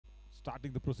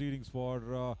starting the proceedings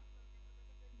for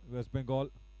West Bengal.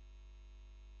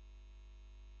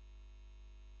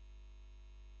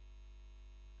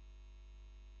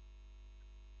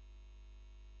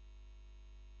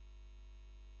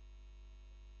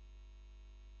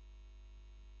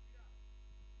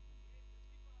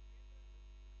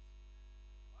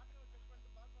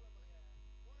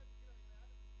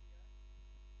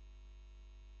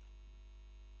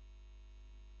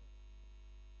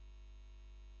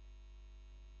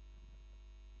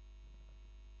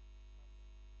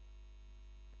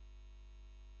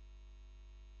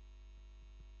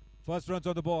 First runs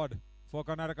on the board for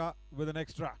Karnataka with an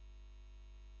extra.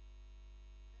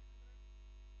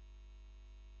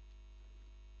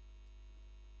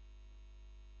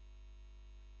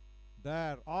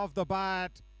 There, off the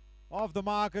bat, off the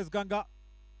mark is Ganga.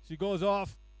 She goes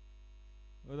off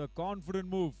with a confident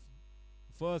move.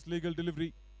 First legal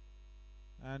delivery.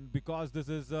 And because this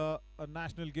is a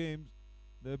national game,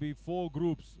 there'll be 4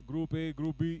 groups. Group A,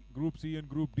 Group B, Group C and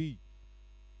Group D.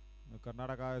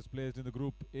 Karnataka is placed in the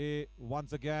Group A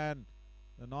once again.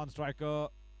 The non-striker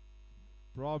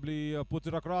probably puts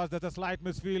it across. There's a slight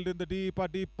misfield in the deep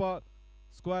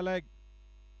square leg.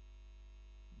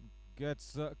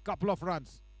 Gets a couple of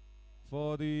runs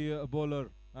for the bowler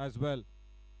as well,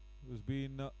 who's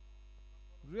been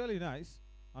really nice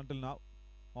until now,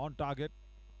 on target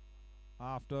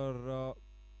after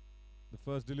the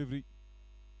first delivery.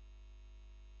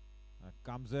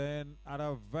 Comes in at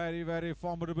a very, very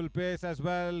formidable pace as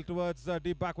well towards the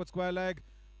deep backward square leg.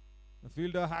 The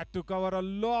fielder had to cover a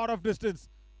lot of distance.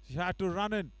 She had to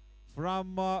run in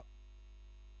from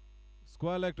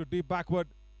square leg to deep backward.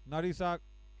 Narisa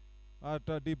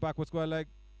at deep backward square leg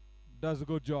does a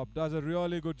good job, does a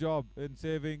really good job in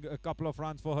saving a couple of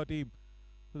runs for her team.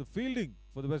 So the fielding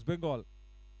for the West Bengal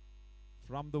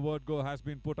from the word go has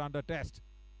been put under test.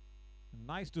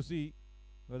 Nice to see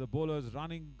where the bowlers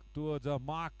running towards a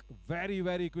mark very,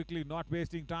 very quickly, not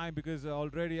wasting time, because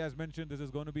already, as mentioned, this is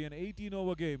going to be an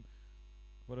 18-over game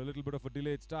for a little bit of a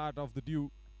delayed start of the due.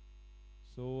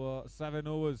 So 7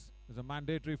 overs is a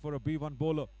mandatory for a B1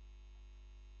 bowler.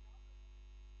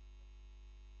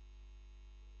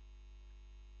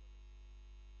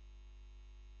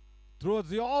 Towards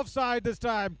the offside this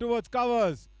time, towards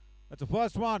covers. That's the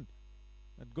first one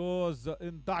that goes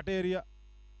in that area.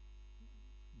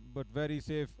 But very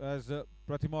safe as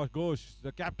Pratima Ghosh,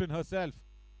 the captain herself,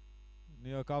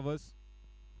 near covers.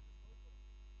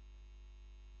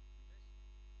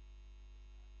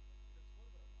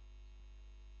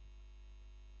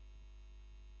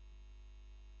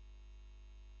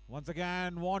 Once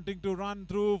again, wanting to run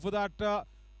through for that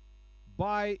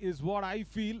bye is what I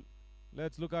feel.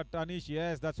 Let's look at Anish.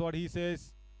 Yes, that's what he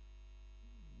says.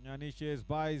 Anish says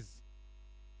buys.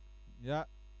 Yeah.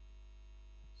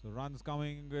 So runs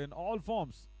coming in all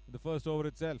forms in the first over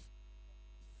itself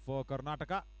for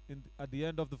Karnataka. At the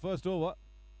end of the first over,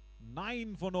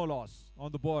 9 for no loss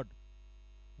on the board.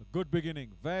 A good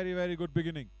beginning, very, very good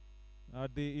beginning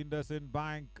at the Indusind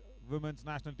Bank Women's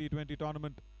National T20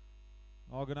 Tournament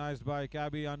organized by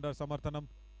Cabby under Samarthanam.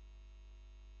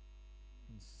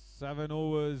 7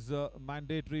 overs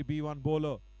mandatory B1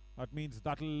 bowler. That means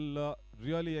that'll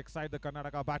really excite the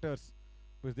Karnataka batters,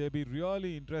 because they'll be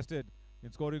really interested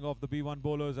in scoring off the B1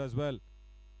 bowlers as well,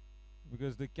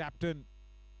 because the captain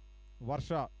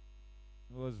Varsha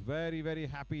was very, very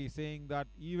happy, saying that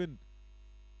even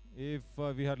if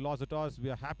we had lost the toss,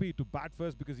 we are happy to bat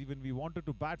first, because even we wanted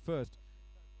to bat first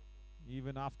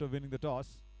even after winning the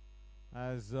toss,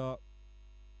 as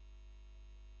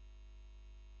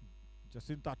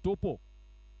Jacinta Topo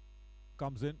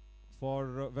comes in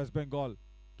for West Bengal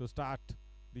to start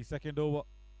the second over.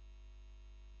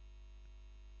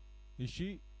 Is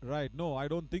she? Right. No, I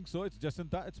don't think so. It's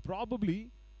Jacinta. It's probably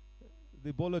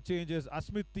the bowler changes.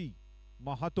 Asmiti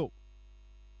Mahato.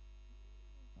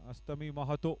 Astami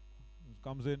Mahato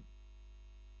comes in.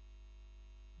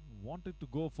 Wanted to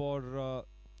go for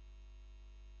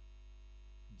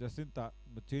Jacinta,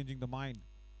 but changing the mind.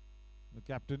 The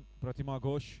captain, Pratima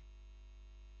Ghosh,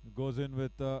 goes in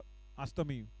with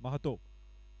Astami Mahato.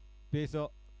 Pacer,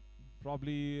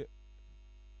 probably,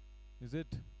 is it?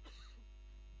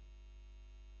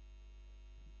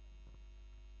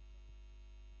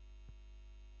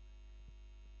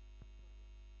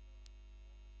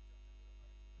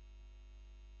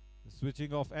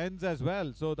 Switching off ends as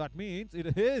well, so that means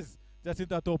it is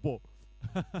Jacinta Topo.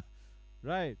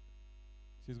 Right.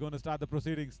 She's going to start the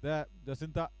proceedings there.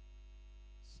 Jacinta.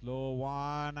 Slow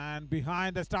one, and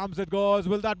behind the stumps it goes.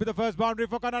 Will that be the first boundary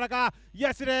for Karnataka?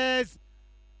 Yes, it is.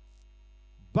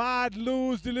 Bad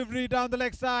loose delivery down the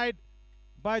leg side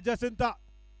by Jacinta.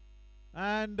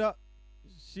 And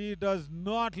she does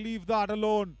not leave that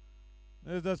alone.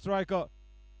 Is the striker.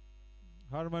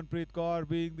 Harmanpreet Kaur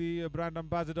being the brand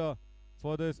ambassador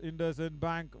for this Indusind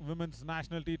Bank Women's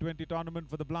National T20 tournament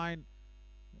for the blind.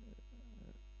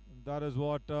 That is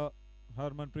what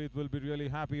Harmanpreet will be really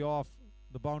happy of,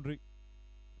 the boundary.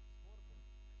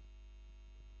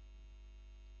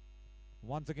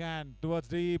 Once again, towards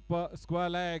deep square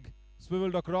leg,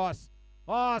 swiveled across.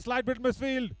 Slight bit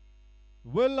misfield.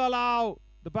 Will allow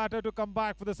the batter to come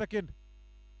back for the second.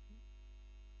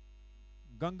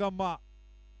 Gangamma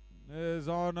is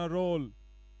on a roll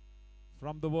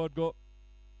from the word go.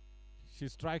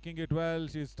 She's striking it well.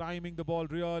 She's timing the ball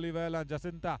really well. And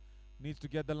Jacinta needs to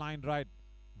get the line right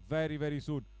very, very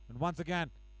soon. And once again,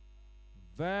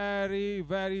 very,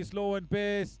 very slow in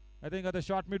pace. I think at the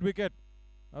short mid-wicket,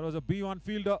 that was a B1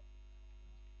 fielder.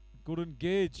 Couldn't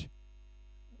gauge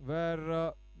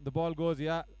where the ball goes.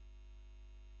 Yeah,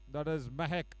 that is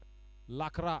Mehak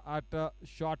Lakra at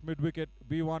short mid-wicket,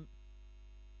 B1.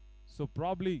 So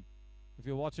probably, if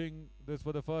you're watching this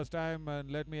for the first time, and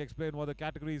let me explain what the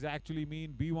categories actually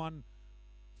mean. B1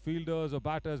 fielders or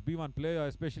batters, B1 player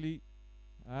especially,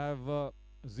 have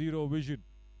zero vision.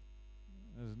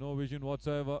 There's no vision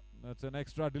whatsoever. That's an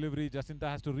extra delivery. Jacinta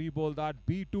has to re-bowl that.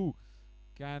 B2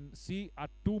 can see at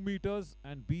 2 meters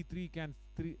and B3 can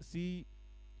see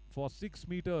for 6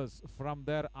 meters from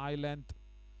their eye length.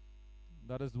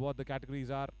 That is what the categories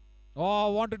are.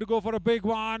 Wanted to go for a big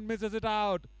one. Misses it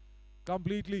out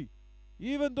completely.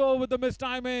 Even though with the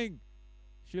mistiming,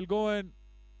 she'll go in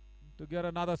to get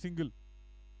another single.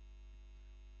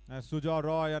 As Suja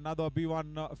Roy, another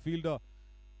B1 fielder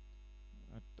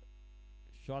at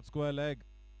short square leg,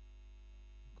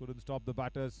 couldn't stop the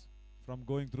batters from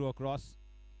going through across.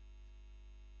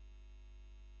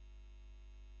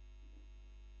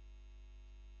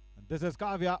 And this is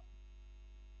Kavya.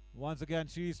 Once again,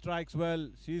 she strikes well.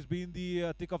 She's been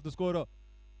the thick of the scorer.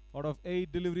 Out of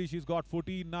 8 deliveries, she's got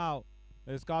 14 now.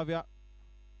 There's Kavya.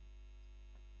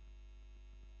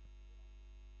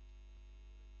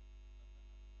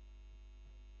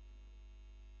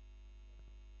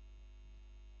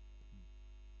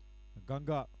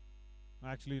 Ganga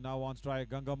actually now on strike.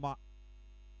 Gangamma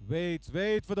waits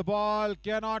for the ball.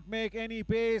 Cannot make any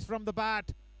pace from the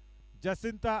bat.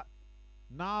 Jacinta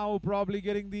now probably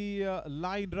getting the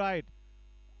line right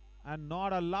and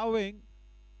not allowing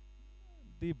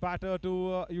the batter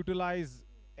to utilize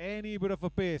any bit of a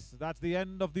pace. That's the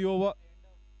end of the over.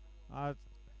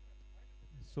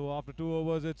 So after 2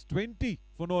 overs, it's 20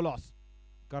 for no loss.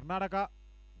 Karnataka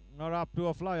are up to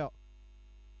a flyer.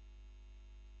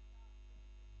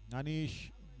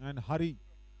 Anish and Hari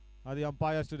are the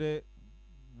umpires today.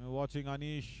 Watching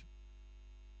Anish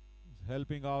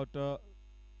helping out the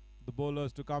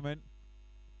bowlers to come in.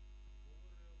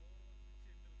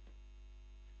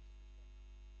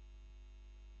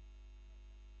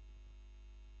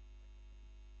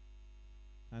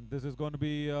 And this is going to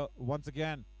be once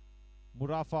again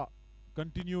Murafa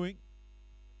continuing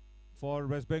for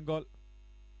West Bengal.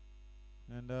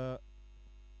 And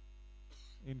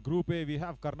in Group A, we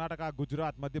have Karnataka,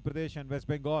 Gujarat, Madhya Pradesh and West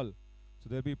Bengal. So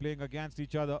they'll be playing against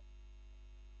each other.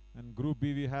 And Group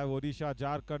B, we have Odisha,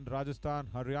 Jharkhand, Rajasthan,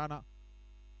 Haryana.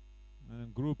 And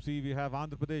in Group C, we have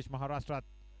Andhra Pradesh, Maharashtra,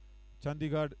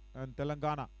 Chandigarh and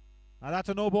Telangana. Now that's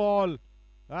a no ball.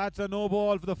 That's a no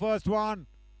ball for the first one.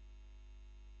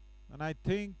 And I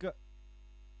think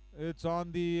it's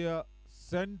on the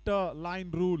center line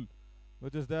rule,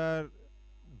 which is there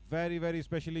very, very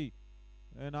specially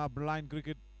in our blind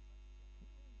cricket.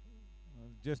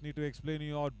 Just need to explain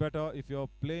you out better. If you're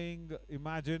playing,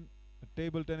 imagine a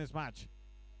table tennis match.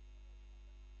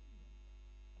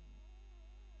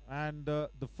 And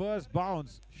the first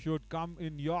bounce should come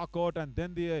in your court and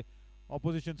then the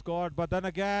opposition's court. But then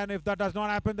again, if that does not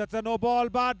happen, that's a no ball.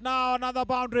 But now another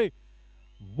boundary.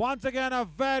 Once again, a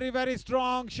very, very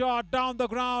strong shot down the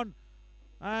ground.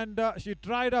 And she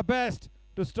tried her best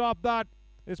to stop that.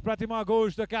 It's Pratima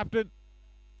Ghosh, the captain.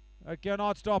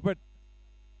 Cannot stop it.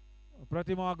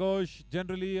 Pratima Ghosh,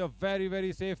 generally a very,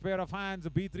 very safe pair of hands. A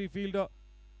B3 fielder.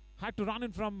 Had to run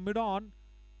in from mid-on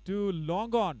to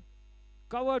long-on.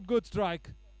 Covered good strike.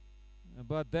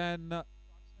 But then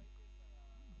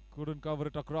couldn't cover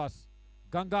it across.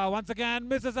 Ganga once again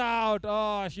misses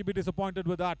out. She'd be disappointed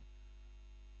with that.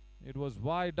 It was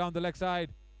wide down the leg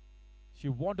side. She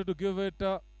wanted to give it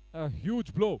a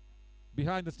huge blow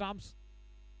behind the stumps.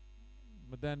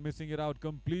 But then missing it out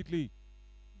completely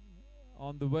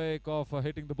on the wake of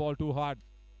hitting the ball too hard.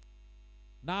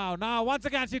 Now, once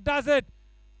again, she does it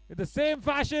in the same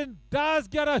fashion. Does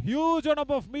get a huge amount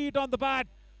of meat on the bat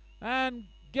and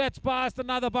gets past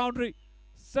another boundary.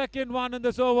 second one in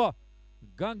this over.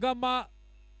 Gangamma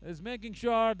is making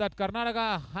sure that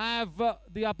Karnataka have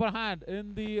the upper hand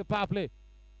in the power play.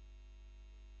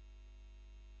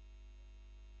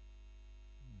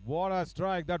 What a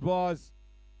strike that was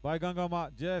by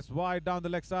Gangamma, just wide down the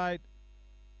leg side,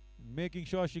 making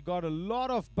sure she got a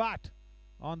lot of bat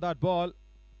on that ball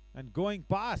and going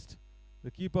past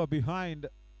the keeper behind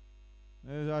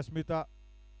is Ashmita.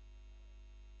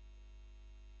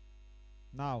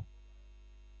 Now,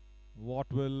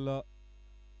 what will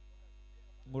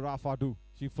Murafa do?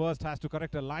 She first has to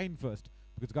correct a line first,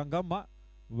 because Gangamma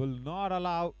will not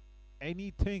allow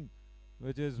anything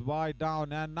which is wide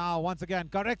down, and now once again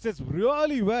corrects it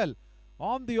really well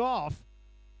on the off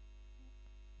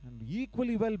and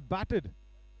equally well batted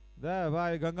there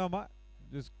by Gangamma,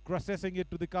 just processing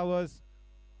it to the covers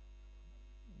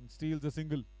and steals a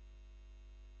single.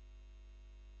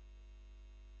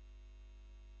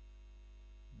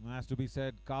 Has to be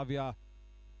said, Kavya,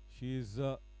 she's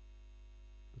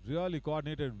really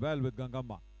coordinated well with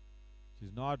Gangamma.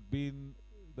 She's not been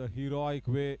the heroic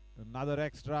way. Another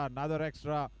extra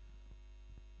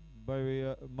by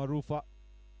Marufa.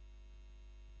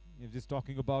 You're just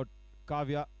talking about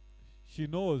Kavya. She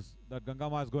knows that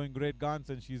Gangamma is going great guns,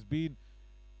 and she's been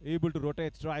able to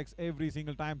rotate strikes every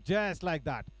single time, just like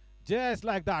that. Just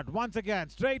like that. Once again,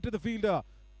 straight to the fielder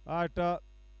at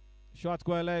short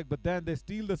square leg, but then they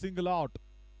steal the single out.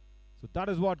 So that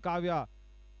is what Kavya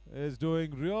is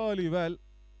doing really well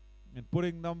in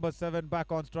putting number 7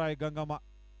 back on strike, Gangamma.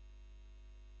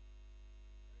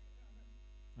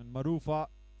 And Marufa,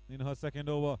 in her second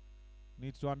over,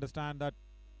 needs to understand that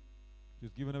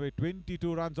she's given away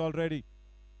 22 runs already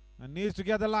and needs to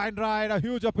get the line right. A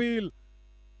huge appeal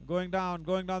going down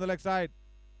the leg side.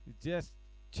 Just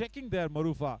checking there,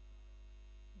 Marufa,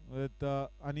 with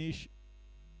Anish.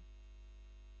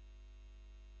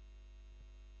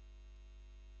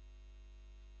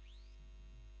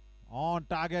 On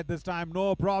target this time,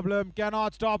 no problem.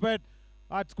 Cannot stop it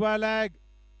at square leg.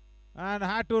 And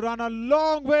had to run a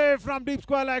long way from deep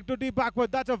square leg to deep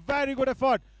backward. That's a very good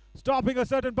effort. Stopping a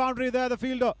certain boundary there, the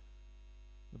fielder.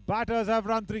 The batters have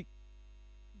run 3.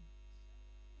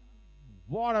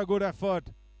 What a good effort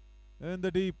in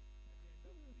the deep.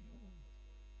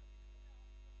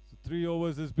 So 3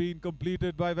 overs has been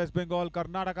completed by West Bengal.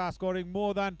 Karnataka scoring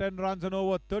more than 10 runs and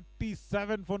over.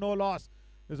 37 for no loss.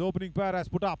 His opening pair has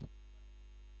put up.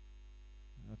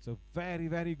 That's a very,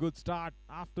 very good start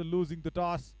after losing the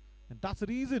toss. And that's the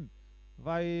reason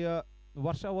why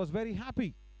Varsha was very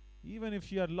happy. Even if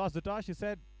she had lost the toss, she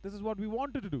said, this is what we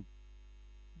wanted to do.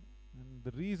 And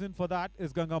the reason for that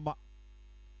is Gangamma.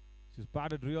 She's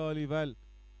batted really well.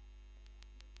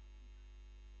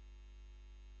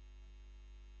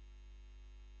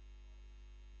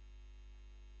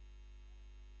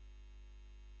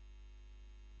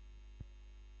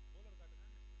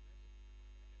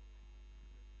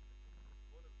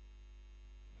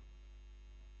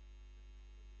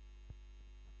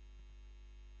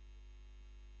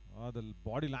 The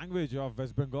body language of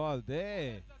West Bengal,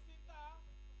 they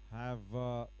have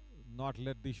not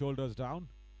let the shoulders down.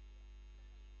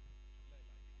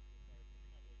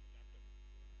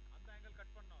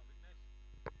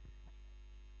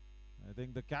 I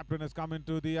think the captain has come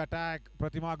into the attack.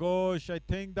 Pratima Ghosh, I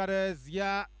think that is,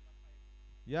 yeah.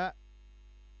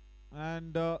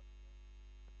 And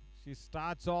she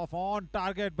starts off on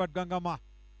target, but Gangamma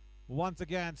once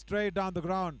again straight down the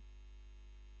ground.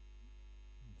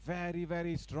 Very,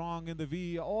 very strong in the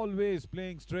V, always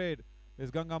playing straight is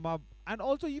Gangamma, and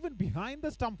also even behind the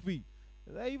stump V.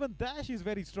 Even there she's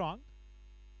very strong.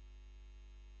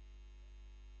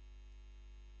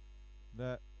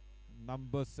 The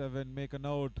number 7, make a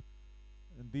note.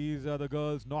 And these are the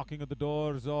girls knocking at the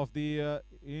doors of the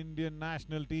Indian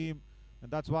national team.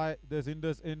 And that's why this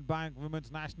Indusind Bank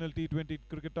Women's National T20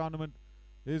 Cricket Tournament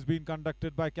is being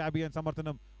conducted by Cabby and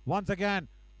Samarthanam. Once again,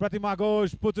 Pratima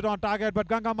Ghosh puts it on target, but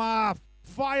Gangamma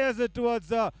fires it towards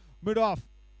the mid-off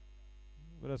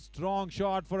with a strong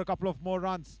shot for a couple of more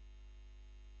runs.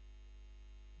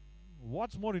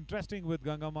 What's more interesting with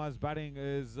Gangamma's batting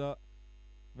is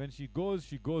when she goes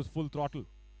full throttle.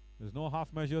 There's no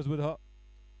half measures with her.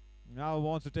 Now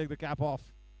wants to take the cap off.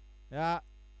 Yeah,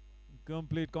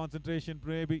 complete concentration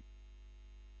maybe.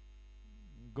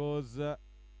 Goes,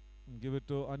 give it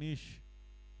to Anish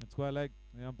at square leg,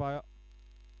 the umpire.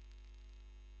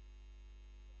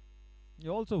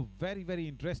 Also very, very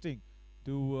interesting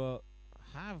to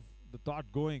have the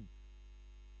thought going.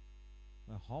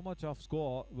 How much of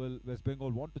score will West Bengal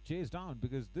want to chase down?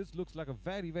 Because this looks like a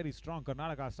very, very strong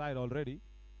Karnataka side already.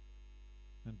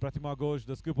 And Pratima Ghosh,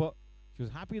 the skipper, She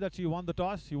was happy that she won the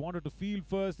toss. She wanted to field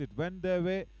first. It went their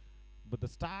way. But the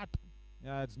start,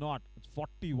 yeah, it's not. It's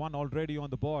 41 already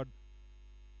on the board.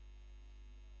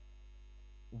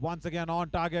 Once again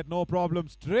on target, no problem.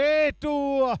 Straight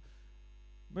to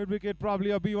mid-wicket,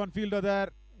 probably a B1 fielder there.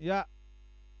 Yeah,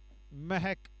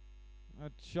 Mehak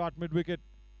at short mid-wicket.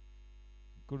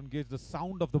 Couldn't gauge the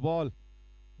sound of the ball.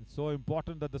 It's so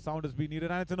important that the sound has been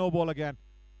needed, and it's a no ball again.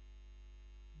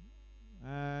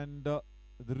 And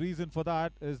the reason for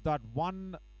that is that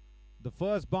the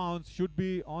first bounce should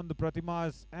be on the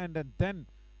Pratima's end, and then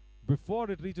before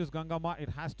it reaches Gangama, it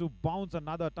has to bounce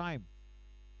another time.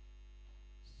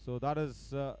 So that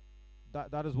is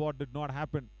that is what did not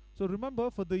happen. So remember,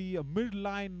 for the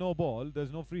mid-line no ball,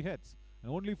 there's no free hits.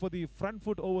 And only for the front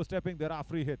foot overstepping, there are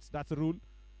free hits. That's the rule.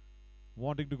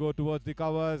 Wanting to go towards the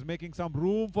covers, making some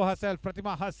room for herself.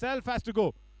 Pratima herself has to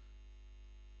go.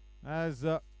 As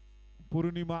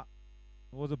Purnima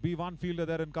was a B1 fielder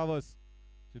there in covers.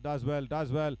 She does well,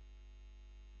 does well.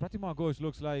 Pratima Ghosh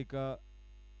looks like a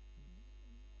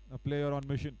player on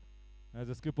mission as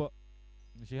a skipper.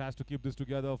 She has to keep this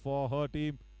together for her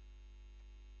team.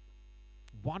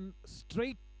 One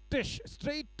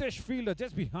straightish fielder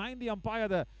just behind the umpire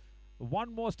there.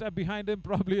 One more step behind him,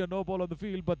 probably a no ball on the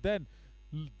field. But then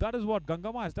that is what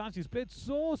Gangama has done. She's played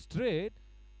so straight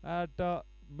at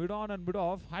mid-on and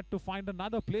mid-off. Had to find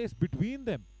another place between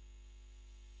them.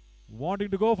 Wanting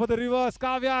to go for the reverse.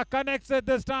 Kavya connects it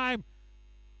this time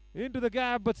into the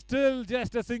gap, but still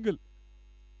just a single.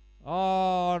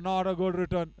 Oh, not a good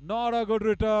return. Not a good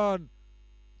return.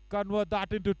 Convert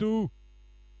that into 2.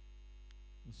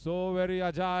 So very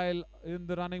agile in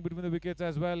the running between the wickets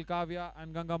as well, Kavya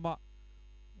and Gangama.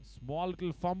 Small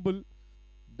little fumble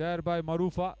there by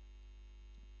Marufa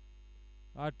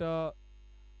at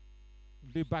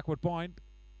deep backward point.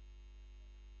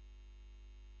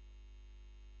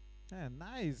 And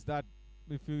nice that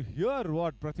if you hear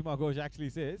what Pratima Ghosh actually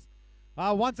says.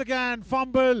 Once again,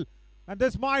 fumble. And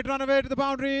this might run away to the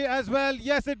boundary as well.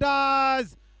 Yes, it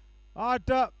does. At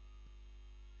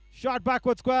short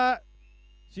backward square.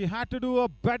 She had to do a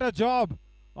better job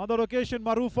on the occasion,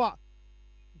 Marufa.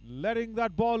 Letting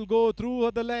that ball go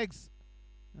through the legs.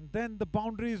 And then the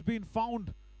boundary is being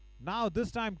found. Now this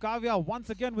time Kavya once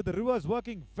again with the reverse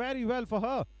working very well for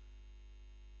her.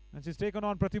 And she's taken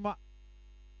on Pratima.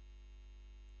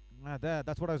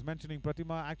 That's what I was mentioning.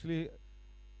 Pratima actually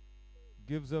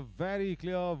gives a very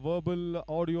clear verbal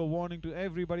audio warning to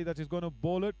everybody that she's going to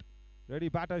bowl it. Ready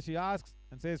batter, she asks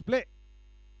and says play.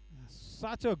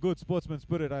 Such a good sportsman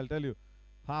spirit, I'll tell you.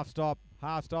 Half stop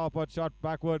at shot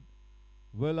backward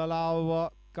will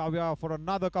allow Kavya for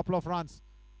another couple of runs.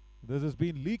 This has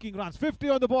been leaking runs. 50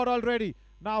 on the board already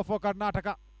now for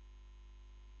Karnataka.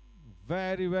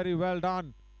 Very, very well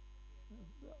done.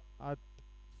 At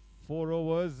 4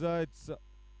 overs, it's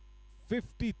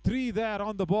 53 there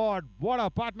on the board. What a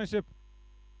partnership.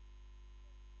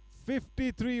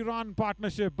 53-run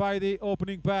partnership by the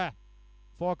opening pair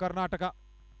for Karnataka.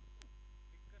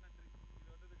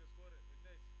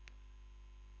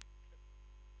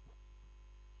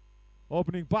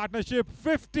 Opening partnership,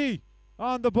 50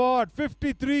 on the board,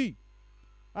 53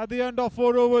 at the end of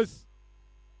 4 overs.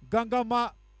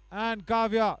 Gangama and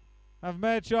Kavya have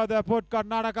made sure they put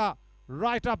Karnataka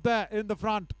right up there in the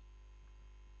front.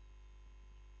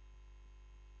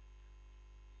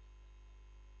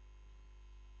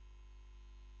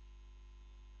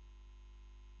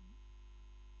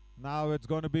 Now it's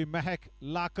going to be Mehak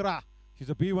Lakra. She's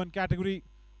a B1 category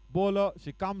bowler.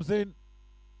 She comes in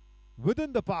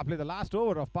within the power play, the last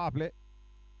over of power play.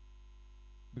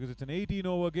 Because it's an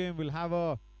 18-over game, we'll have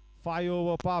a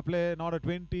 5-over power play, not a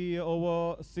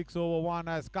 20-over, 6-over one,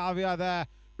 as Kavya there.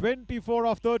 24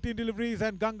 of 13 deliveries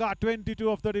and Ganga 22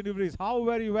 of 13 deliveries. How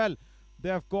very well they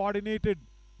have coordinated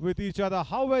with each other.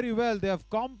 How very well they have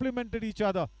complemented each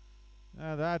other.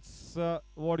 That's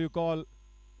what you call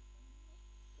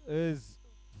is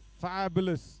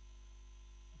fabulous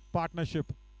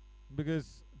partnership,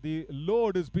 because the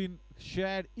load has been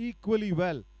shared equally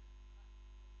well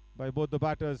by both the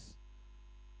batters.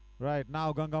 Right,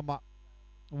 now Gangama.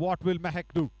 What will Mehak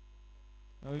do?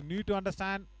 Now you need to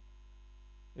understand,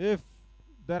 if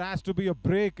there has to be a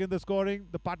break in the scoring,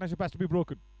 the partnership has to be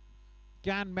broken.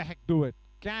 Can Mehak do it?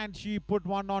 Can she put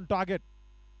one on target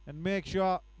and make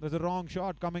sure there's a wrong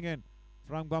shot coming in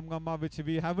from Gangama, which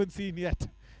we haven't seen yet?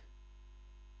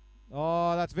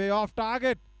 Oh, that's way off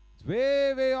target. It's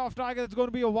way, way off target. It's going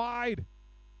to be a wide.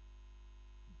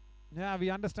 Yeah, we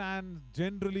understand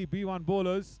generally B1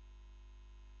 bowlers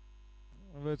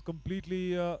with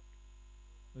completely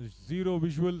zero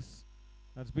visuals.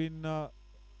 That's been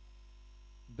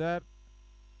there.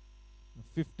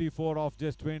 54 of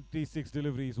just 26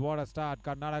 deliveries. What a start.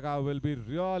 Karnataka will be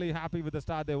really happy with the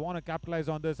start. They want to capitalize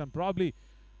on this and probably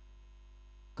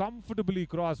comfortably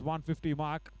cross 150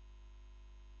 mark.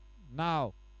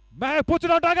 Now, Mehak puts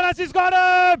it on target and she's got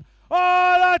him!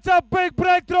 Oh, that's a big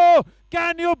breakthrough!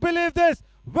 Can you believe this?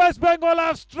 West Bengal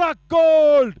have struck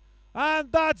gold!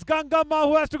 And that's Gangamma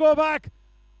who has to go back.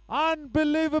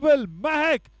 Unbelievable.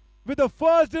 Mehak with the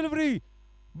first delivery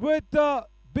with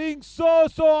being so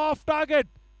off target.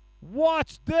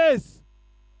 Watch this.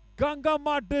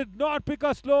 Gangamma did not pick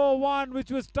a slow one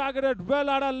which was targeted well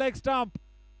at her leg stump.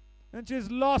 And she's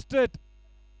lost it.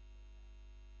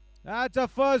 That's a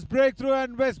first breakthrough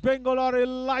and West Bengal are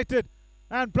delighted.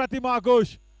 And Pratima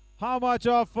Ghosh, how much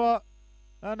of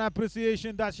an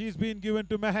appreciation that she's been given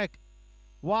to Mehak.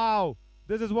 Wow,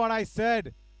 this is what I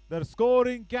said. The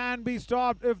scoring can be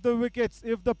stopped if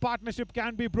the partnership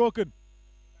can be broken.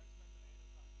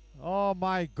 Oh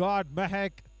my God,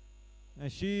 Mehak.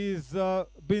 She's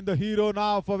been the hero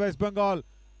now for West Bengal.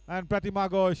 And Pratima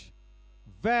Ghosh,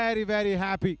 very, very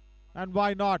happy. And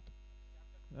why not?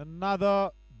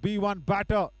 Another B1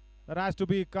 batter that has to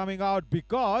be coming out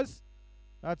because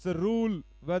that's a rule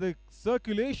where the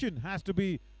circulation has to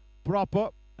be proper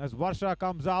as Varsha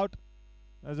comes out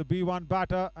as a B1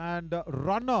 batter, and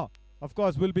runner of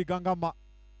course will be Gangamma.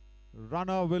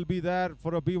 Runner will be there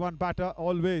for a B1 batter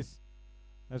always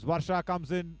as Varsha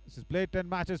comes in. She's played 10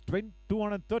 matches,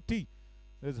 230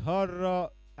 is her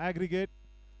aggregate,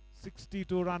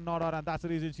 62 run not out, and that's the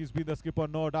reason she's been the skipper,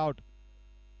 no doubt.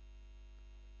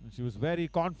 And she was very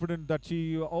confident that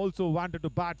she also wanted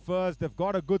to bat first. They've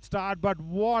got a good start, but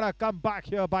what a comeback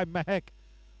here by Mehak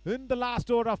in the last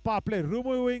over of power play,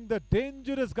 removing the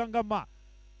dangerous Gangamma.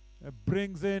 It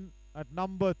brings in at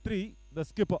number 3 the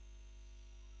skipper.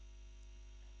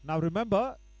 Now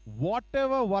remember,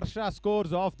 whatever Varsha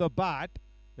scores off the bat,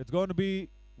 it's going to be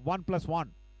 1+1.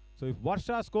 So if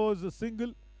Varsha scores a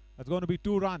single, that's going to be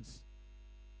 2 runs.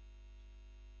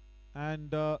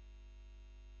 And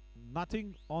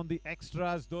nothing on the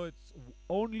extras, though it's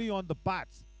only on the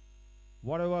bats.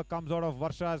 Whatever comes out of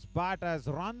Varsha's bat as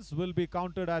runs will be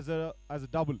counted as a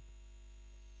double.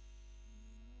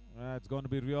 It's going to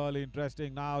be really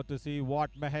interesting now to see what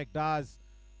Mehak does.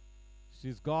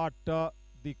 She's got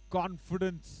the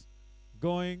confidence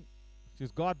going.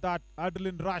 She's got that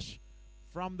adrenaline rush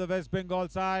from the West Bengal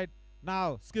side.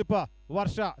 Now skipper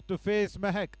Varsha to face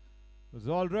Mehak, who's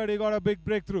already got a big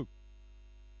breakthrough.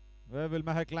 Where will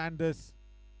Mehak land this?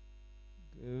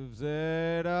 Gives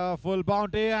it a full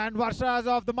bounty and Varsha is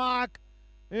off the mark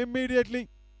immediately.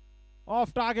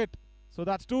 Off target. So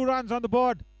that's 2 runs on the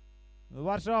board.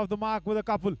 Varsha off the mark with a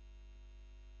couple.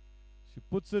 She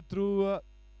puts it through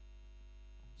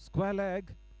square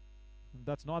leg.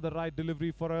 That's not the right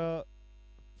delivery for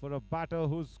a batter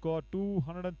who's scored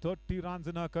 230 runs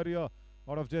in her career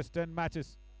out of just 10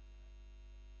 matches.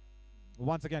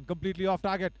 Once again, completely off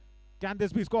target. Can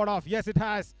this be scored off? Yes, it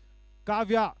has.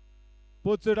 Kavya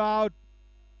puts it out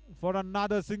for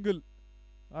another single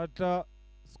at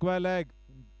square leg.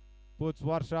 Puts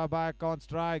Varsha back on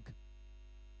strike.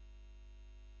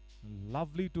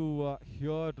 Lovely to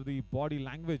hear to the body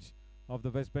language of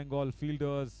the West Bengal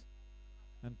fielders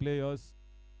and players.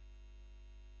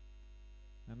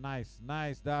 And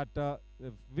nice that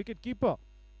wicket keeper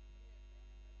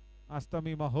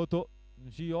Astami Mahoto,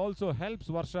 she also helps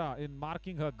Varsha in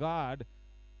marking her guard.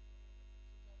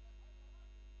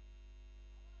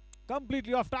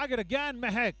 Completely off target again,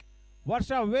 Mehak.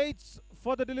 Varsha waits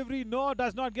for the delivery. No,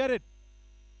 does not get it.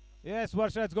 Yes,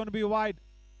 Varsha, it's going to be wide.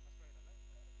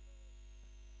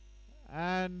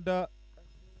 And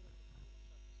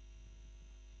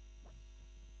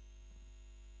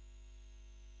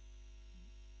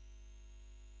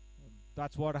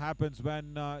that's what happens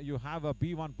when you have a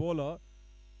B1 bowler.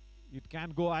 It can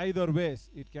go either ways.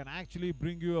 It can actually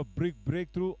bring you a big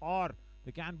breakthrough, or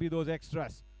there can be those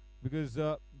extras because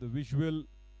the visual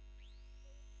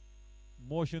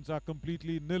motions are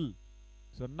completely nil.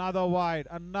 So another wide.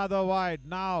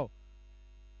 Now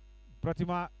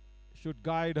Pratima should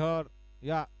guide her.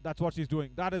 Yeah, that's what she's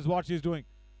doing. That is what she's doing.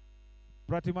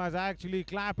 Pratima is actually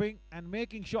clapping and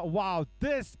making sure. Wow,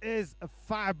 this is a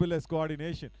fabulous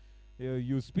coordination.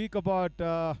 You speak about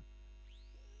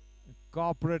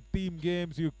corporate team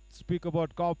games. You speak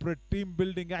about corporate team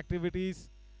building activities.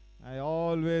 I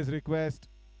always request,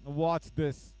 watch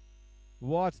this.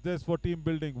 Watch this for team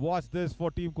building. Watch this for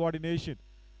team coordination.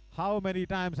 How many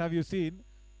times have you seen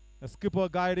a skipper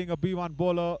guiding a B1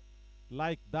 bowler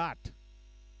like that?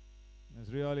 It's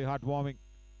really heartwarming.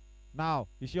 Now,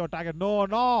 is she on target?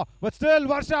 No. But still,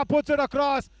 Varsha puts it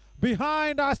across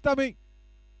behind Astami.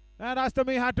 And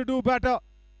Astami had to do better.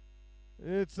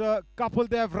 It's a couple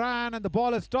they have ran and the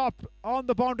ball is stopped on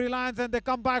the boundary lines and they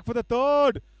come back for the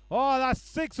third. Oh, that's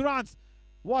 6 runs.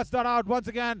 What's that out once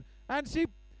again? And she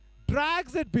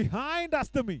drags it behind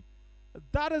Astami.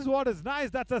 That is what is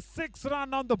nice. That's a 6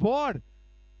 run on the board.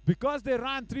 Because they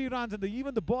ran 3 runs and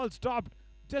even the ball stopped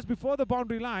just before the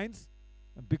boundary lines.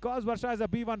 And because Varsha is a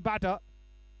B1 batter,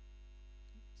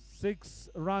 6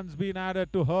 runs been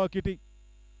added to her kitty.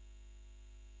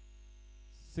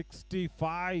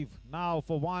 65 now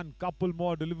for 1. Couple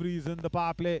more deliveries in the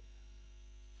power play.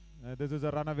 This is a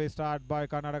runaway start by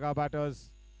Karnataka batters.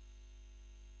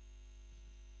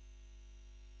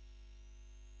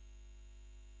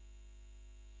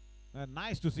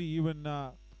 Nice to see even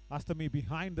Astami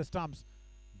behind the stumps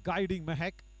guiding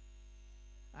Mehak.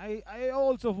 I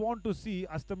also want to see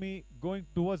Astami going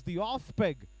towards the off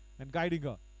peg and guiding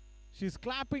her. She's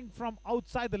clapping from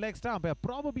outside the leg stump.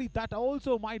 Probably that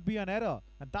also might be an error.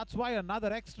 And that's why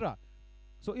another extra.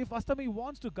 So if Astami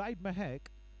wants to guide Mehak,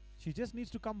 she just needs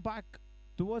to come back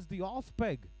towards the off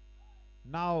peg.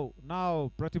 Now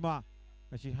Pratima.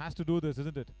 And she has to do this,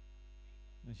 isn't it?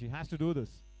 And she has to do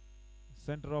this.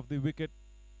 Center of the wicket.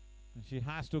 And she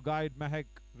has to guide Mehak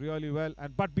really well.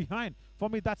 But behind. For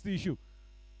me, that's the issue.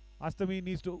 Astami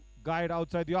needs to guide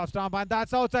outside the off stump, and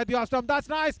that's outside the off stump. That's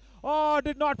nice. Oh,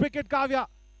 did not pick it, Kavya.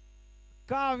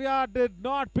 Kavya did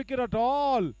not pick it at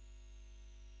all.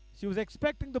 She was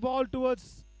expecting the ball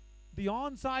towards the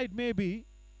onside maybe,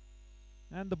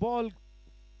 and the ball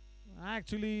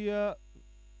actually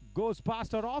goes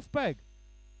past her off peg.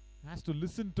 Has to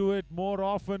listen to it more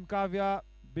often, Kavya.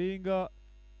 Being a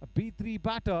B3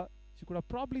 batter, she could have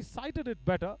probably sighted it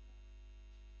better.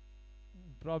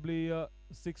 Probably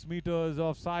 6 meters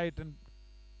off sight, and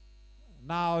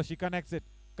now she connects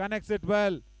it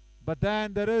well, but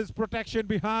then there is protection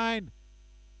behind.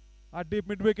 A deep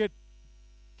mid wicket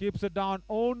keeps it down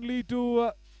only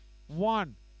to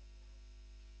 1.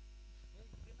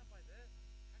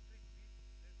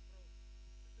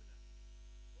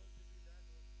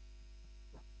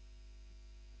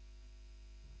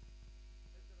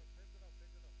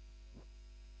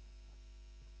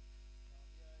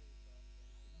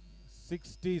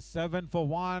 67 for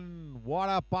 1. What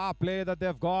a power play that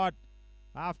they've got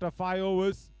after 5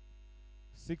 overs.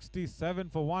 67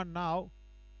 for 1 now.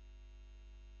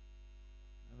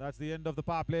 And that's the end of the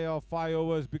power play of 5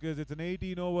 overs because it's an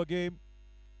 18-over game.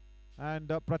 And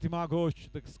Pratima Ghosh,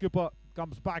 the skipper,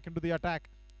 comes back into the attack.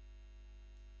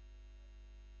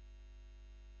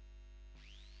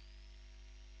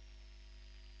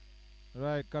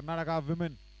 Right, Karnataka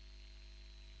women.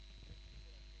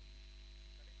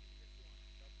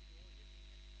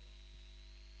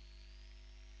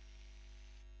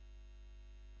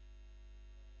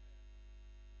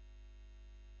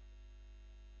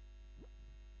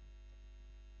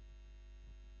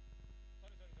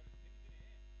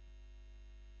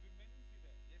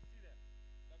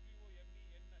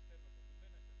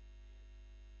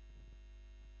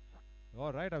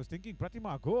 All right, I was thinking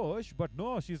Pratima Ghosh, but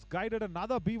no, she's guided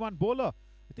another B1 bowler.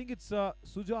 I think it's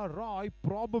Suja Roy,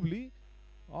 probably,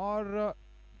 or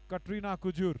Katrina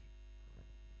Kujur.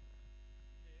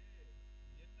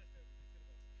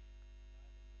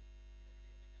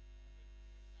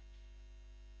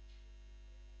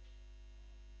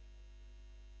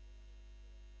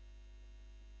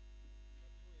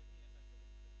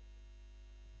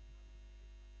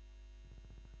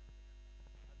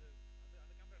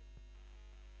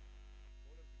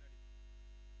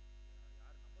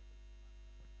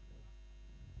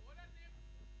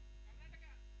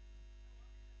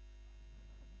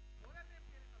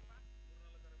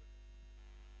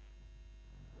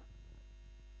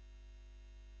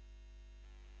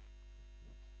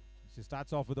 She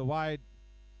starts off with a wide,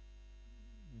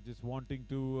 just wanting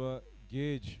to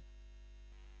gauge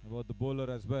about the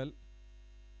bowler as well.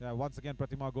 Yeah, once again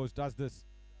Pratima Ghosh does this.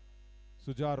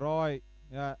 Suja Roy,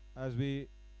 yeah, as we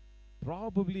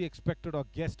probably expected or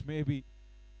guessed maybe.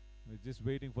 We're just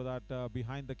waiting for that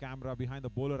behind the camera, behind the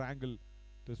bowler angle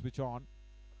to switch on.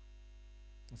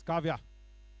 It's Kavya.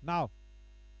 Now.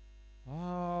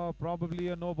 Oh, probably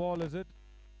a no ball, is it?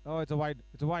 Oh, it's a wide.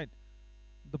 It's a wide.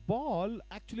 The ball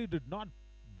actually did not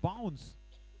bounce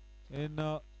in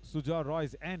Suja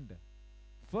Roy's end.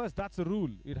 First, that's a rule.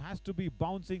 It has to be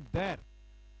bouncing there.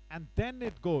 And then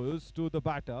it goes to the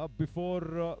batter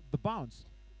before the bounce.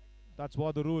 That's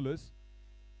what the rule is.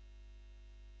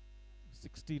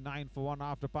 69 for 1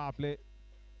 after power play.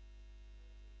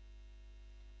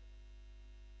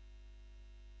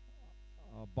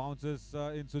 Bounces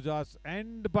in Suja's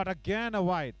end, but again a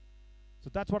wide. So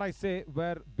that's what I say,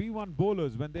 where B1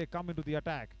 bowlers, when they come into the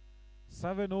attack,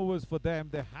 7 overs for them.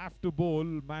 They have to bowl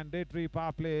mandatory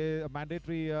power play,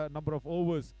 mandatory number of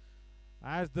overs,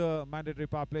 as the mandatory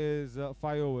power play is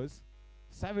 5 overs.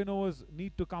 7 overs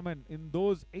need to come in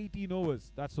those 18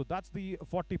 overs. That's the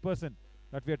 40%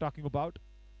 that we are talking about.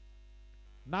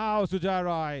 Now Sujay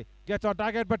Roy gets on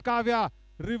target, but Kavya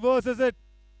reverses it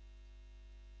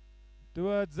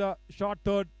towards short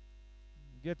third,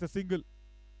 gets a single.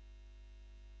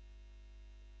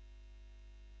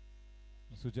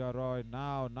 Sujay Roy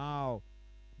now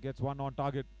gets one on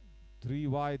target. 3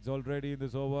 wides already in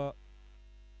this over.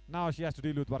 Now she has to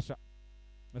deal with Varsha,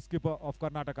 the skipper of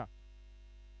Karnataka.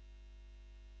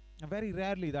 Very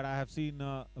rarely that I have seen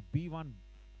a B1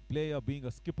 player being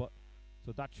a skipper.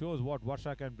 So that shows what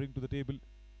Varsha can bring to the table.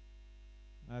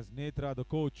 As Netra, the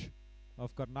coach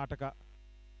of Karnataka,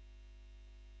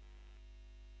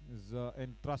 is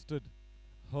entrusted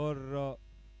her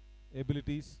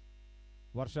abilities.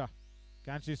 Varsha,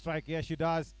 can she strike? Yes, she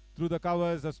does. Through the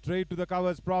covers, straight to the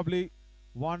covers, probably.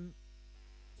 One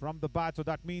from the bat, so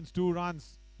that means 2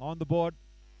 runs on the board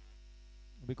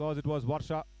because it was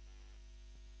Varsha.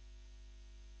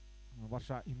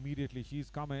 Varsha immediately, she's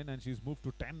come in and she's moved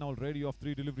to 10 already of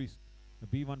 3 deliveries. The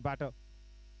B1 batter.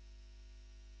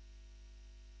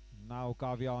 Now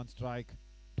Kavya on strike.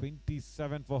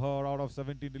 27 for her out of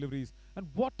 17 deliveries. And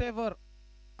whatever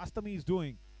Astami is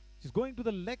doing, she's going to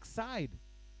the leg side.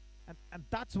 And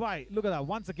that's why, look at that,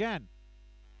 once again.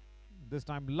 This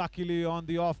time luckily on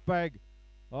the off peg.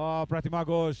 Oh, Pratima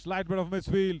Ghosh, slight bit of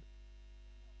misfield.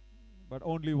 But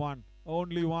only one.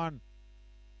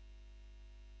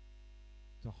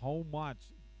 So how much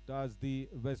does the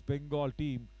West Bengal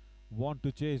team want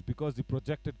to chase? Because the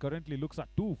projected currently looks at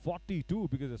 242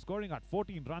 because they're scoring at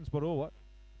 14 runs per over.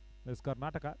 There's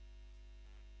Karnataka.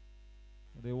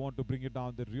 They want to bring it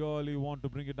down. They really want to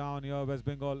bring it down here. West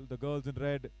Bengal, the girls in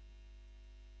red.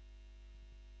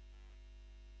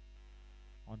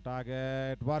 On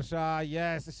target. Varsha,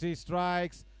 yes, she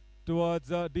strikes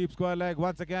towards deep square leg.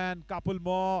 Once again, couple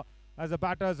more as the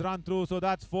batters run through. So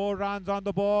that's 4 runs on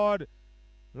the board.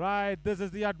 Right, this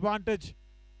is the advantage.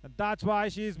 And that's why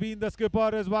she's been the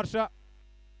skipper, is Varsha.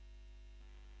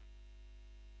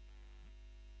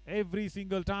 Every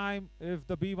single time, if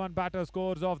the B1 batter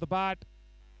scores off the bat,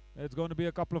 it's going to be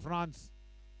a couple of runs.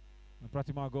 And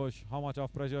Pratima Ghosh, how much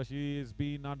of pressure she has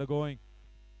been undergoing.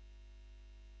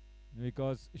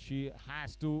 Because she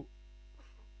has to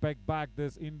peg back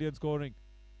this Indian scoring.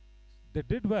 They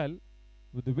did well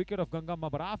with the wicket of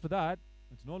Gangamma, but after that,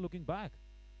 it's no looking back.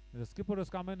 The skipper has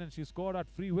come in and she scored at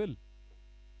free will.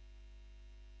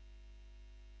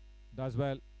 Does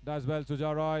well,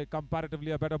 Sujay Roy,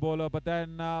 comparatively a better bowler, but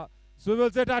then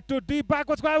swivels it at 2 deep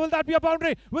backward square. Will that be a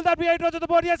boundary? Will that be 8 runs on the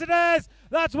board? Yes, it is.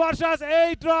 That's Varsha's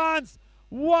 8 runs.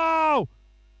 Wow.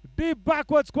 Deep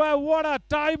backward square. What a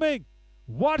timing.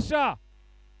 Varsha.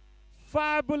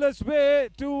 Fabulous way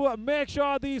to make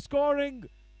sure the scoring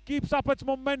keeps up its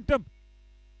momentum.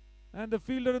 And the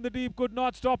fielder in the deep could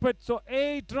not stop it. So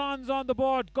 8 runs on the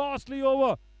board. Costly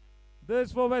over.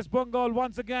 This for West Bengal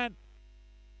once again.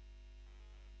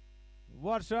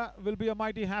 Varsha will be a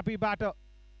mighty happy batter.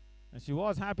 And she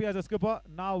was happy as a skipper.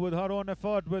 Now with her own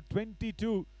effort with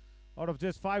 22 out of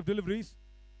just 5 deliveries,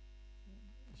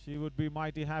 she would be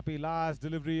mighty happy. Last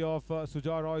delivery of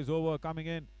Sujay Roy's over coming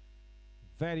in.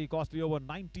 Very costly over.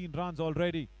 19 runs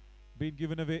already been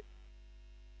given away.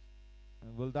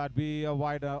 And will that be a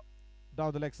wider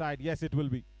down the leg side? Yes, it will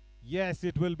be. Yes,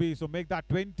 it will be. So make that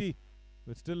 20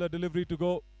 with still a delivery to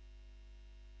go.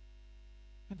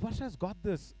 And Varsha has got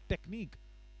this technique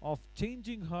of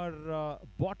changing her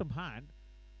bottom hand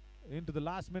into the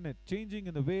last minute, changing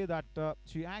in the way that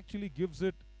she actually gives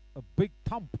it a big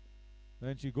thump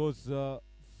when she goes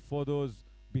for those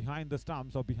behind the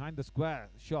stumps or behind the square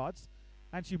shots,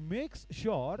 and she makes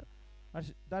sure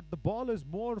that the ball is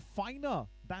more finer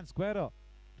than squarer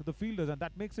to the fielders, and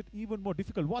that makes it even more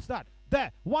difficult. What's that?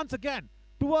 There, once again,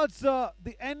 towards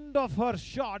the end of her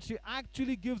shot, she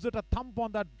actually gives it a thump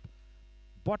on that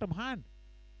bottom hand,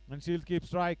 and she'll keep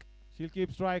strike. She'll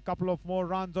keep strike. Couple of more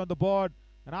runs on the board,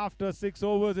 and after 6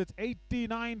 overs, it's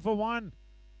 89 for 1.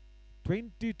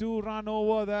 22 run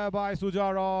over there by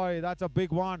Sujay Roy. That's a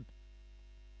big one.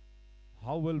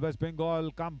 How will West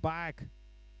Bengal come back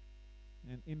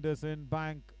in Indusind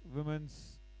Bank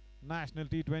Women's National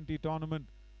T20 Tournament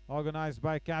organized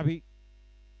by Cabby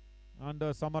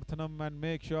under Samarthanam, and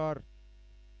make sure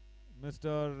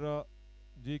Mr.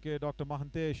 GK Dr.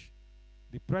 Mahantesh,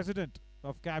 the president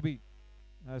of Cabby,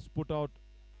 has put out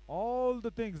all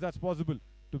the things that's possible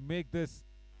to make this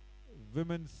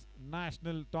women's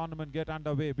national tournament get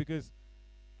underway, because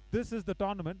this is the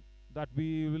tournament that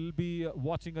we will be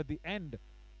watching at the end.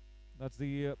 That's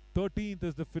the 13th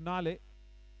is the finale,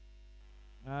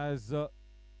 as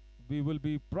we will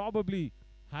be probably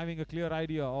having a clear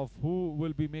idea of who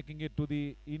will be making it to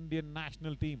the Indian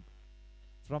national team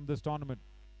from this tournament,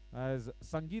 as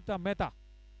Sangeeta Mehta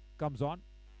comes on.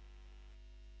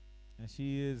 And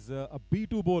she is a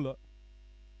B2 bowler.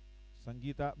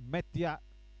 Sangeeta Mehta.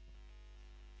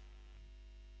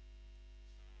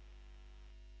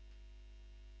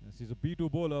 And she's a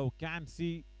B2 bowler who can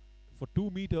see for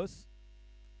 2 meters.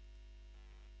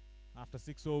 After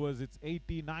 6 overs, it's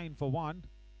 89 for 1.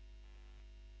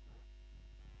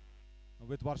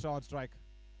 With Varsha on strike.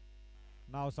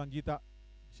 Now Sangeeta,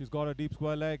 she's got a deep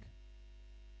square leg.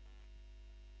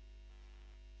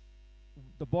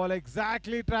 The ball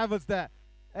exactly travels there.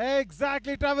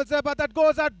 Exactly travels there, but that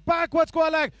goes at backward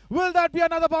square leg. Will that be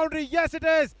another boundary? Yes, it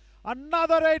is.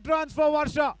 Another 8 runs for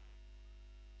Varsha.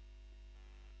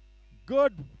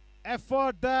 Good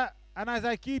effort there. And as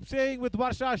I keep saying with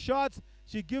Varsha shots,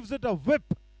 she gives it a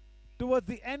whip towards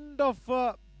the end of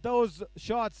those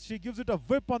shots. She gives it a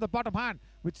whip on the bottom hand,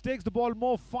 which takes the ball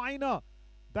more finer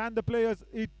than the players.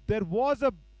 There was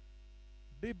a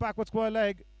deep backward square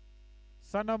leg.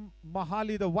 Sanam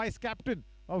Mahali, the vice captain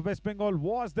of West Bengal,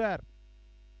 was there.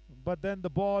 But then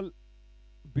the ball,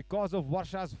 because of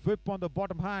Varsha's whip on the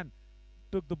bottom hand,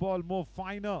 took the ball more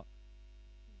finer.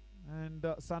 And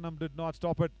Sanam did not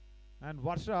stop it. And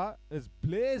Varsha is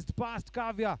blazed past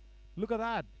Kavya. Look at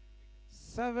that.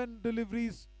 7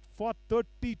 deliveries for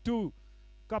 32.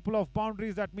 Couple of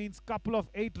boundaries. That means couple of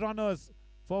 8 runners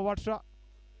for Varsha.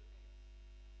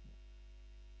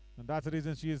 And that's the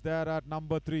reason she is there at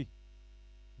number 3.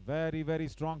 Very, very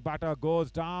strong batter.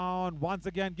 Goes down. Once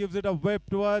again gives it a whip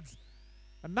towards.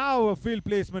 And now field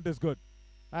placement is good.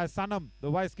 As Sanam, the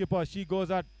vice skipper, she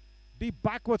goes at deep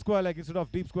backward square leg instead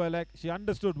of deep square leg. She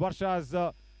understood Varsha's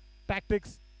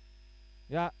tactics.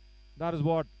 Yeah, that is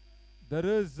what. There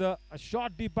is a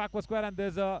short deep backward square and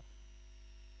there's a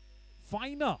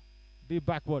finer deep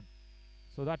backward.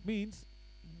 So that means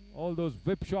all those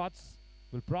whip shots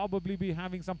will probably be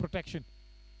having some protection.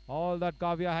 All that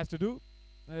Kavya has to do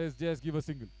is just give a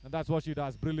single. And that's what she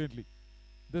does brilliantly.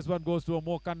 This one goes to a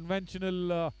more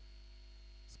conventional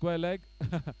square leg.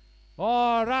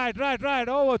 Oh, right.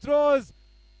 Overthrows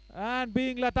and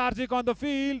being lethargic on the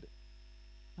field.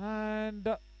 And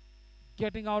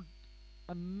getting out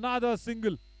another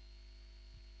single.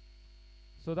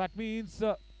 So that means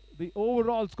the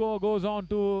overall score goes on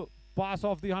to pass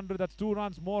off the 100. That's 2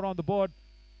 runs more on the board.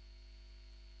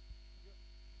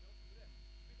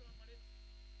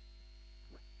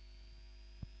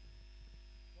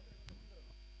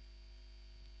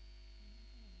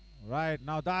 Right,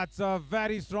 now that's a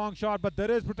very strong shot, but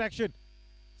there is protection.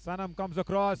 Sanam comes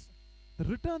across. The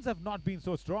returns have not been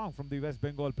so strong from the West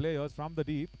Bengal players from the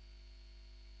deep.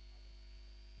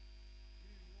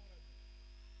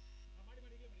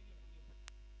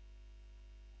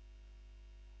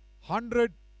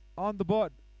 100 on the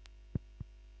board.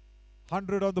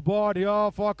 100 on the board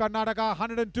here for Karnataka.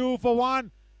 102 for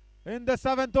 1 in the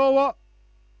 7th over.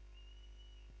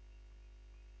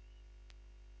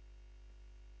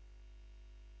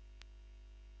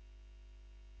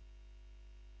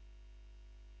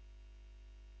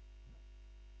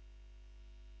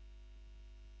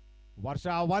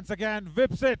 Varsha once again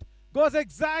whips it. Goes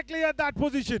exactly at that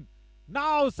position.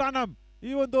 Now Sanam,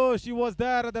 even though she was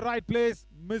there at the right place,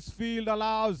 misfield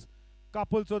allows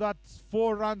couple, so that's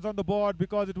 4 runs on the board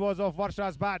because it was of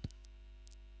Varsha's bat.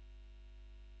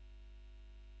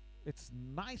 It's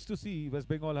nice to see West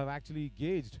Bengal have actually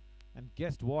gauged and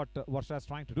guessed what Varsha is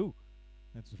trying to do.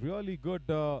 It's really good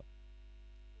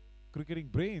cricketing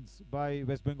brains by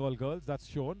West Bengal girls. That's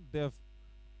shown. They've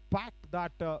packed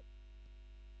that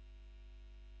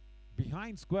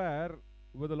behind square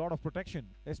with a lot of protection,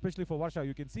 especially for Varsha.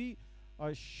 You can see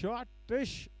a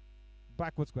shortish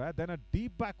backward square, then a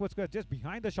deep backward square just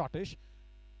behind the shortish,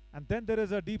 and then there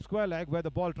is a deep square leg where the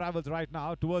ball travels right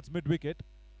now towards mid-wicket.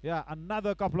 Yeah,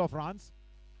 another couple of runs.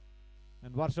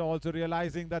 And Varsha also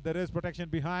realizing that there is protection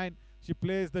behind. She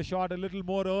plays the shot a little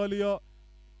more earlier,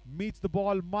 meets the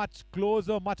ball much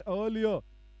closer, much earlier,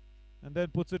 and then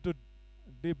puts it to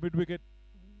deep mid-wicket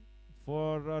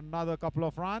for another couple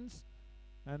of runs.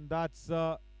 And that's,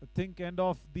 I think, end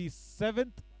of the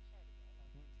 7th.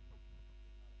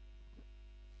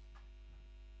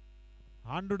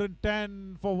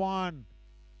 110 for 1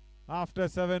 after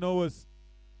 7 overs.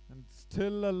 And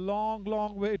still a long,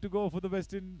 long way to go for the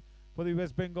West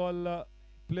Bengal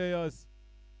players.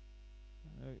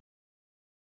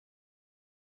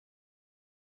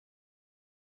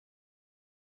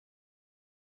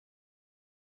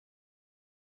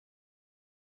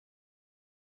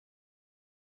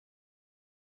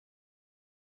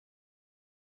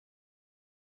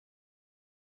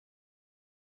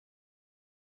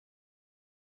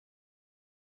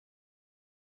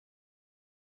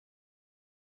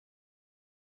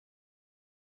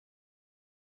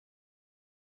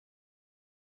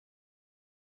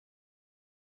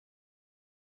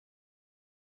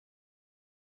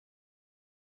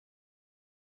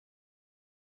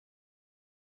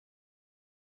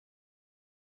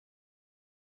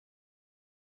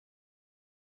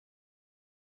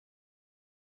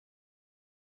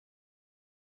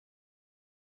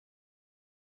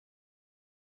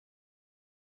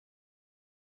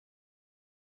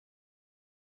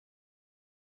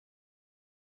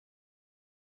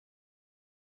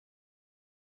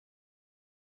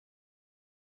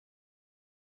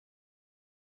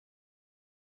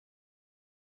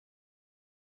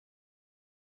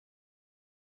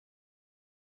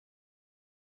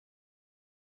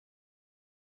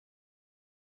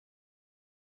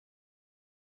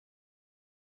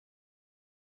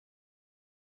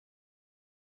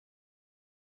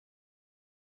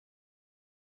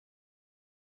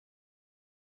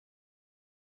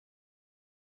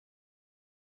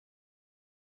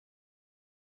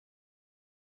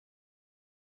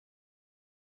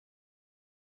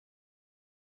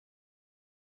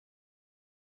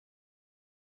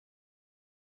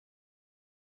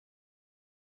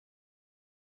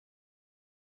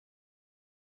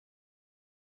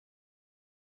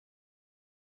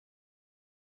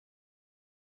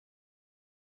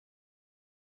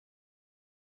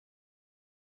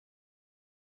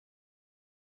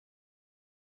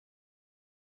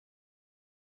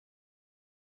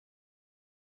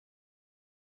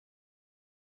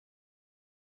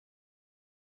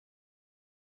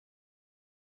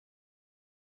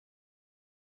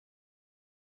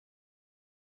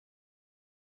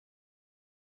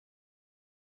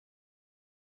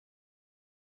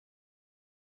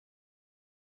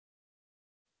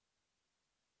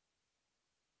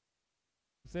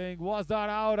 saying, was that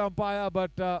out, umpire?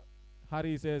 But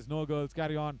Hari says, no, girls,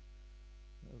 carry on.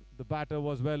 The batter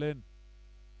was well in.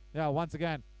 Yeah, once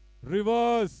again,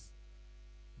 reverse.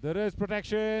 There is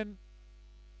protection.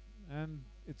 And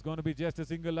it's going to be just a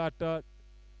single at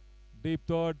deep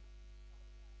third.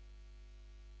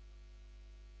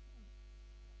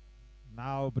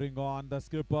 Now bring on the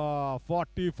skipper.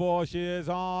 44 she is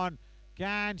on.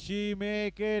 Can she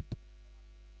make it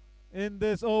in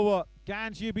this over?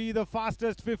 Can she be the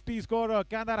fastest 50 scorer?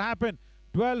 Can that happen?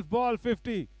 12 ball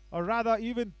 50, or rather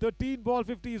even 13 ball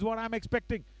 50 is what I'm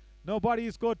expecting. Nobody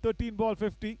scored 13 ball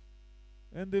 50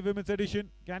 in the women's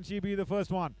edition. Can she be the first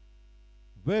one?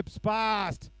 Whips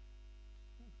past.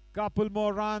 Couple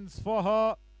more runs for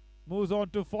her. Moves on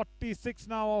to 46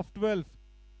 now of 12.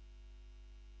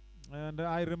 And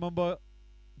I remember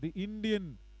the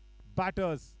Indian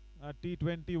batters at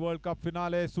T20 World Cup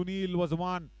finale. Sunil was the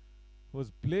one who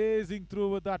was blazing through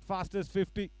with that fastest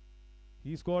 50.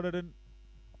 He scored it in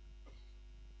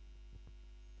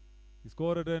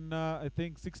I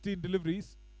think 16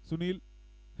 deliveries. Sunil,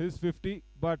 his 50,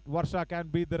 but Varsha can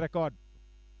beat the record.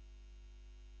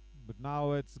 But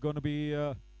now it's going to be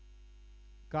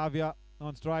Kavya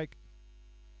on strike.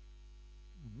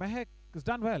 Mehak has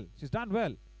done well. She's done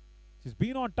well. She's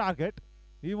been on target,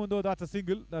 even though that's a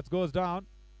single that goes down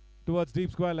towards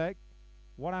deep square leg.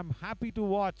 What I'm happy to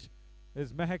watch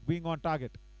is Mehak being on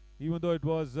target, even though it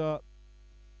was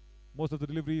most of the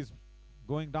deliveries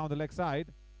going down the leg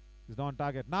side. She's not on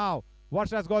target. Now,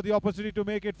 Varsha has got the opportunity to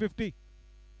make it 50.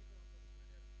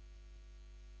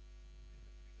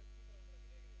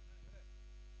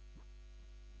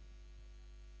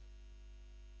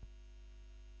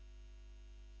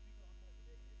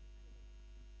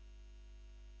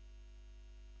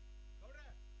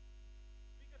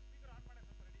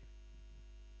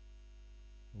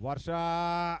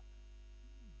 Varsha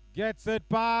gets it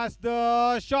past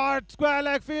the short square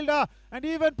leg fielder and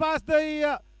even past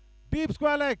the deep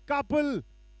square leg. Couple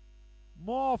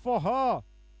more for her.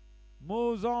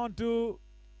 Moves on to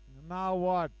now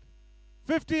what?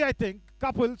 50, I think.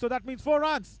 Couple, so that means 4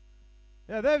 runs.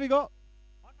 Yeah, there we go.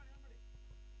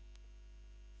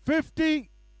 50.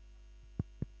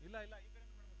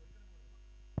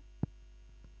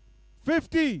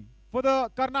 50 for the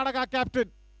Karnataka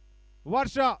captain.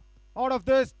 Varsha, out of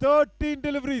this 13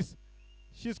 deliveries,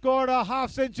 she scored a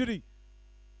half century.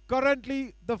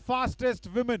 Currently the fastest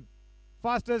women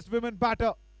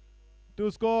batter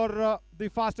to score the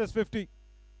fastest 50.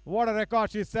 What a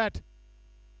record she set.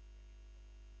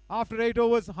 After 8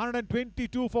 overs,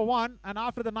 122 for 1, and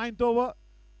after the 9th over,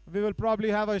 we will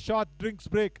probably have a short drinks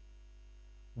break.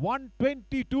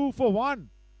 122 for 1,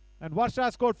 and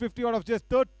Varsha scored 50 out of just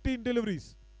 13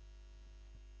 deliveries.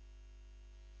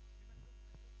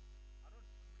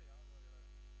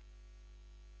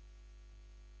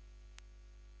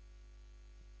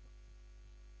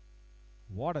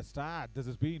 What a start this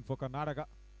has been for Karnataka.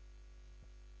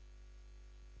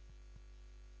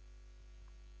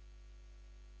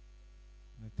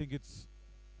 I think it's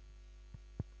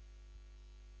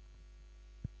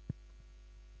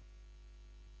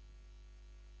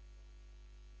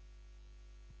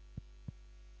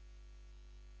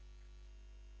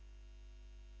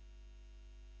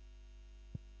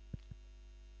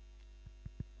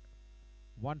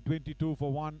 $122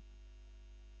 for 1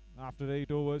 after 8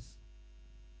 overs.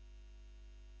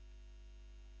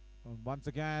 And once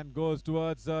again goes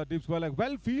towards deep square leg.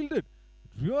 Well fielded.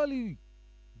 Really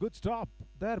good stop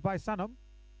there by Sanam.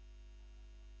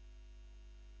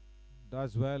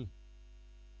 Does well.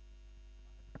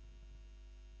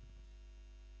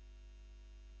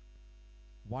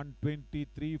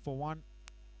 $123 for 1.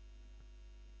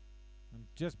 And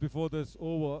just before this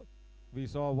over, we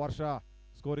saw Varsha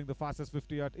scoring the fastest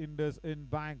 50 at Indusind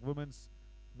Bank Women's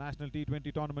National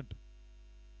T20 Tournament.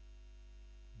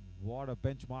 What a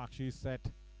benchmark she set.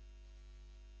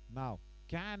 Now,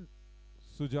 can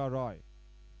Suja Roy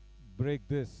break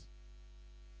this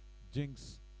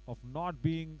jinx of not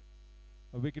being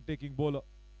a wicket-taking bowler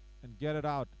and get it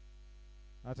out?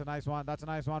 That's a nice one. That's a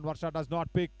nice one. Varsha does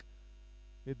not pick.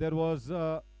 There was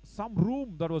some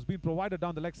room that was being provided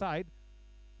down the leg side,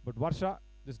 but Varsha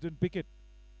just didn't pick it.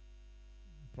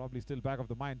 Probably still back of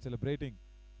the mind, celebrating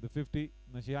the 50.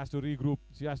 Now she has to regroup.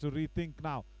 She has to rethink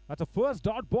now. That's a first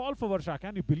dot ball for Varsha.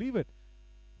 Can you believe it?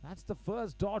 That's the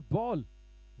first dot ball.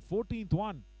 14th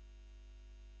one.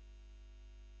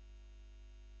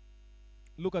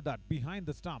 Look at that. Behind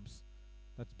the stumps.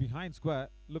 That's behind square.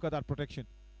 Look at that protection.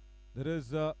 There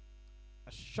is a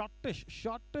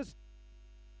shortest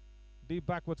deep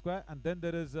backward square. And then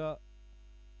there is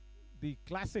the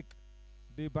classic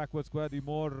Deep backward square, the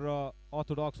more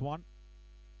orthodox one.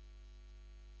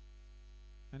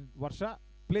 And Varsha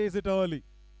plays it early,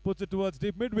 puts it towards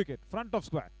deep mid wicket, front of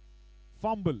square.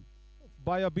 Fumble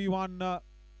by a B1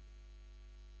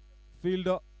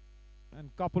 fielder.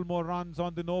 And couple more runs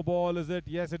on the no ball, is it?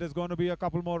 Yes, it is going to be a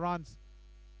couple more runs.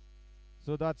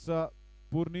 So that's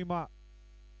Purnima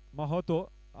Mahato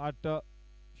at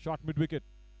short mid wicket.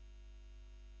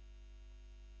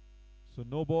 So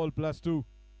no ball +2.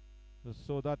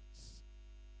 So that's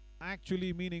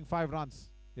actually meaning 5 runs.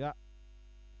 Yeah.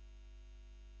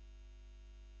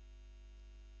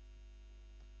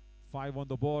 Five on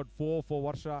the board, 4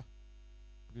 for Varsha.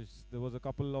 Because there was a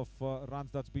couple of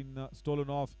runs that's been stolen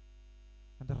off.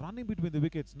 And the running between the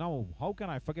wickets. Now, how can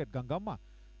I forget Gangamma?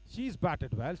 She's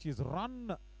batted well. She's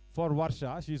run for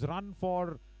Varsha. She's run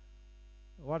for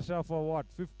Varsha for what?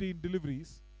 15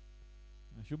 deliveries.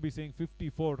 I should be saying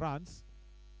 54 runs.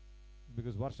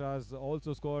 Because Varsha has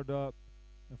also scored a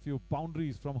few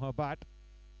boundaries from her bat.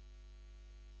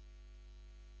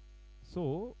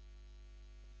 So,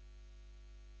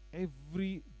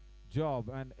 every job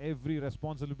and every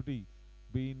responsibility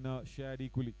being shared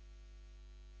equally.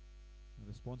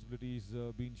 Responsibilities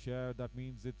being shared, that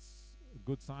means it's a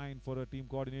good sign for a team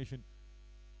coordination.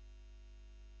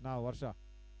 Now Varsha,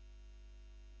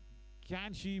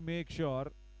 can she make sure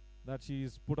that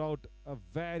she's put out a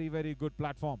very, very good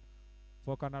platform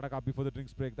for Karnataka before the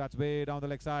drinks break? That's way down the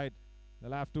leg side.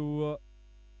 They'll have to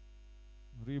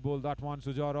re-bowl that one,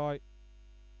 Suja Roy.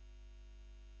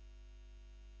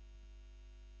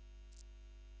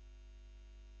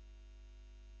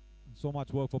 So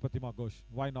much work for Pratima Ghosh.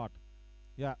 Why not?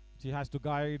 Yeah, she has to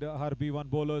guide her B1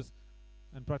 bowlers,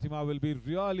 and Pratima will be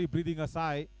really breathing a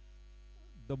sigh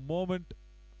the moment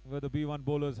where the B1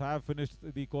 bowlers have finished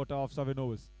the quota of 7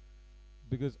 overs,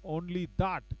 because only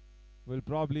that will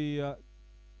probably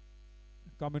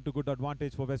come into good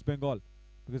advantage for West Bengal,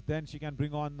 because then she can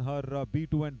bring on her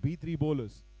B2 and B3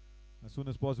 bowlers as soon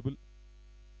as possible.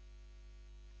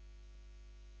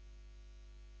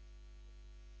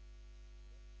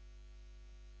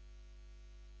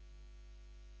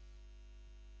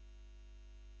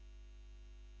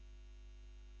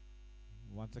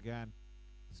 Once again,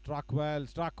 struck well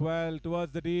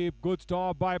towards the deep. Good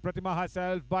stop by Pratima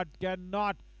herself, but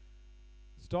cannot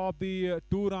stop the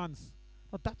 2 runs.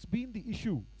 Now that's been the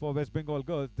issue for West Bengal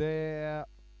girls. They've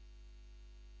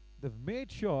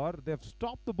made sure they've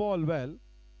stopped the ball well,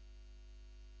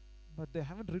 but they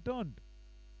haven't returned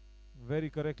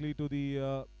very correctly to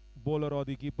the bowler or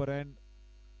the keeper end.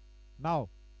 Now,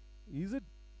 is it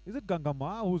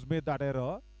Gangamma who's made that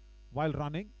error while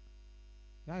running?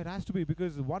 Yeah, it has to be,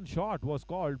 because one shot was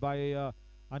called by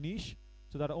Anish,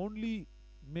 so that only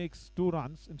makes 2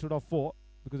 runs instead of 4,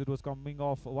 because it was coming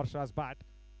off Varsha's bat.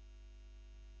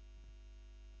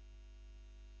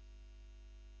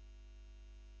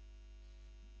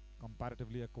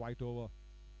 Comparatively a quiet over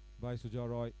by Suja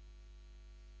Roy.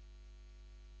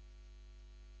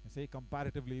 I say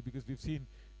comparatively because we've seen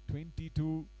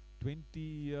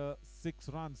 26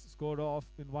 runs scored off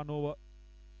in 1 over.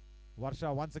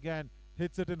 Varsha once again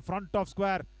hits it in front of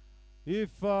square. If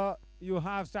you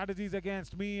have strategies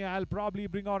against me, I'll probably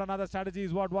bring out another strategy,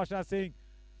 is what Varsha is saying.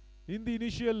 In the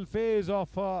initial phase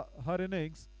of her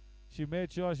innings, she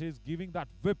made sure she's giving that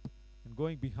whip and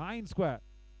going behind square.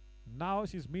 Now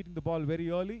she's meeting the ball very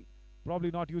early,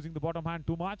 probably not using the bottom hand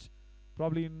too much,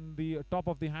 probably in the top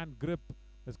of the hand grip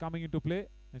is coming into play,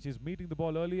 and she's meeting the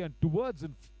ball early and towards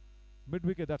mid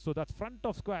wicket. That's front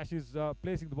of square. She's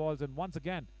placing the balls, and once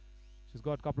again she's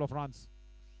got a couple of runs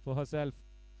for herself.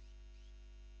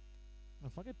 Now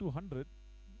forget 200.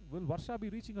 Will Varsha be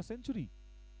reaching a century?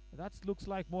 That looks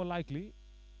like more likely.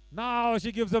 Now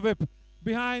she gives a whip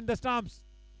behind the stumps,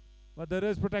 but there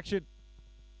is protection.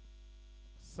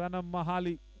 Sanam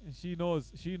Mahali, she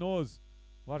knows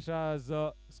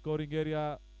Varsha's scoring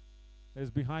area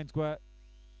is behind square.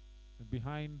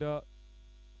 Behind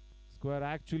square,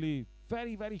 actually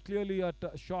very, very clearly at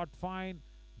short fine,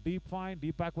 deep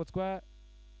backward square.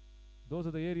 Those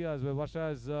are the areas where Varsha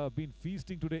has been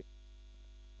feasting today.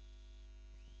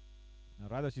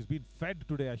 Rather, she's been fed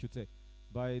today, I should say,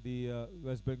 by the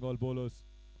West Bengal bowlers,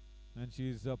 and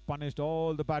she's punished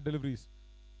all the bad deliveries.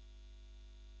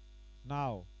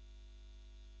 Now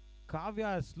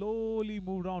Kavya has slowly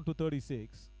moved on to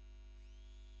 36,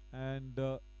 and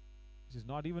she's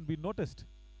not even been noticed.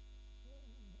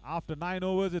 After 9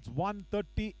 overs, it's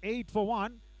 138 for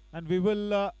 1, and we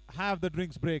will have the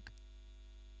drinks break.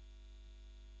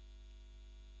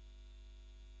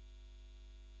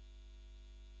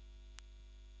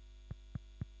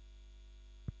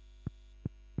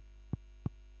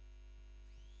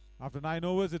 After 9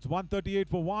 overs, it's 138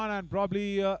 for 1, and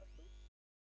probably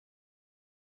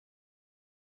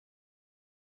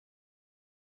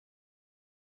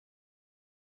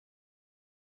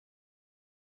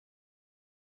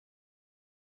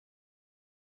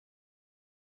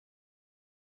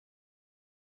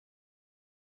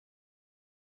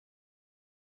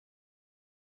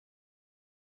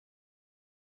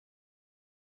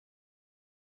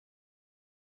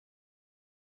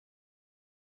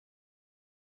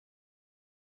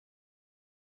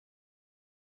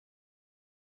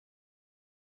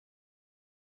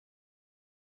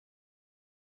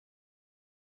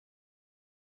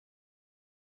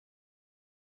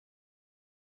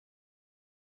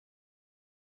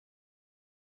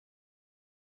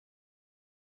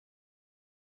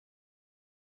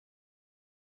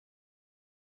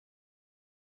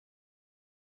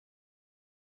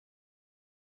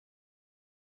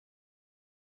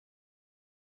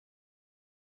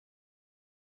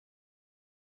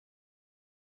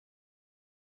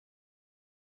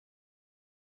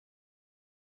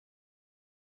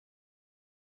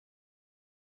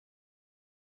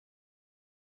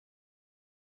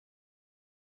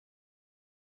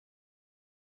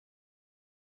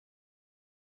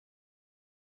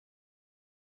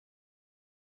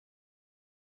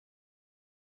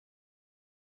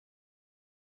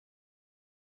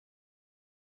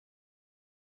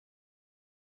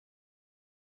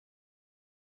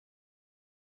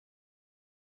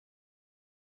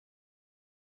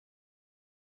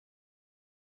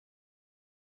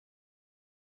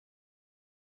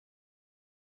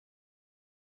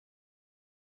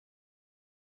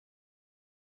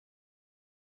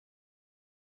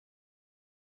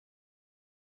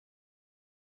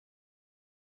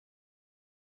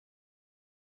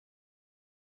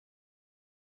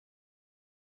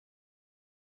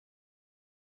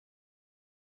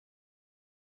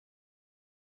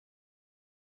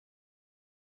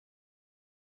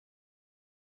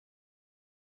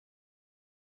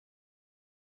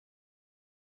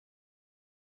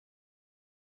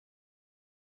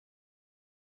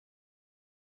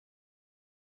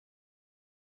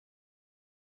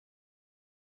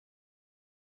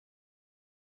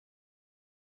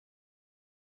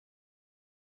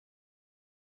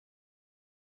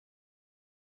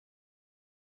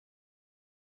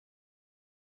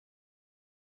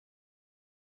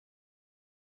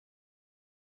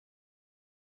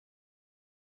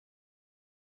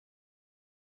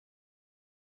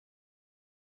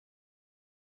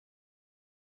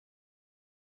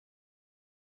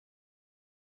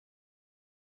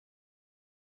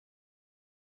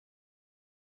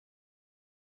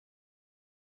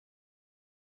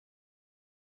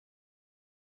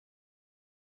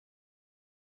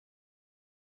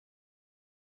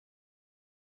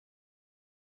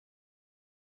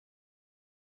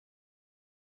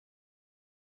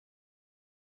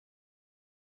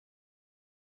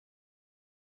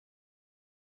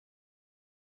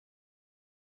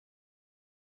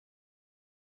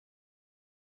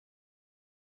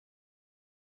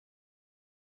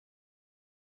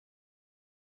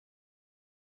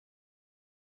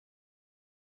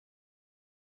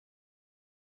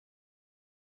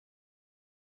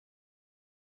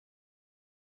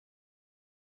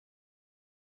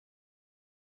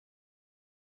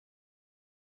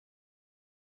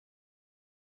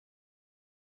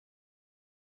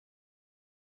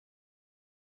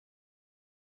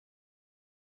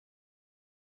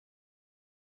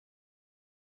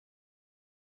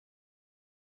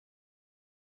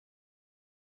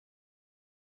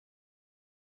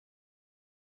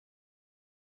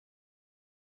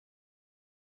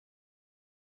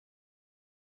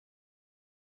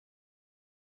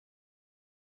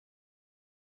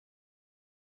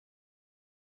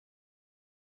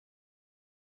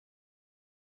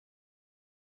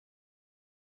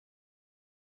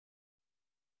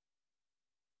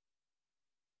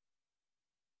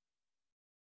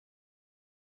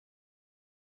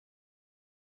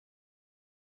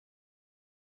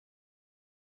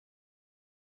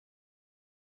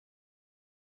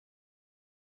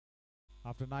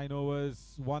after 9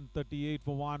 overs, 138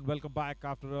 for 1. Welcome back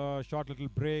after a short little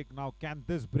break. Now, can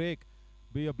this break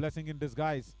be a blessing in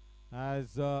disguise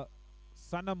as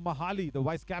Sanam Mahali, the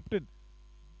vice captain,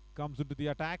 comes into the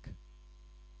attack?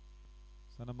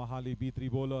 Sanam Mahali,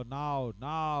 B3 bowler.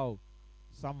 Now,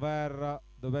 somewhere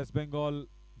the West Bengal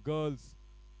girls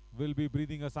will be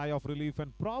breathing a sigh of relief,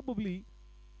 and probably,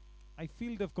 I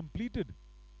feel they've completed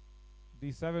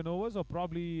the 7 overs, or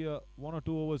probably 1 or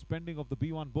 2 overs pending of the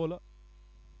B1 bowler.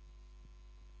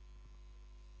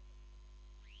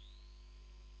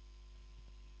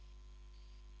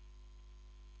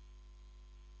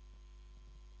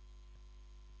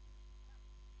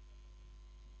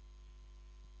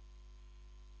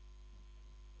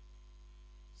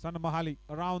 Sanam Mahali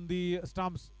around the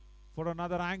stumps for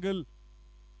another angle.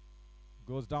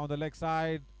 Goes down the leg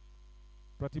side.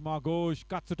 Pratima Ghosh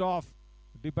cuts it off.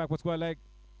 Deep backward square leg.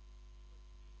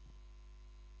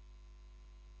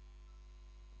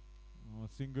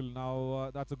 Single now.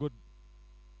 That's a good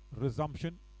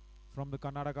resumption from the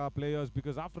Karnataka players,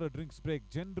 because after a drinks break,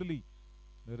 generally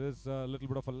there is a little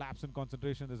bit of a lapse in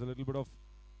concentration. There's a little bit of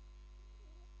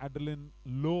adrenaline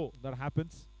low that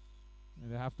happens.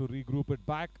 And they have to regroup it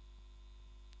back.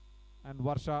 And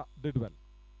Varsha did well.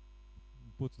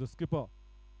 Puts the skipper.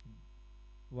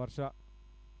 Varsha.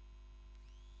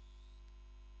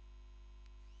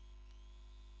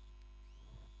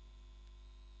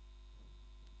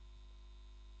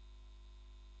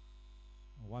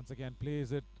 Once again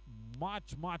plays it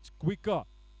much quicker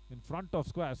in front of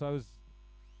square. So I was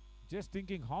just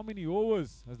thinking, how many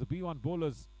overs has the B1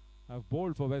 bowlers have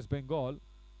bowled for West Bengal?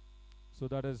 So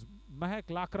that is Mahek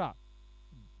Lakra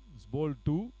is bowled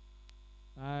 2,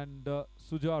 and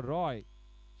Suja Roy,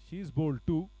 she's bowled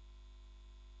 2.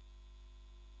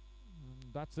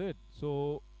 And that's it.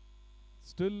 So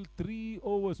still 3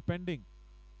 overs pending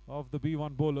of the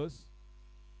B1 bowlers.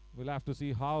 We'll have to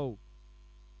see how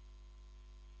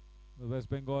the West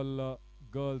Bengal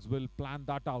girls will plan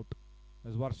that out.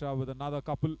 As Varsha with another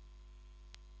couple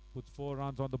puts 4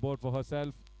 runs on the board for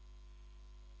herself.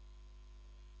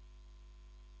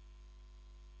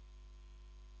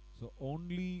 So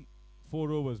only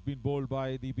 4 overs been bowled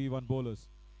by the B1 bowlers.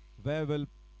 Where will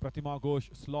Pratima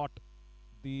Ghosh slot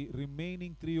the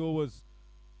remaining 3 overs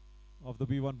of the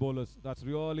B1 bowlers? That's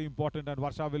really important, and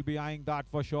Varsha will be eyeing that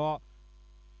for sure.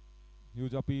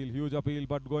 Huge appeal,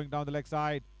 but going down the leg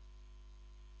side.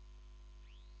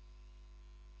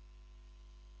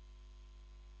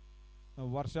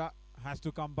 Varsha has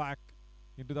to come back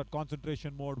into that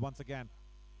concentration mode once again.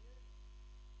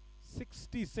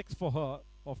 66 for her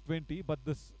of 20, but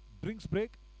this drinks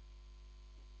break,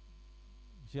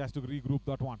 she has to regroup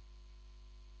that one.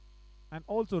 And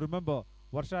also remember,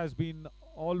 Varsha has been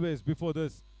always before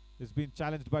this has been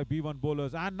challenged by B1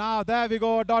 bowlers, and now there we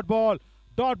go, dot ball,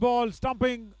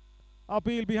 stumping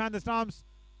appeal behind the stumps,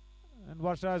 and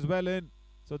Varsha is well in.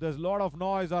 So there's a lot of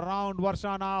noise around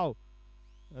Varsha now.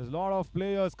 There's a lot of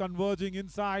players converging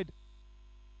inside,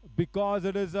 because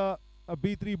it is a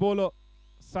B3 bowler,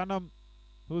 Sanam,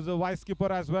 who's a vice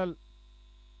skipper as well.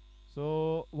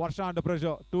 So Varsha under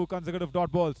pressure, 2 consecutive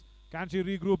dot balls. Can she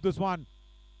regroup this one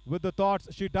with the thoughts?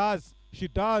 She does,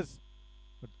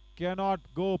 but cannot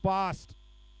go past.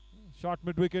 Short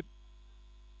mid wicket,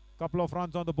 couple of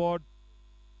runs on the board.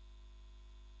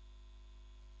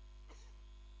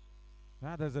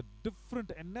 Yeah, there's a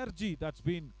different energy that's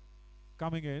been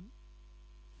coming in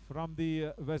from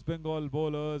the West Bengal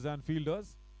bowlers and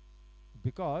fielders,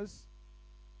 because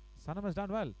Sanam has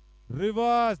done well.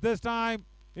 Reverse this time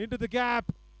into the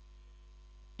gap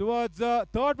towards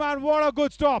third man. What a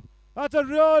good stop. That's a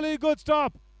really good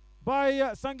stop by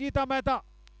Sangeeta Mehta.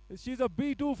 She's a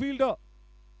B2 fielder,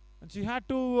 and she had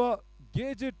to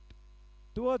gauge it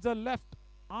towards her left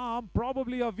arm,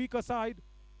 probably a weaker side,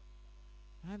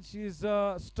 and she's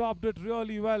stopped it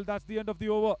really well. That's the end of the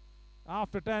over.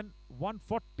 After 10,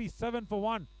 147 for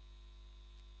 1.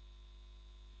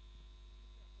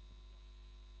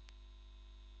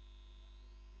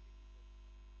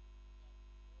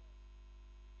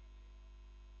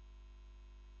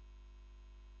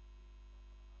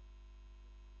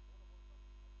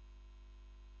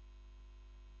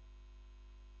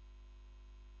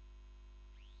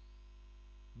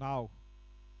 Now,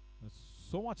 there's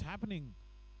so much happening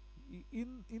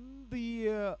in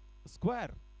the square,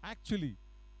 actually,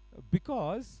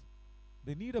 because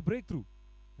they need a breakthrough,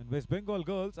 and West Bengal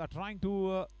girls are trying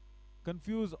to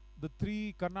confuse the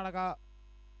 3 Karnataka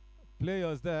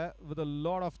players there with a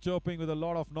lot of chirping, with a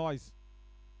lot of noise.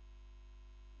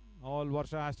 All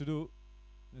Varsha has to do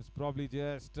is probably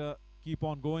just keep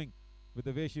on going with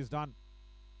the way she's done.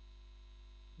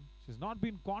 She's not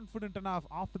been confident enough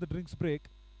after the drinks break,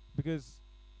 because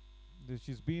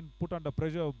she's been put under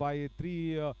pressure by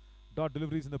 3 dot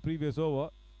deliveries in the previous over.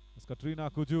 As Katrina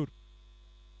Kujur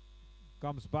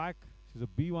comes back, she's a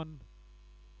B1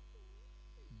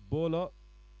 bowler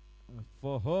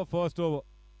for her first over.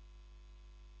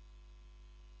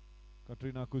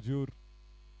 Katrina Kujur,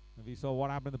 we saw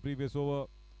what happened in the previous over.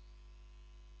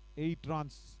 8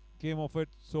 runs came off it,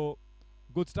 so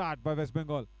good start by West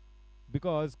Bengal,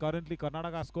 because currently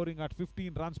Karnataka scoring at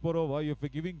 15 runs per over. If we're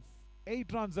giving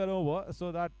 8 runs an over,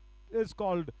 so that is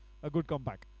called a good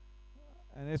comeback,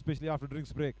 and especially after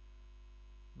drinks break.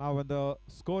 Now when the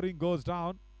scoring goes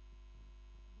down,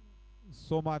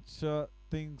 so much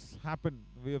things happen.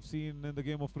 We have seen in the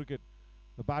game of cricket.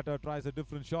 The batter tries a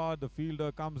different shot. The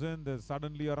fielder comes in. There's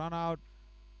suddenly a run out.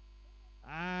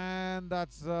 And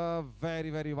that's a very,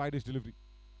 very wideish delivery.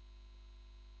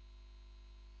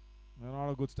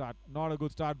 Not a good start. Not a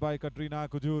good start by Katrina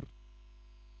Kujur.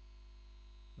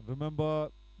 Remember,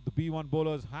 the B1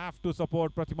 bowlers have to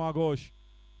support Pratima Ghosh.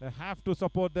 They have to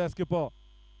support their skipper.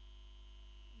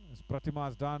 As Pratima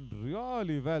has done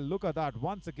really well. Look at that.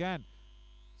 Once again,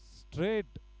 straight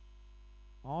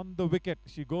on the wicket.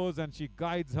 She goes and she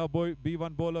guides her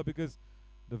B1 bowler, because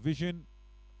the vision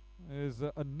is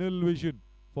a nil vision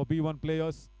for B1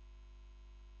 players.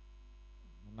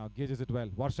 Now gauges it well.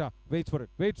 Varsha waits for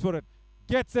it,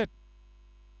 gets it,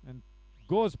 and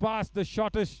goes past the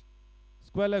shortish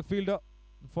square leg fielder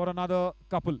for another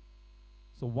couple.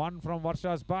 So one from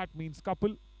Varsha's bat means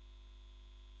couple.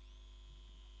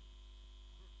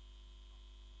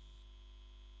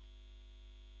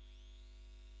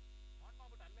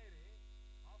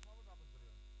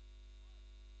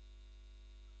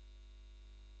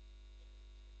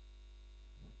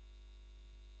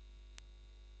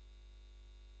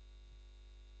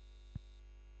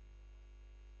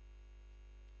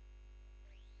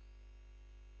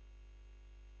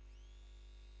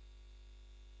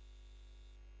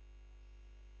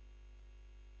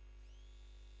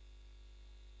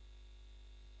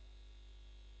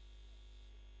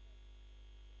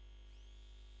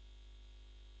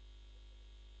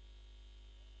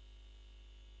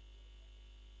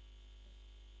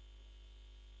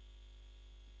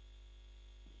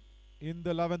 In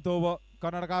the 11th over,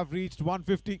 Karnataka have reached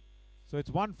 150. So it's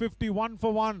 151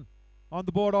 for 1 on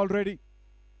the board already.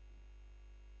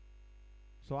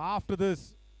 So after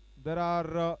this, there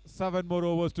are 7 more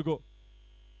overs to go.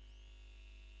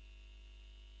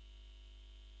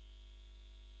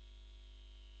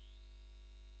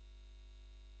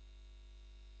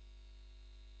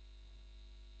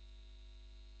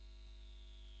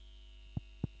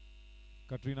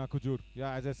 Katrina Kujur.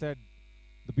 Yeah, as I said,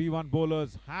 the B1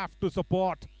 bowlers have to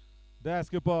support their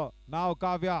skipper. Now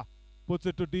Kavya puts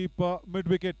it to deep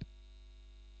mid-wicket.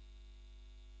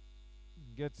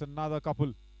 Gets another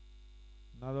couple.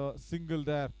 Another single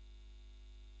there.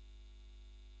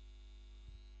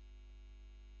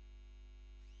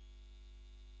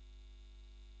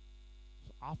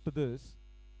 So after this,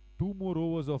 2 more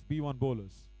overs of B1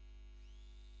 bowlers.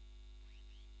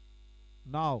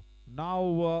 Now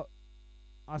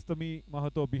Astami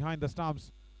Mahato behind the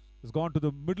stumps has gone to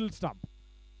the middle stump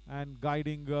and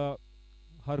guiding her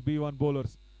B1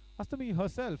 bowlers. Astami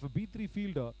herself, a B3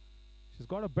 fielder, she's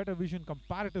got a better vision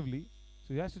comparatively.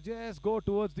 So she has to just go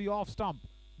towards the off stump.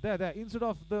 There, instead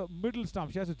of the middle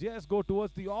stump, she has to just go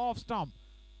towards the off stump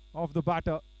of the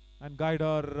batter and guide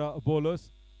her bowlers.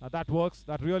 Now that works,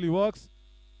 that really works.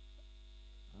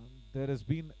 And there has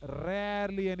been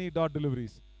rarely any dot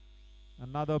deliveries.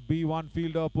 Another B1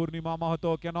 fielder, Purnima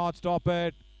Mahato, cannot stop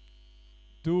it.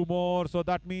 2 more, so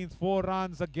that means 4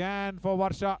 runs again for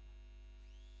Varsha.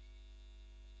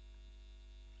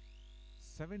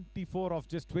 74 of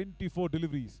just 24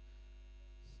 deliveries.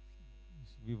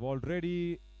 We've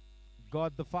already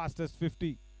got the fastest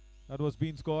 50 that was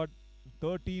being scored.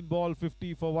 13 ball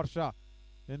 50 for Varsha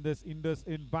in this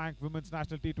Indusind Bank Women's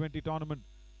National T20 tournament,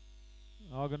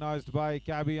 organized by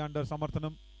Cabby under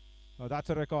Samarthanam.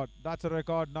 That's a record. That's a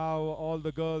record now all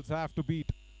the girls have to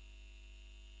beat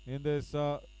in this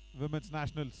Women's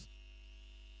Nationals.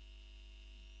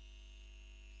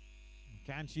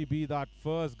 Can she be that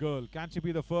first girl? Can she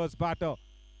be the first batter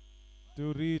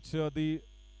to reach the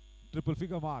triple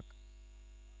figure mark?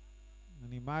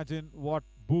 And imagine what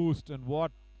boost and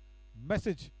what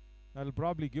message that will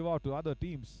probably give out to other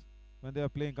teams when they are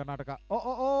playing Karnataka.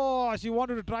 Oh, she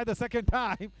wanted to try the second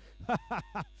time.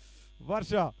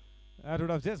 Varsha. That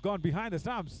would have just gone behind the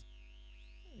stumps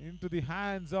into the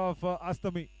hands of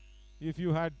Astami if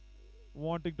you had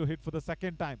wanting to hit for the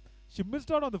second time. She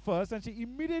missed out on the first and she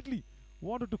immediately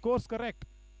wanted to course correct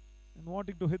and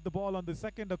wanting to hit the ball on the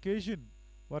second occasion,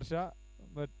 Varsha,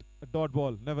 but a dot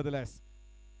ball nevertheless.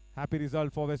 Happy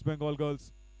result for West Bengal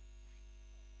girls.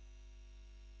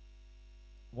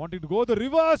 Wanting to go the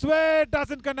reverse way,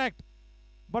 doesn't connect,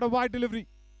 but a wide delivery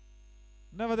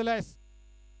nevertheless.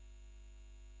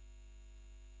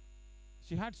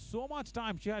 She had so much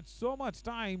time. She had so much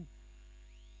time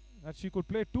that she could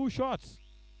play 2 shots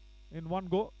in one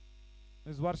go.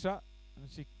 Is Varsha,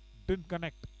 and she didn't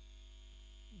connect.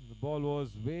 The ball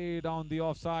was way down the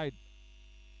offside.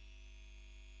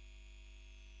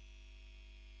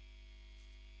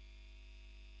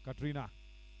 Katrina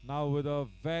now with a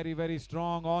very, very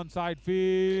strong onside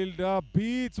field.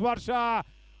 Beats Varsha.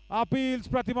 Appeals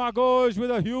Pratima Ghosh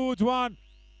with a huge one.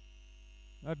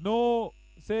 No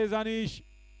says Anish.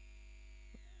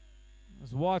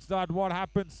 Let's watch that, what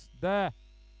happens there.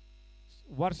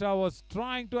 Varsha was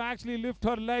trying to actually lift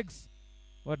her legs,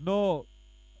 but no,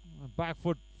 back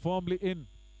foot firmly in.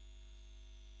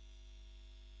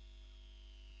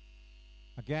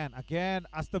 Again,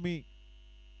 Astami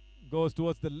goes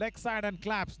towards the leg side and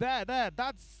claps. There,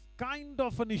 that's kind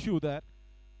of an issue there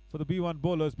for the B1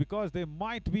 bowlers, because they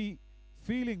might be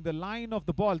feeling the line of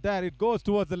the ball. There, it goes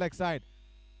towards the leg side.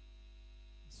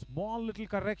 Small little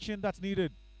correction that's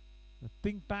needed. The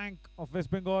think tank of West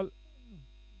Bengal,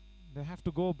 they have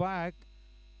to go back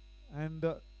and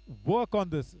work on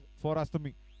this for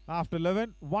Astami. After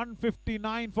 11,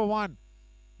 159 for 1.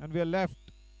 And we are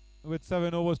left with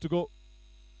 7 overs to go.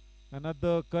 And at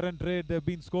the current rate they've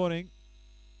been scoring,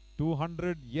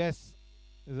 200, yes,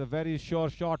 is a very sure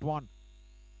short one.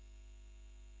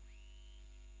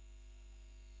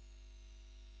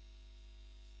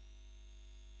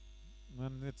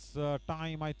 And it's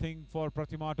time, I think, for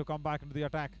Pratima to come back into the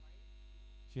attack.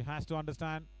 She has to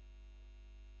understand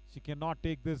she cannot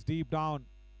take this deep down.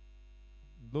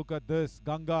 Look at this,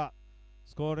 Ganga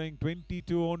scoring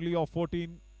 22 only of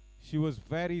 14. She was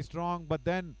very strong, but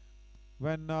then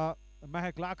when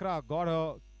Mehak Lakra got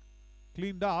her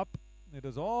cleaned up, it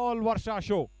was all Varsha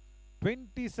show.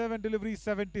 27 deliveries,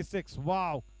 76.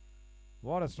 Wow,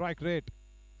 what a strike rate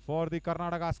for the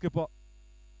Karnataka skipper.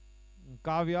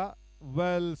 Kavya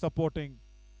well supporting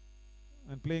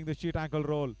and playing the sheet ankle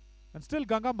role. And still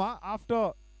Gangamma,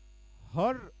 after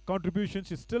her contribution,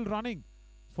 she's still running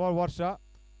for Varsha.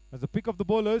 As the pick of the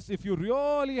bowlers, if you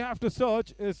really have to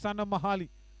search, is Sanam Mahali.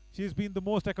 She's been the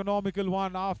most economical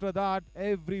one. After that,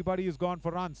 everybody is gone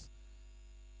for runs.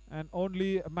 And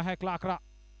only Mehak Lakra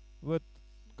with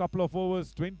a couple of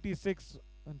overs, 26,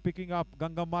 and picking up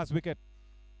Gangamma's wicket.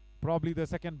 Probably the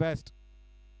second best.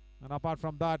 And apart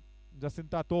from that,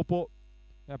 Jacinta Topo,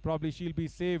 probably she'll be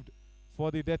saved for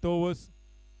the death overs.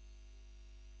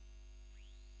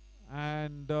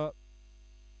 And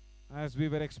as we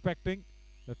were expecting,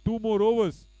 the 2 more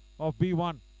overs of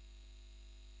B1.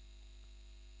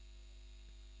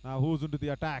 Now who's into the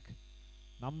attack?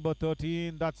 Number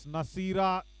 13, that's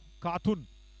Nasira Khatun,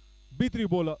 B3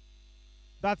 bowler.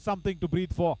 That's something to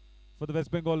breathe for the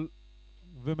West Bengal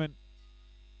women.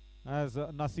 As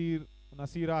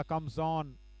Nasira comes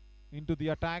on into the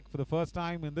attack for the first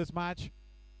time in this match.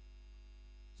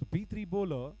 So B3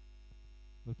 bowler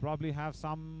will probably have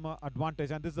some advantage.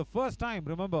 And this is the first time,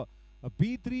 remember, a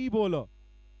B3 bowler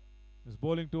is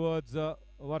bowling towards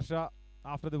Varsha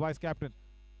after the vice captain.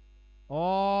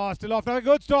 Oh, still off. A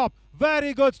good stop.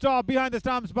 Very good stop behind the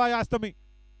stumps by Astami.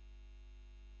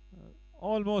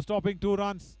 Almost stopping 2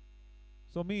 runs.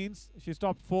 So means she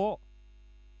stopped 4.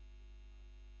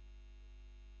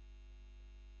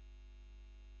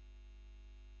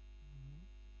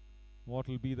 What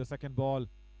will be the second ball?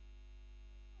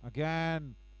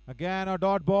 Again a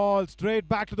dot ball. Straight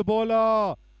back to the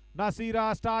bowler.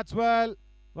 Nasira starts well,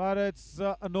 but it's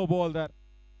a no ball there.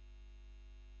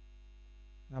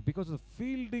 Now, because of the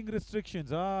fielding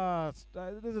restrictions,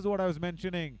 this is what I was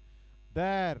mentioning.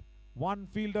 There, one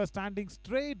fielder standing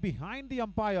straight behind the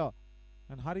umpire,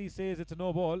 and Hari says it's a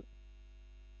no ball.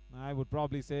 I would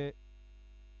probably say,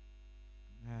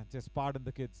 just pardon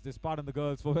the kids, just pardon the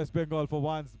girls for West Bengal for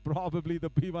once. Probably the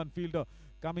B1 fielder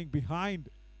coming behind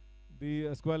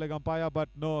the square leg umpire, but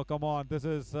no, come on, this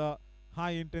is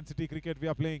high intensity cricket we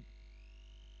are playing.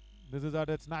 This is at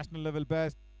its national level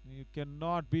best. You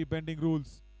cannot be bending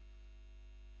rules,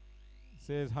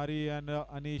 says Hari, and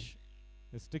Anish.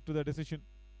 They stick to the decision.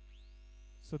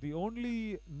 So the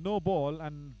only no ball,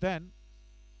 and then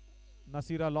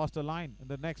Nasira lost a line in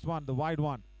the next one, the wide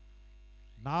one.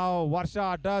 Now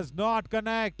Varsha does not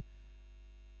connect.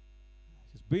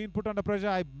 She's been put under pressure.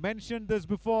 I mentioned this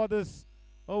before this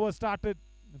over started.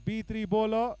 B3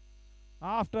 bowler.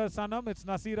 After Sanam, it's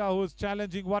Nasira who's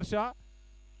challenging Varsha.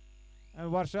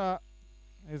 And Varsha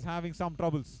is having some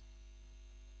troubles.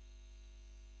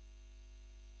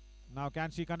 Now can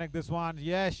she connect this one?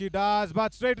 Yes, she does,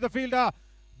 but straight to the fielder.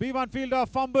 B1 fielder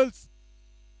fumbles.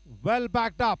 Well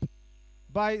backed up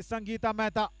by Sangeeta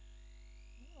Mehta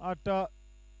at a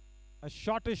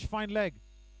shortish fine leg.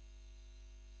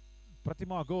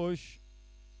 Pratima Ghosh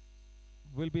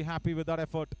will be happy with that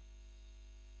effort.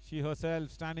 She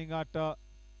herself standing at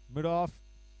mid-off.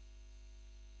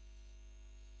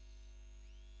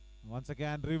 Once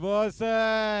again,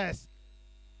 reverses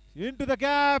into the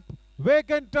gap.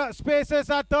 Vacant spaces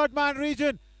at third man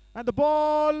region, and the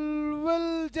ball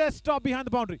will just stop behind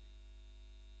the boundary.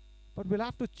 But we'll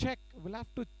have to check. We'll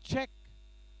have to check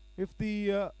if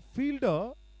the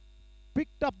fielder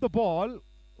picked up the ball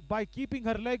by keeping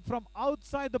her leg from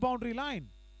outside the boundary line.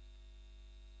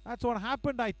 That's what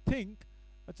happened, I think.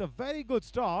 It's a very good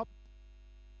stop.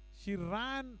 She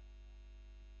ran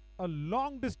a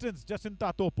long distance,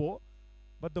 Jacinta Topo,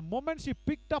 but the moment she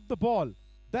picked up the ball,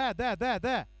 there.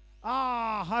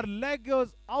 Her leg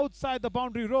was outside the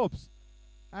boundary ropes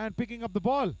and picking up the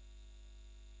ball.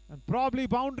 And probably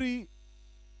boundary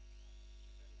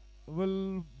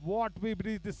will what we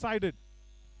decided.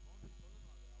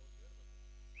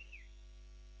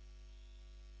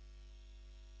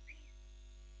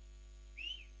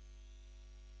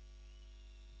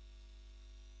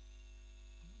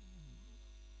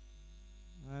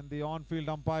 And the on-field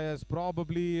umpires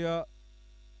probably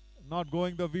not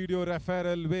going the video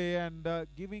referral way and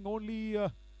giving only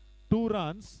 2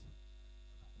 runs.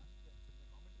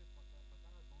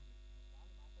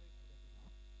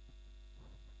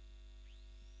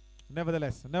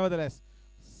 Nevertheless,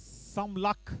 some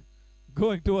luck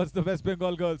going towards the West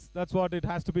Bengal girls. That's what it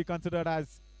has to be considered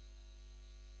as.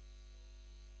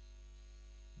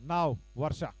 Now,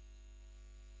 Varsha.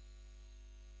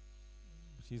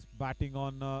 She's batting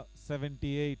on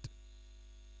 78.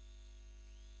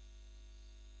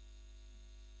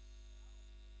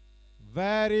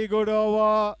 Very good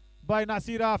over by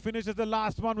Nasira. Finishes the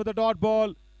last one with a dot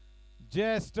ball.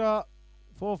 Just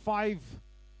 4-5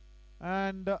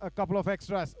 and a couple of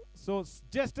extras. So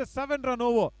just a 7-run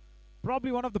over.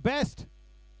 Probably one of the best.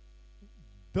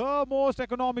 The most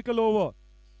economical over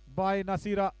by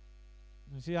Nasira.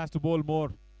 She has to bowl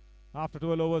more. After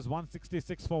 12 overs,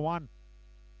 166 for 1.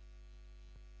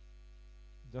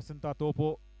 Jacinta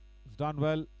Topo has done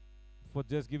well for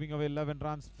just giving away 11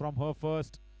 runs from her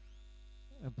first.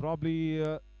 And probably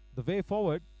the way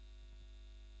forward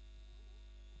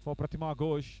for Pratima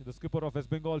Ghosh, the skipper of West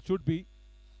Bengal, should be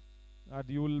that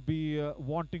you will be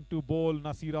wanting to bowl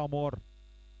Nasira more.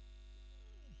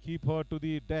 Keep her to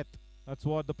the death. That's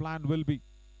what the plan will be.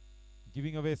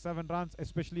 Giving away 7 runs,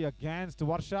 especially against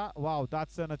Varsha. Wow,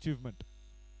 that's an achievement.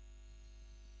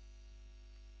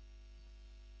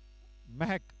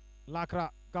 Mehak Lakra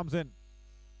comes in.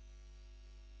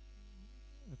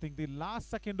 I think the last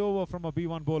second over from a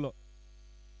B1 bowler.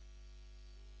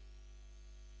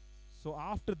 So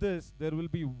after this, there will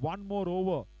be 1 more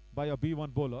over by a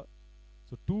B1 bowler.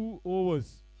 So 2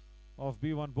 overs of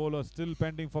B1 bowlers still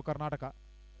pending for Karnataka.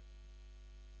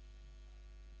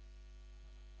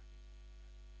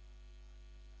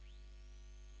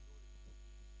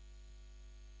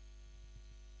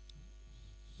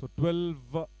 So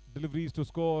 12 deliveries to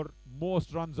score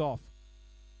most runs off.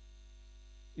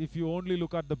 If you only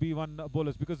look at the B1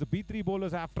 bowlers, because the B3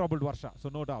 bowlers have troubled Varsha, so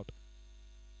no doubt.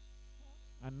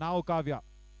 And now Kavya.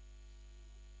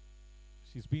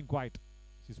 She's been quiet.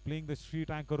 She's playing the street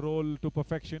anchor role to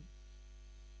perfection.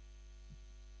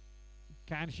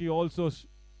 Can she also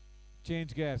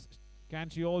change gears? Can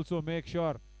she also make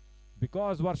sure,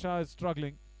 because Varsha is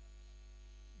struggling,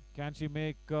 can she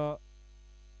make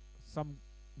some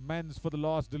amends for the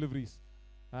lost deliveries?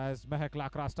 As Mehak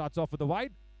Lakra starts off with a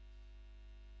wide.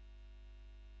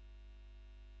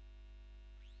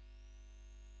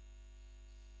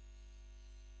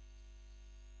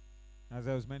 As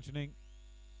I was mentioning,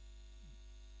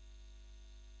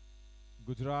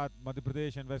 Gujarat, Madhya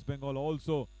Pradesh and West Bengal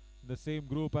also in the same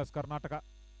group as Karnataka.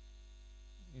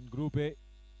 In Group A.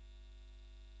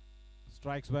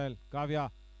 Strikes well. Kavya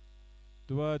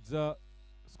towards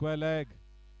square leg.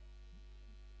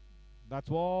 That's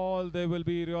all they will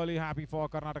be really happy for,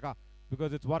 Karnataka,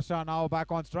 because it's Varsha now back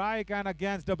on strike and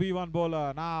against the B1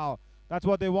 bowler. Now, that's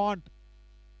what they want.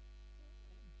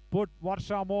 Put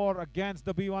Varsha more against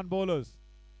the B1 bowlers,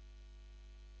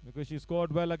 because she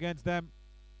scored well against them.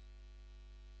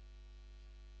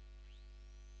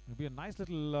 It'll be a nice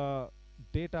little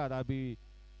data that'll be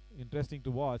interesting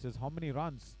to watch, is how many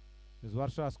runs is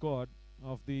Varsha scored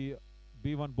of the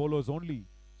B1 bowlers only.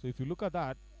 So if you look at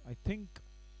that, I think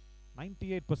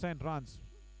 98% runs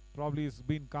probably has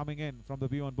been coming in from the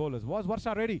B1 bowlers. Was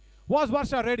Varsha ready? Was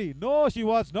Varsha ready? No, she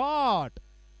was not.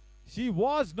 She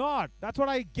was not. That's what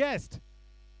I guessed.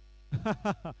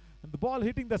 And the ball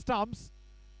hitting the stumps.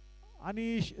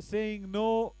 Anish saying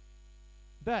no.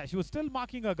 There, she was still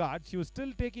marking her guard. She was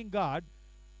still taking guard.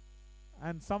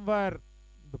 And somewhere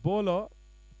the bowler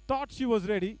thought she was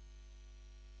ready.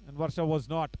 And Varsha was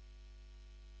not.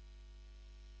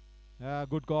 Yeah,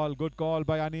 good call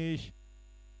by Anish.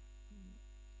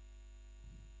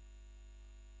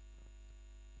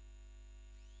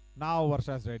 Now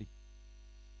Varsha is ready.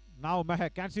 Now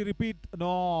Mehak, can she repeat?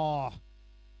 No.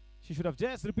 She should have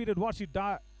just repeated what she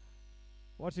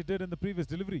did in the previous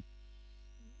delivery.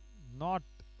 Not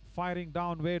firing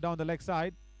down way down the leg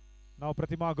side. Now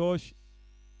Pratima Ghosh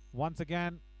once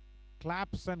again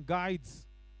claps and guides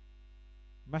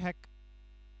Mehak.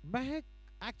 Mehak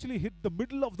actually hit the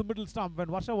middle of the middle stump when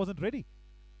Varsha wasn't ready.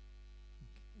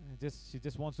 She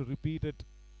just wants to repeat it.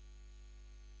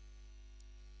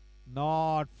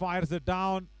 Not fires it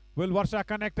down. Will Varsha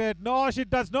connect it? No, she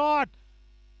does not.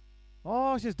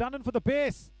 Oh, she's done it for the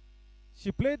pace.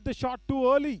 She played the shot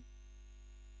too early.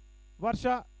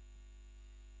 Varsha.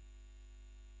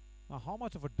 Now, how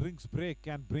much of a drinks break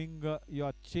can bring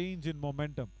your change in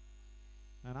momentum?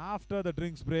 And after the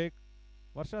drinks break,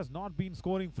 Varsha has not been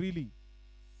scoring freely.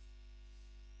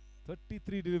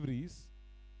 33 deliveries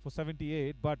for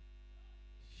 78, but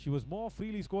she was more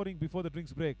freely scoring before the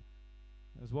drinks break.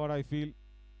 That's what I feel.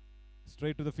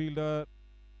 Straight to the fielder.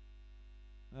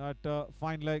 That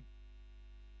fine leg.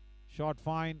 Shot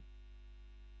fine.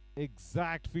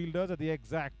 Exact fielders at the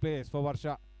exact place for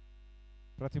Varsha.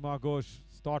 Pratima Ghosh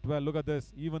start well. Look at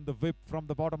this. Even the whip from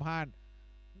the bottom hand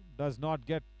does not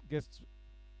get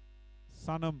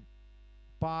Sanam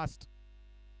past.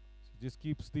 She just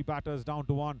keeps the batters down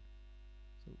to 1.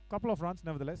 So couple of runs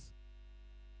nevertheless,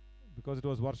 because it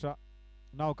was Varsha.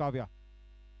 Now Kavya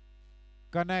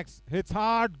connects, hits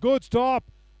hard, good stop,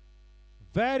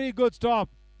 very good stop,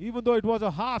 even though it was a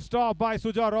half stop by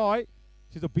Suja Roy.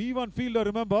 She's a B1 fielder,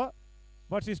 remember,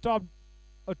 but she stopped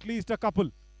at least a couple.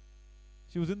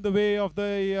 She was in the way of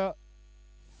the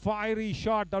fiery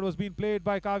shot that was being played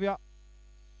by Kavya.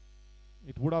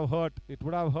 It would have hurt. It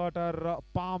would have hurt her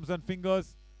palms and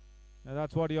fingers. And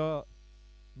that's what you're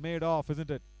made of,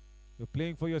 isn't it? You're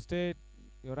playing for your state.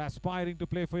 You're aspiring to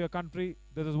play for your country.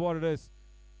 This is what it is.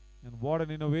 And what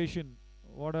an innovation.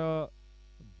 What a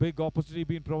big opportunity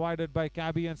being provided by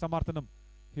Cabby and Samarthanam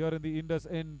here in the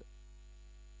Indusind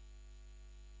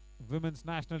Women's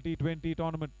National T20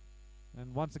 tournament.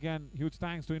 And once again, huge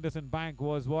thanks to Indusind Bank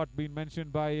was what been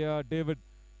mentioned by David,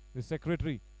 the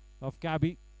secretary of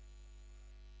Cabby.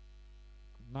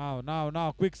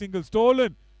 Now, quick single,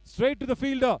 stolen, straight to the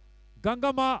fielder.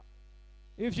 Gangama,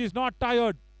 if she's not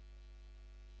tired,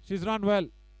 she's run well.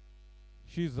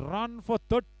 She's run for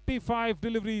 35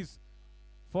 deliveries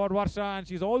for Varsha, and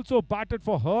she's also batted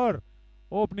for her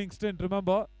opening stint.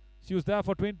 Remember, she was there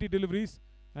for 20 deliveries.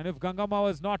 And if Gangama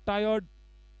was not tired,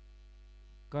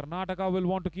 Karnataka will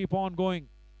want to keep on going.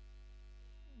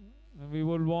 And we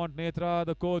will want Netra,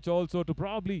 the coach, also to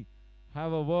probably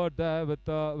have a word there with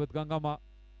Gangama.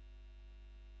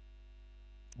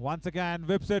 Once again,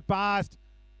 whips it past.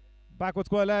 Backward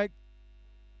square leg.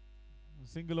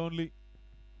 Single only.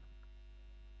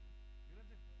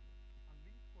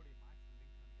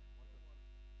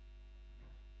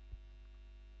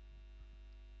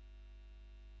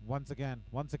 Once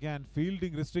again,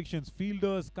 fielding restrictions.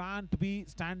 Fielders can't be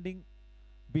standing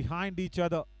behind each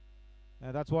other.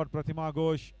 And that's what Pratima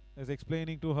Ghosh is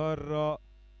explaining to her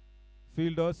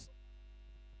fielders.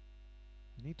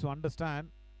 You need to understand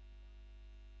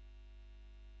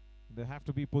they have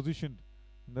to be positioned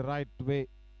in the right way.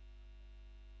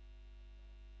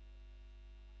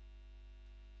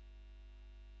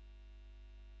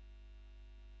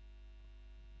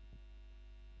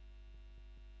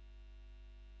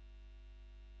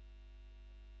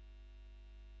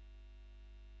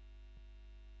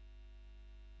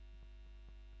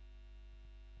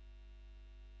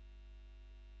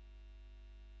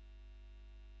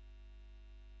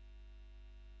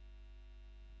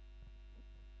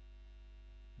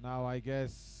 Now I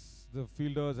guess the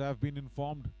fielders have been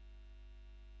informed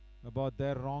about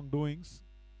their wrongdoings.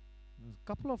 A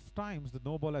couple of times the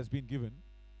no ball has been given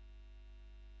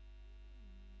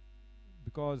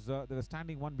because they were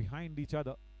standing one behind each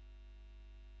other.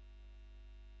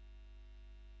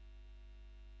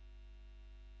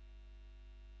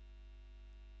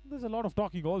 There's a lot of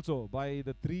talking also by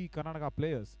the 3 Karnataka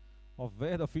players of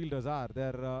where the fielders are.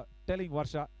 They're telling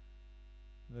Varsha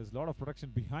there's a lot of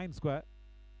protection behind square.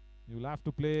 You'll have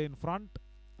to play in front.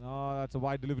 Oh, that's a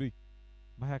wide delivery.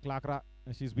 Mahak Lakra,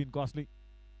 she's been costly.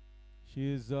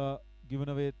 She's given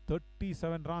away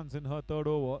 37 runs in her 3rd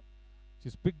over.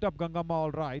 She's picked up Gangama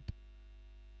all right.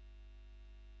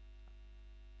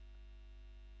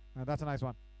 And that's a nice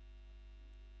one.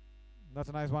 That's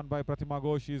a nice one by Pratima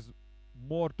Ghosh. She's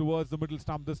more towards the middle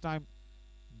stump this time,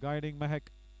 guiding Mahak.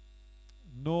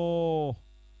 No.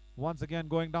 Once again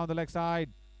going down the leg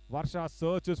side. Varsha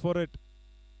searches for it.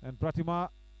 And Pratima,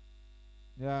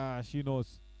 yeah, she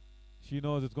knows. She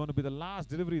knows it's going to be the last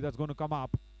delivery that's going to come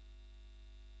up.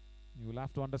 You will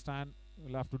have to understand.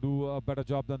 You'll have to do a better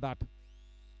job than that.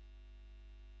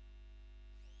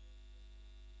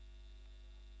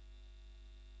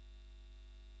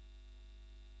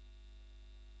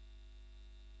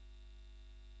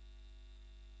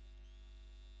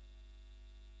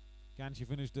 Can she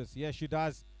finish this? Yes, she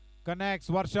does. Connects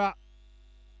Varsha.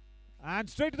 And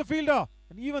straight to the fielder.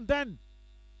 And even then,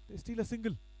 they steal a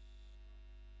single.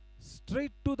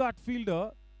 Straight to that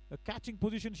fielder. A catching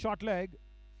position, short leg.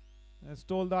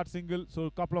 Stole that single. So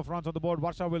a couple of runs on the board.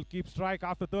 Varsha will keep strike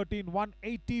after 13.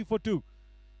 180 for 2.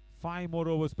 5 more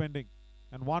overs pending.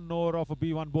 And 1 over of a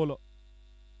B1 bowler.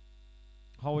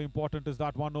 How important is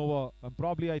that 1 over? And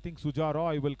probably I think Suja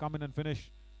Roy will come in and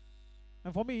finish.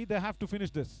 And for me, they have to finish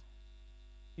this.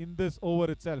 In this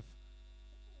over itself.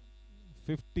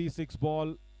 56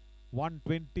 ball.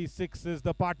 126 is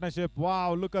the partnership.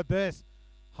 Wow, look at this.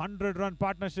 100-run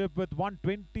partnership with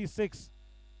 126.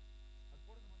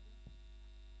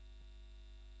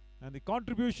 And the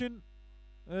contribution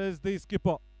is the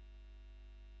skipper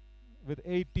with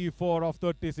 84 of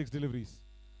 36 deliveries.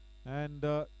 And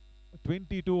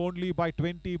 22 only by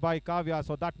 20 by Kavya.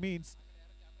 So that means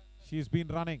she's been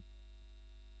running.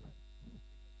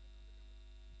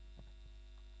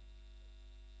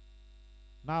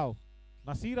 Now,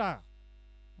 Nasira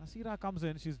comes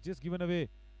in. She's just given away,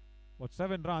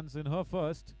 7 runs in her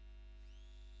first.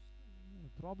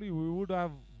 Probably we would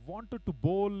have wanted to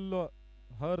bowl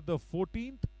her the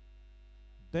 14th,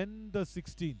 then the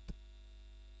 16th.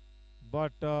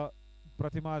 But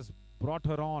Pratima's brought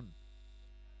her on.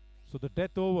 So the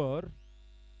death over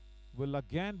will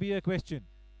again be a question.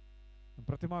 And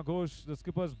Pratima Ghosh, the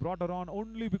skipper's brought her on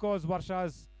only because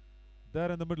Varsha's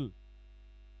there in the middle.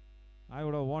 I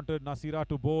would have wanted Nasira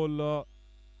to bowl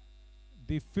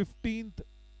the 15th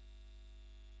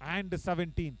and the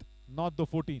 17th, not the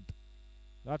 14th.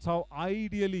 That's how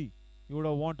ideally you would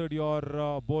have wanted your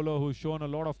bowler who's shown a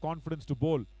lot of confidence to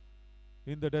bowl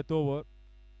in the death over.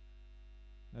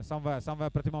 Somewhere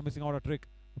Pratima missing out a trick.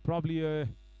 Probably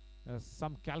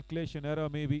some calculation error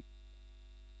maybe.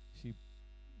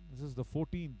 This is the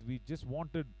 14th. We just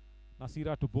wanted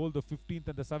Nasira to bowl the 15th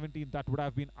and the 17th. That would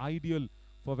have been ideal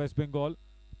for West Bengal.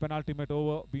 Penultimate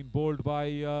over being bowled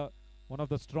by one of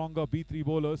the stronger B3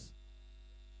 bowlers.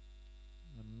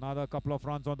 Another couple of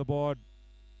runs on the board.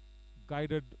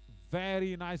 Guided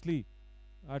very nicely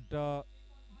at a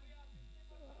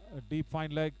deep fine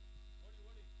leg.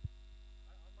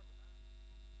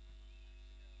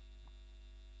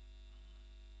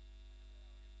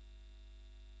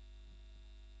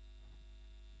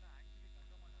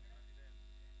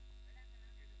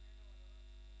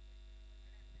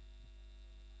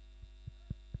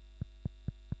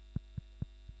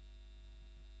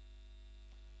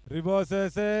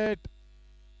 Reverses it.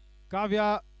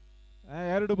 Kavya.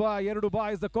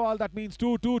 Yeruduba is the call. That means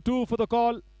 2-2-2 for the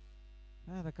call.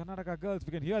 And the Karnataka girls,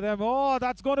 we can hear them. Oh,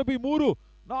 that's going to be Muru,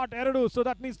 not Erudu. So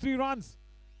that means 3 runs.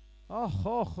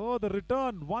 Oh, the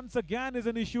return once again is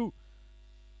an issue.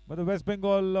 But the West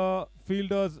Bengal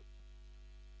fielders.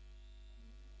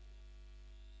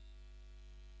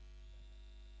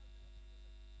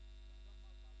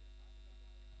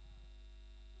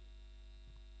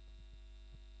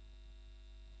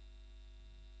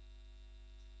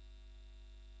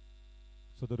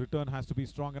 So the return has to be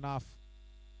strong enough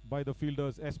by the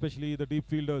fielders, especially the deep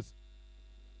fielders.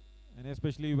 And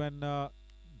especially when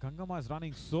Gangama is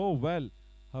running so well,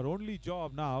 her only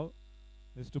job now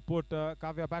is to put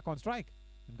Kavya back on strike.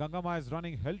 And Gangama is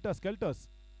running helter-skelters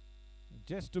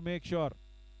just to make sure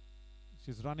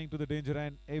she's running to the danger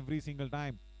end every single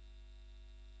time.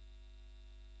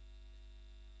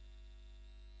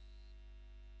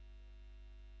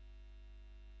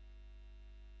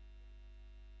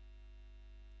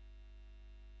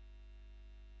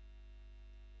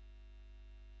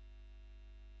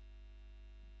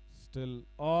 Still,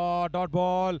 dot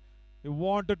ball. He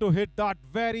wanted to hit that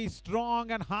very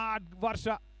strong and hard.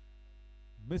 Varsha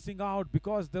missing out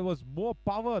because there was more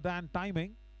power than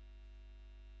timing.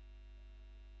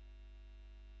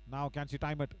 Now can she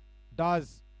time it?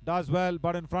 Does well,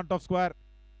 but in front of square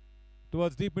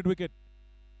towards deep mid wicket.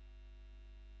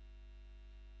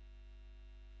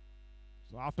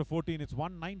 So after 14, it's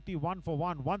 191 for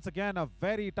 1. Once again, a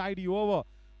very tidy over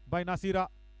by Nasira.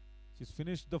 She's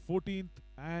finished the 14th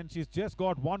and she's just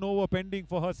got 1 over pending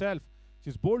for herself.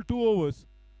 She's bowled 2 overs.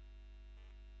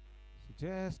 So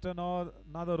just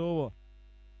another over.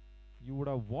 You would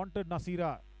have wanted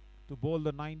Nasira to bowl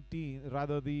the 19th,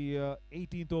 rather the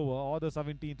 18th over or the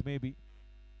 17th maybe.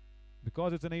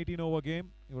 Because it's an 18-over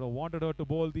game, you would have wanted her to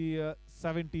bowl the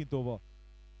 17th over.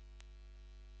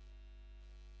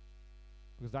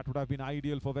 Because that would have been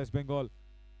ideal for West Bengal.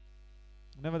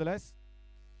 Nevertheless,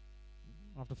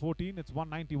 after 14, it's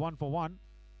 191 for 1.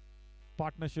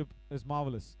 Partnership is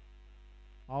marvelous.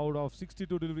 Out of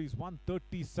 62 deliveries,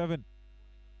 137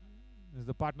 is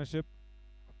the partnership.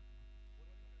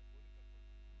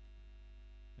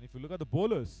 And if you look at the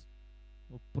bowlers,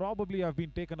 who probably have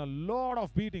been taken a lot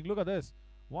of beating. Look at this.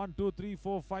 1, 2, 3,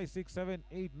 4, 5, 6, 7,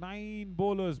 8, 9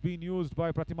 bowlers being used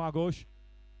by Pratima Ghosh.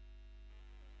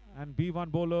 And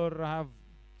B1 bowler have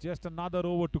just another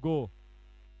over to go.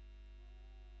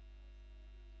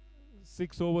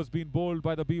 6 overs been bowled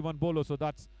by the B1 bowler. So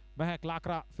that's Mehak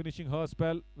Lakra finishing her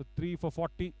spell with 3 for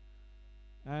 40.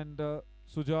 And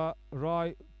Suja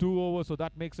Roy 2 overs. So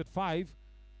that makes it 5.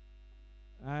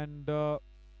 And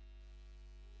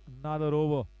another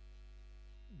over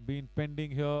been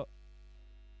pending here.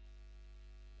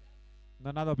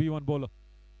 Another B1 bowler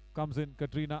comes in,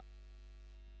 Katrina.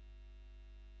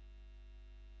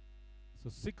 So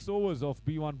 6 overs of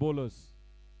B1 bowlers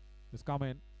has come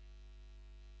in.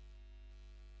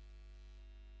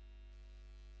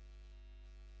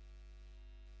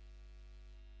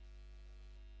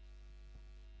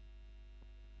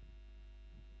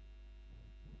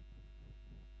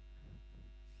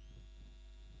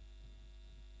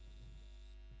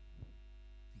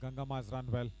 Gangama has run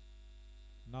well.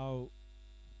 Now,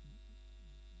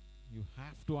 you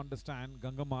have to understand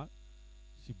Gangama,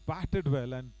 she batted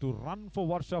well, and to run for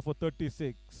Varsha for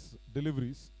 36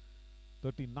 deliveries,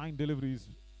 39 deliveries,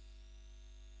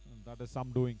 that is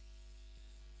some doing.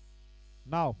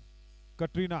 Now,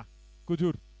 Katrina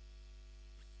Kujur,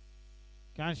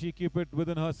 can she keep it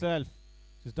within herself?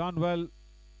 She's done well.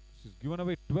 She's given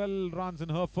away 12 runs in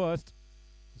her first.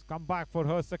 She's come back for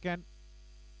her second.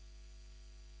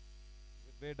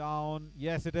 Way down.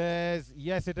 Yes, it is.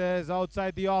 Yes, it is.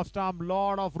 Outside the off stump.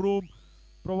 Lot of room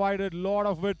provided. Lot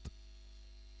of width.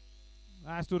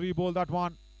 Has to re-bowl that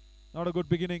one. Not a good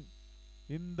beginning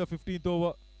in the 15th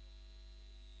over.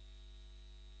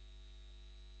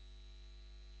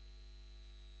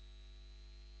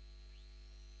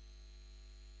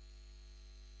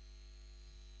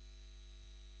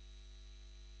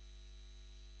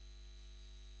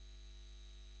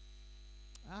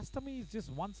 Astami is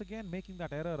just once again making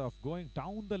that error of going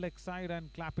down the leg side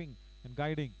and clapping and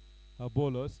guiding her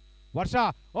bowlers.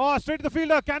 Varsha, oh, straight to the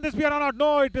fielder. Can this be a run out?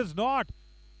 No, it is not.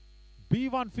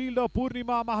 B1 fielder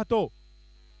Purnima Mahato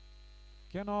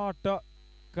cannot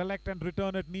collect and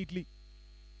return it neatly.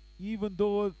 Even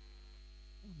though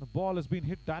the ball has been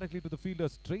hit directly to the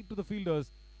fielders, straight to the fielders,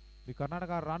 the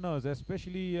Karnataka runners,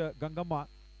 especially Gangama,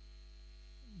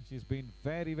 she's been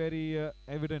very, very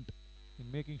evident in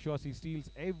making sure she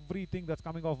steals everything that's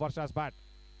coming off Varsha's bat.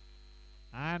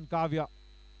 And Kavya.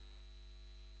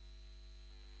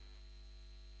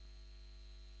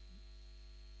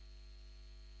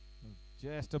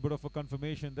 Just a bit of a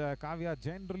confirmation there. Kavya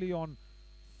generally on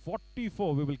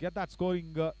 44. We will get that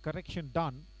scoring correction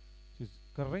done. She's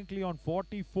currently on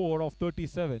 44 of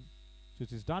 37. So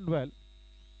she's done well.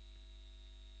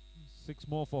 6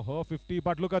 more for her, 50.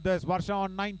 But look at this. Varsha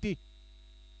on 90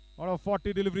 out of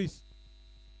 40 deliveries.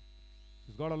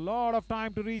 She's got a lot of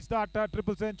time to reach that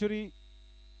triple century,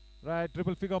 right?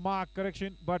 Triple figure mark,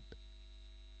 correction, but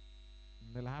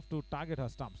they'll have to target her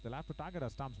stumps. They'll have to target her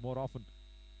stumps more often.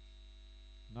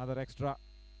 Another extra.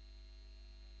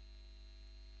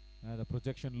 The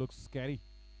projection looks scary.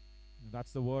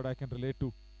 That's the word I can relate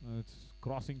to. It's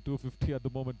crossing 250 at the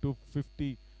moment.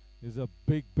 250 is a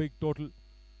big, big total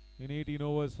in 18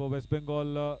 overs for West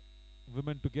Bengal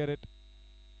women to get it.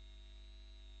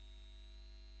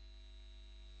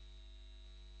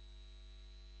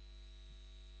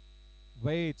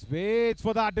 Waits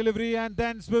for that delivery and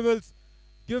then swivels.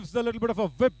 Gives a little bit of a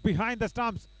whip behind the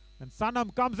stumps. And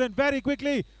Sanam comes in very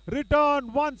quickly.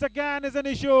 Return once again is an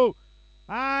issue.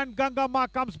 And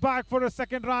Gangama comes back for a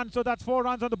second run. So that's 4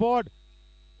 runs on the board.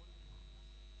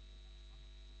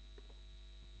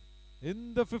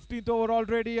 In the 15th over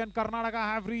already, and Karnataka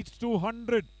have reached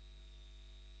 200.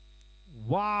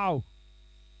 Wow.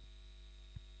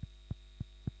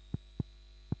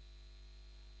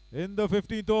 In the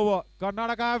 15th over,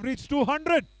 Karnataka have reached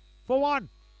 200 for 1.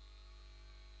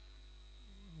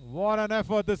 What an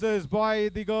effort this is by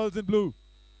the girls in blue.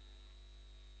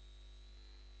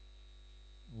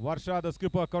 Varsha, the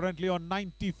skipper, currently on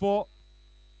 94.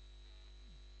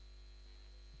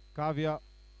 Kavya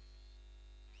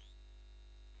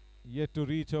yet to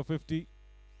reach her 50.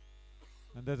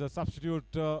 And there's a substitute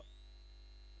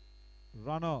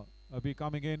runner be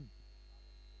coming in.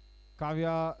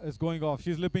 Kavya is going off.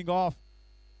 She's limping off.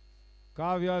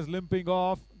 Kavya is limping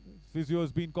off. Physio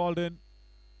has been called in.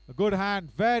 A good hand.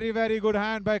 Very, very good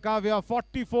hand by Kavya.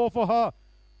 44 for her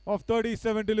of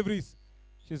 37 deliveries.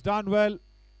 She's done well.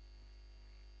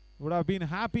 Would have been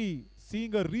happy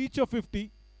seeing a reach of 50.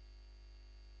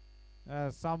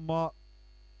 Some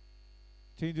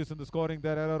changes in the scoring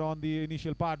there. Error on the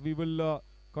initial part. We will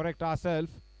correct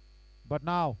ourselves. But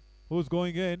now, who's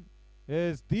going in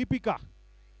is Deepika.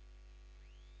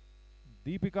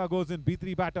 Deepika goes in,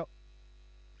 B3 batter.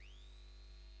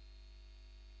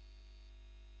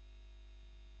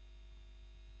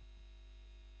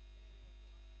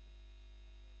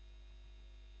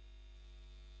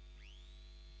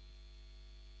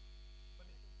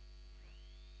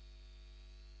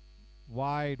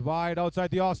 Wide outside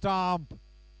the off stump.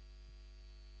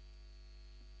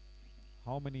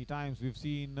 How many times we've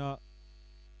seen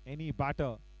any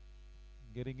batter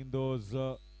getting in those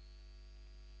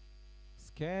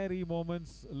scary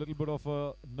moments, a little bit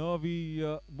of nervy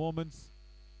moments,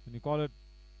 and you call it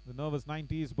the nervous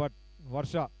 90s, but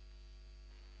Varsha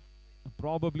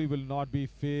probably will not be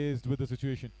phased with the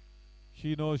situation.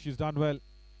 She knows she's done well.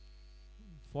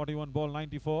 41 ball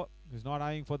 94. She's not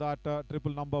eyeing for that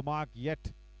triple number mark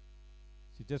yet.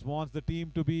 She just wants the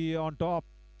team to be on top.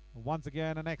 Once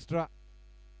again, an extra.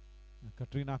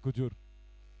 Katrina Kujur.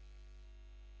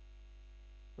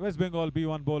 West Bengal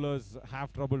B1 bowlers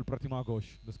have troubled Pratima Ghosh,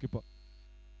 the skipper.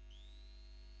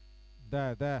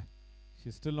 There.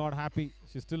 She's still not happy.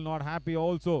 She's still not happy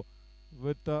also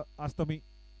with Astami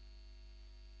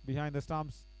behind the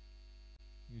stumps.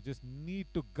 You just need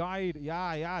to guide.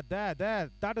 Yeah, there.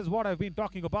 That is what I've been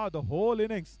talking about the whole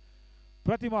innings.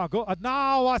 Pratima go.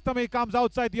 Now Astami comes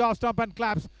outside the off stump and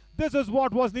claps. This is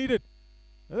what was needed.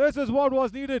 This is what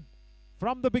was needed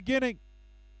from the beginning.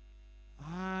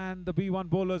 And the B1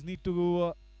 bowlers need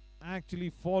to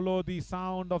actually follow the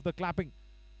sound of the clapping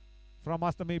from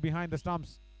Astami behind the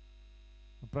stumps.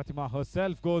 Pratima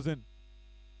herself goes in.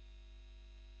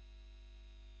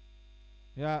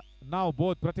 Yeah, now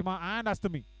both Pratima and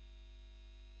Astami.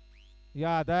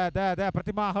 Yeah, there.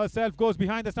 Pratima herself goes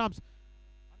behind the stumps.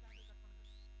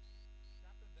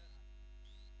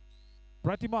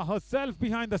 Pratima herself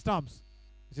behind the stumps.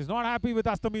 She's not happy with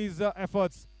Astami's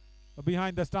efforts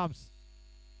behind the stumps.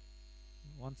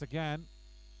 Once again,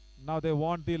 now they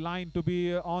want the line to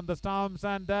be on the stumps,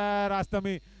 and there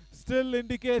Astami still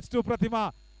indicates to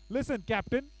Pratima, listen,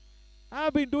 captain,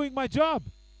 I've been doing my job.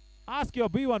 Ask your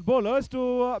B1 bowlers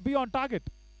to be on target.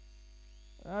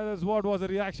 That is what was the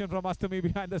reaction from Astami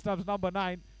behind the stumps, number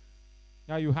 9.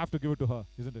 Yeah, you have to give it to her,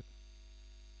 isn't it?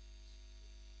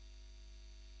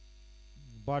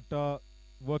 But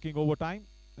working overtime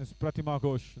is Pratima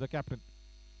Ghosh, the captain.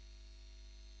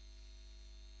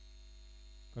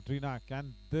 Katrina,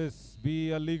 can this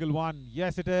be a legal one?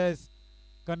 Yes, it is.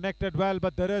 Connected well,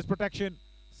 but there is protection.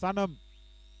 Sanam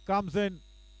comes in,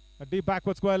 a deep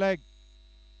backward square leg.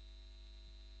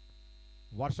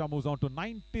 Varsha moves on to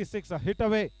 96, a hit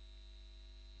away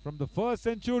from the first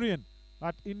centurion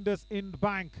at Indusind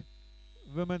Bank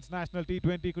Women's National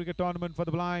T20 Cricket Tournament for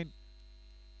the blind.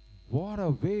 What a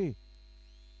way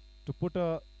to put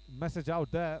a message out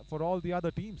there for all the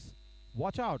other teams.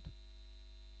 Watch out.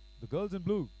 The girls in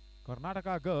blue,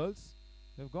 Karnataka girls,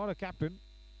 they've got a captain.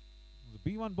 The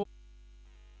B1 bowler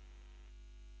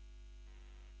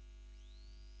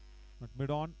at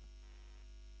mid-on.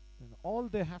 And all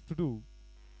they have to do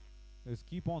is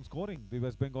keep on scoring, the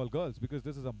West Bengal girls, because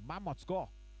this is a mammoth score.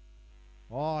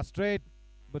 Oh, straight,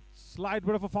 but slight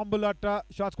bit of a fumble at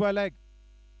short square leg.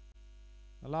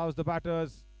 Allows the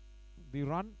batters the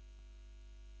run.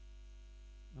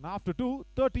 And after 2,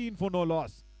 13 for no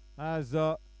loss. As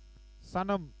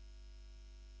Sanam,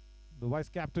 the vice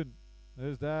captain,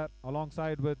 is there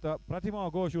alongside with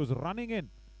Pratima Ghosh, who's running in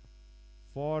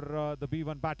for the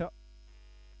B1 batter.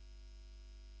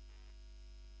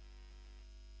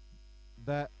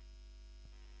 There,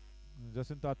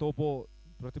 Jacinta Topo,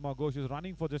 Pratima Ghosh is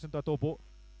running for Jacinta Topo.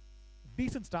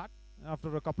 Decent start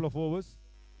after a couple of overs.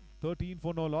 13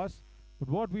 for no loss. But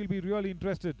what we'll be really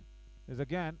interested is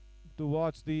again to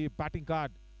watch the batting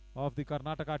card of the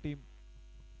Karnataka team.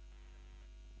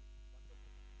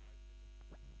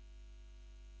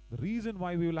 The reason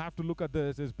why we will have to look at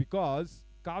this is because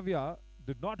Kavya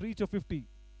did not reach a 50.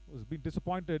 Was being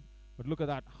disappointed, but look at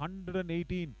that,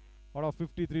 118 out of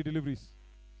 53 deliveries.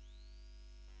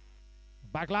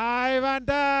 Back live and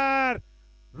there!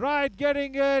 Right,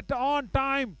 getting it on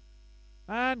time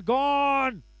and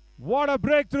gone. What a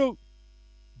breakthrough.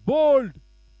 Bold.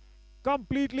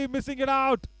 Completely missing it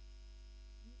out.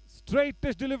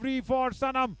 Straightish delivery for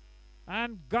Sanam.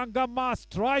 And Gangamma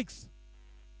strikes.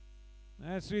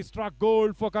 And she struck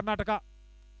gold for Karnataka.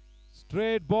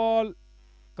 Straight ball.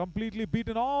 Completely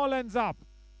beaten. All ends up.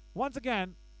 Once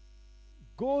again,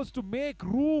 goes to make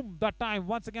room that time.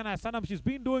 Once again, as Sanam, she's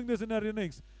been doing this in her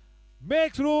innings.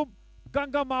 Makes room.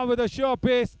 Gangamma with a sure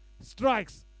pace.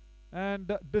 Strikes.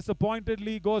 And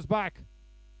disappointedly goes back.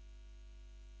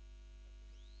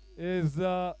 Is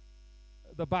the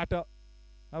batter.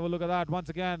 Have a look at that once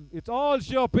again. It's all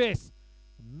sheer pace.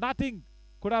 Nothing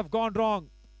could have gone wrong.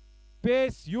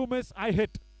 Pace, you miss, I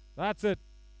hit. That's it.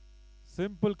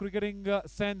 Simple cricketing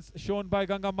sense shown by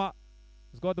Gangamma.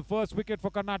 He's got the first wicket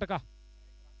for Karnataka.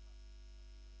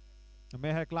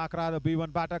 Mehak Lakra, the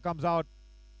B1 batter, comes out.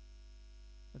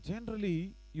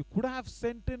 Generally, you could have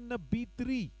sent in a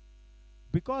B3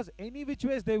 because any which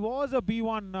ways there was a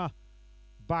B1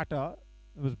 batter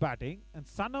who was batting, and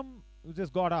Sanam who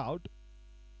just got out.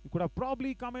 You could have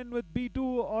probably come in with B2,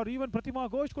 or even Pratima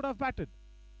Ghosh could have batted.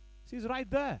 She's right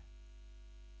there.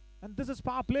 And this is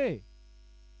power play.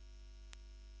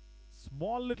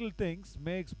 Small little things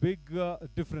makes big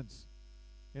difference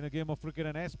in a game of cricket,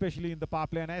 and especially in the power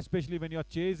play, and especially when you're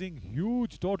chasing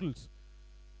huge totals.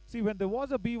 See, when there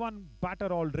was a B1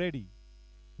 batter already,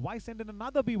 why send in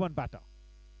another B1 batter?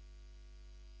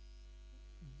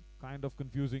 Kind of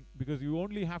confusing, because you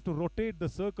only have to rotate the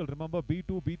circle. Remember,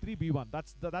 B2, B3, B1.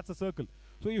 That's a circle.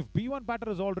 So if B1 batter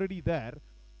is already there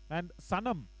and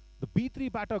Sanam, the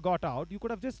B3 batter, got out, you could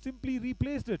have just simply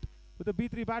replaced it with a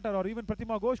B3 batter, or even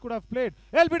Pratima Ghosh could have played.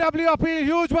 LBW appeal,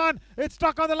 huge one. It's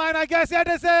stuck on the line, I guess. Yeah,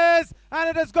 this is, and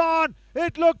it is gone.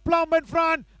 It looked plumb in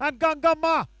front, and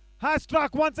Gangamma has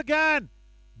struck once again.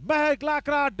 Mehak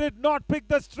Lakra did not pick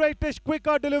the straightish,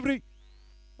 quicker delivery,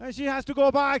 and she has to go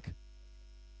back.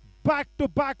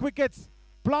 Back-to-back wickets,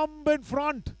 plumb in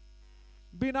front,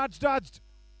 been judged.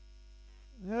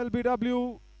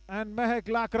 LBW and Mehak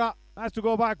Lakra has to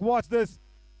go back. Watch this.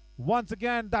 Once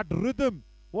again, that rhythm,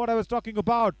 what I was talking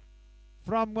about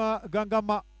from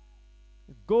Gangamma.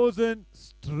 It goes in,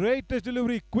 straightest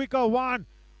delivery, quicker one.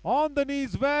 On the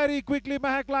knees very quickly,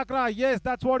 Mehak Lakra. Yes,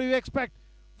 that's what you expect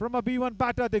from a B1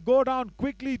 batter. They go down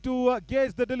quickly to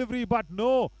gauge the delivery, but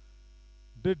no,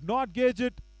 did not gauge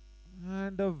it.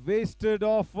 And wasted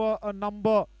off a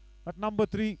number at number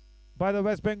 3 by the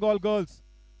West Bengal girls.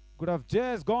 Could have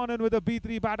just gone in with a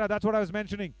B3 batter. That's what I was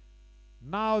mentioning.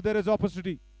 Now there is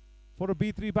opportunity for a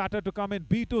B3 batter to come in.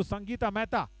 B2, Sangeeta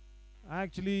Mehta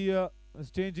actually is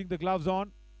changing the gloves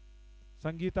on.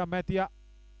 Sangeeta Mehta.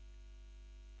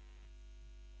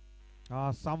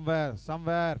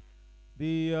 Somewhere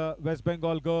the West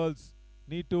Bengal girls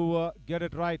need to get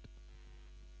it right.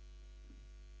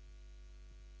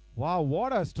 Wow,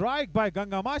 what a strike by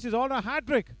Gangamma. She's on a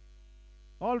hat-trick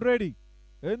already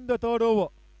in the 3rd over.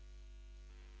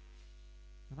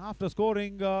 And after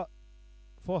scoring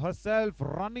for herself,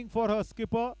 running for her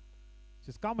skipper,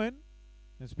 she's come in.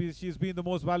 And she's been the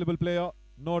most valuable player,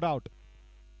 no doubt.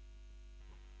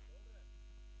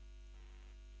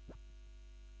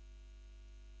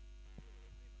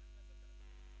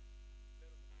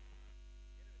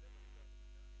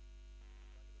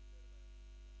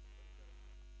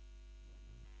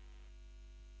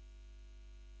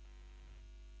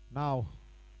 Now,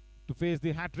 to face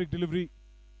the hat-trick delivery,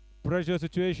 pressure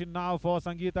situation now for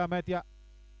Sangeeta Mehta.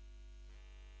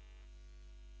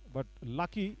 But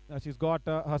lucky she's got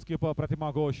her skipper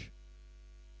Pratima Ghosh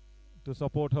to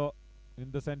support her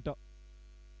in the center.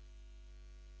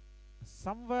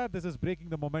 Somewhere this is breaking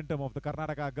the momentum of the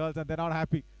Karnataka girls, and they're not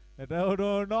happy. They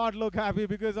do not look happy,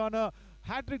 because on a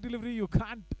hat-trick delivery you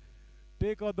can't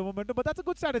take out the momentum. But that's a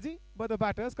good strategy by the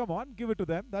batters. Come on, give it to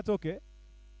them. That's okay.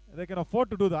 They can afford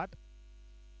to do that.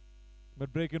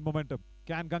 But break in momentum.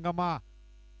 Can Gangamma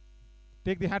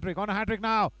take the hat-trick? On a hat-trick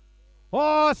now.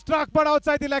 Oh, struck but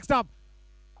outside the leg stump.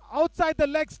 Outside the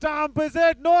leg stump, is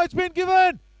it? No, it's been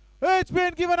given. It's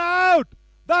been given out.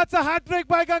 That's a hat-trick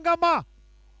by Gangamma.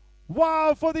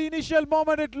 Wow, for the initial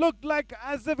moment it looked like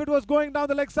as if it was going down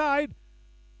the leg side.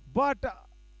 But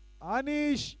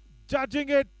Anish judging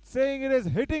it, saying it is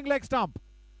hitting leg stump.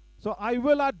 So I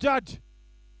will adjudge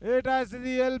it as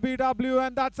the LBW,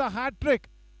 and that's a hat-trick.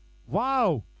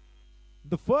 Wow.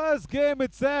 The first game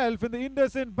itself in the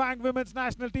Indusind Bank Women's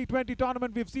National T20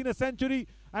 tournament, we've seen a century,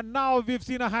 and now we've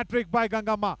seen a hat-trick by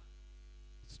Gangamma.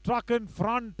 Struck in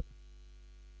front,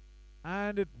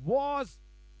 and it was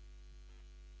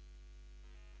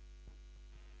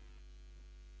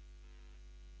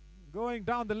going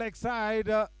down the leg side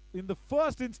in the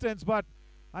first instance, but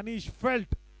Anish felt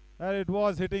that it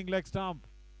was hitting leg stump,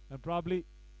 and probably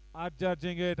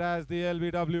adjudging it as the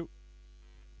LBW.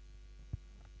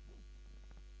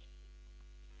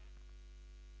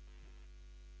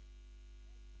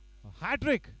 A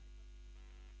hat-trick.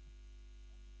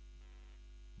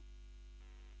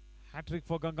 Hat-trick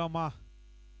for Gangamma.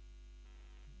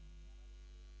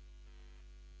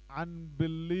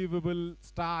 Unbelievable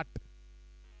start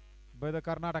by the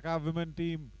Karnataka women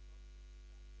team.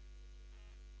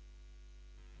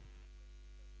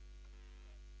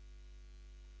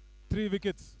 Three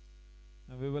wickets,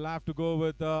 And we will have to go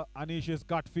with Anish's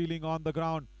gut feeling on the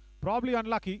ground. Probably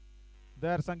unlucky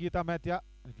there, Sangeeta Mehta.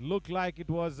 It looked like it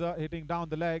was hitting down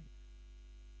the leg.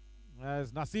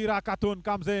 As Nasira Khatun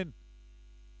comes in.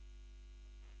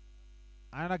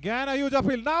 And again a huge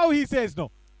uphill. Now he says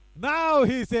no. Now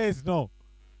he says no.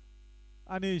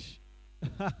 Anish.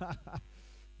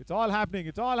 It's all happening.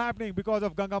 It's all happening because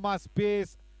of Gangamma's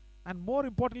pace. And more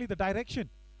importantly, the direction.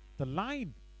 The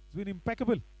line has been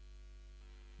impeccable.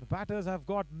 The batters have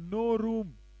got no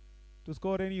room to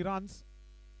score any runs.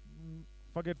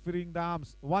 Forget freeing the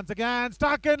arms. Once again,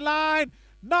 stuck in line.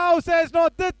 Now says no.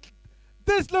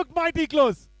 This looked mighty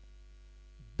close.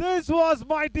 This was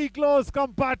mighty close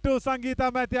compared to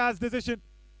Sangeeta Mehta's decision.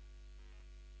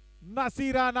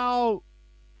 Nasira now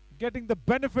getting the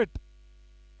benefit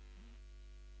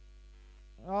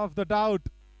of the doubt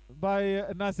by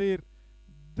Nasir.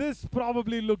 This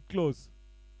probably looked close.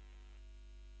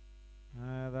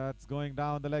 That's going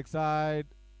down the leg side.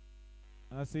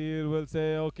 Nasir will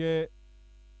say, okay,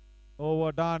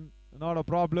 overdone, not a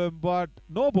problem, but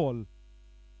no ball.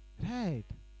 Right.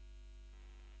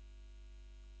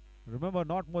 Remember,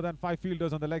 not more than 5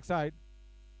 fielders on the leg side.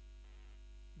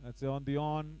 That's on the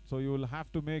on, so you will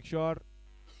have to make sure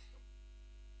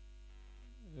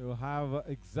you have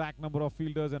exact number of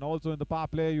fielders, and also in the power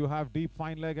play you have deep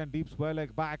fine leg and deep square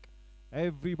leg back.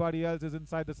 Everybody else is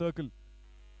inside the circle.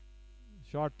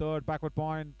 Short third, backward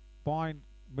point,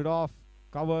 mid off,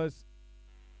 covers.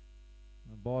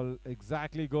 The ball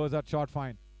exactly goes at short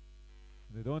fine.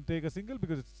 They don't take a single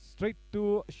because it's straight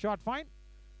to short fine.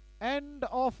 End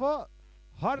of a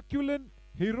Herculean,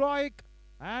 heroic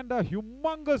and a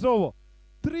humongous over.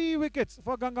 3 wickets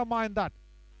for Gangamma in that.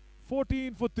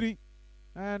 14 for 3.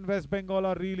 And West Bengal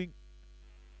are reeling.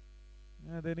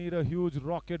 They need a huge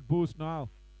rocket boost now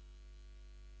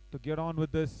to get on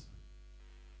with this.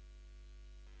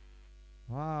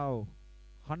 Wow.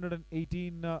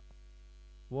 118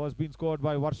 was being scored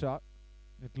by Varsha.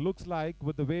 It looks like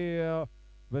with the way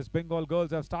West Bengal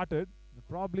girls have started,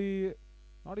 probably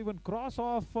not even cross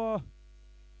off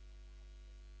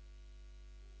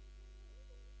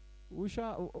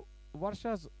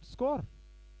Varsha's score.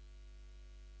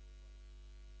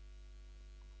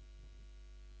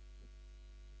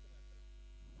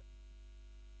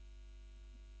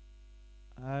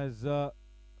 As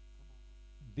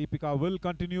Deepika will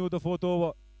continue the 4th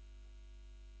over.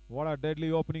 What a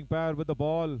deadly opening pair with the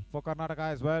ball for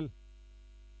Karnataka as well.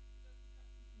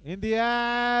 In the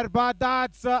air, but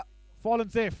that's fallen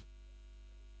safe.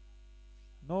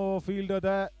 No fielder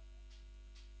there.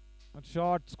 A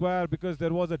short square because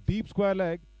there was a deep square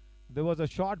leg. There was a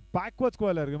short backward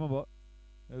square leg, remember.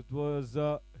 It was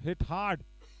hit hard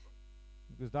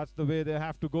because that's the way they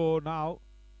have to go now.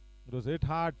 It was hit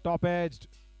hard, top edged,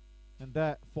 and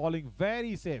they're falling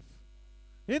very safe.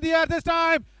 In the air this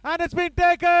time, and it's been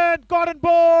taken, caught and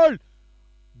bowled.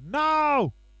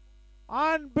 Now,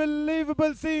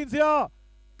 unbelievable scenes here.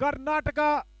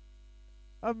 Karnataka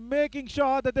are making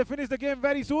sure that they finish the game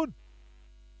very soon.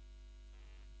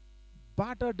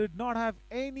 Batter did not have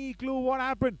any clue what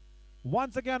happened.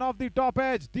 Once again off the top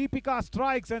edge, Deepika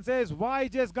strikes and says, why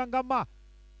just Gangamma?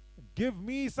 Give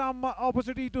me some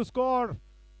opportunity to score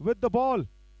with the ball.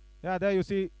 Yeah, there you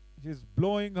see, she's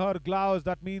blowing her gloves.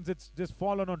 That means it's just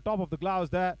fallen on top of the gloves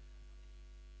there.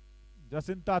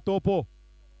 Jacinta Topo.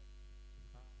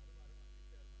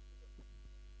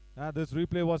 This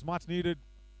replay was much needed.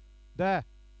 There,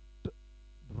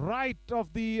 right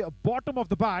of the bottom of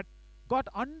the bat, got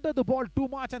under the ball too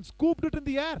much and scooped it in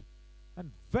the air.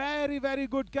 And very, very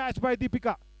good catch by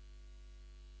Deepika.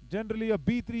 Generally a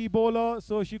B3 bowler,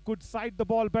 so she could sight the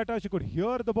ball better, she could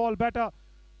hear the ball better.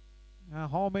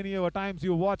 How many times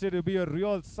you watch it, it'll be a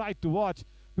real sight to watch.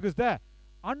 Because there,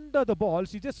 under the ball,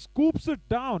 she just scoops it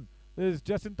down. Is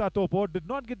Jacinta Topo, did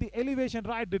not get the elevation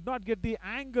right, did not get the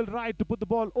angle right to put the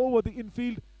ball over the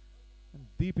infield. And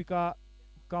Deepika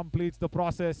completes the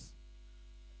process.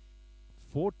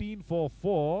 14 for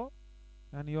 4.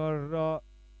 And you're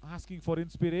asking for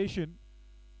inspiration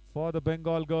for the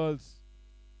Bengal girls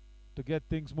to get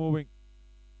things moving.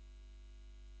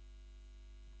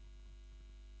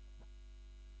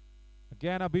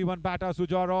 Again a B1 batter,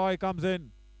 Suja Roy comes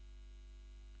in.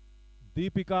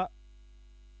 Deepika.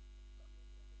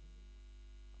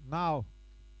 Now,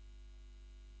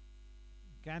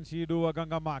 can she do a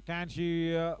Gangamma? Can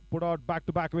she put out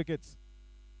back-to-back wickets?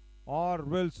 Or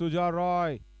will Suja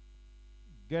Roy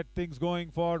get things going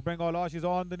for Bengal? Oh, she's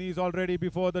on the knees already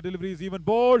before the delivery is even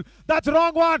bowled. That's a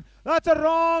wrong one. That's a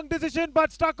wrong decision,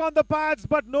 but stuck on the pads.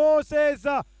 But no, says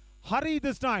hurry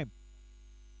this time.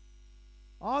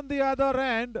 On the other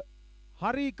end,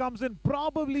 Hari comes in.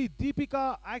 Probably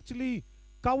Deepika actually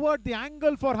covered the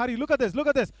angle for Hari. Look at this. Look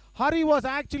at this. Hari was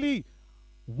actually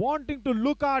wanting to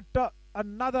look at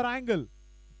another angle.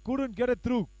 Couldn't get it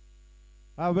through.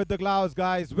 With the gloves,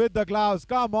 guys. With the gloves.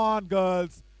 Come on,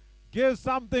 girls. Give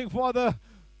something for the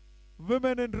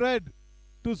women in red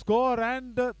to score.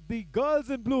 And the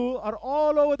girls in blue are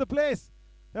all over the place.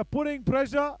 They're putting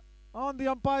pressure on the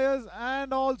umpires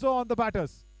and also on the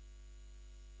batters.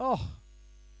 Oh.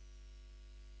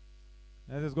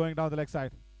 This is going down the leg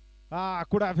side.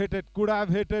 Could have hit it. Could have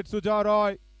hit it. Suja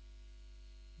Roy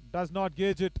does not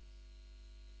gauge it.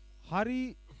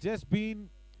 Hari just been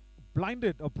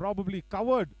blinded or probably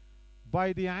covered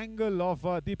by the angle of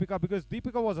Deepika, because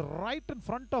Deepika was right in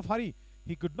front of Hari.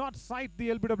 He could not sight the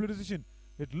LBW decision.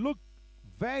 It looked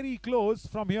very close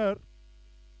from here.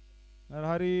 And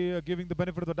Hari giving the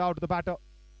benefit of the doubt to the batter.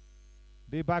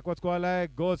 Deep backward square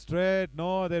leg, goes straight.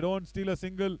 No, they don't steal a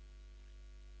single.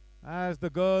 As the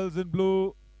girls in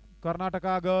blue,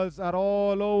 Karnataka girls, are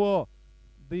all over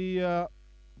the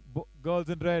girls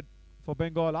in red for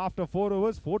Bengal. After 4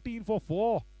 overs, 14 for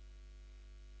 4.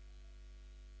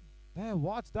 There,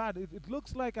 watch that. It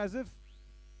looks like as if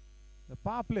the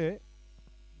power play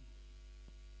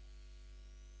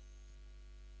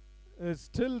is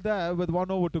still there with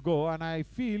 1 over to go, and I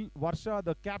feel Varsha,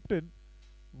 the captain,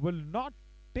 will not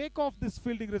take off this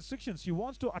fielding restrictions. She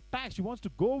wants to attack. She wants to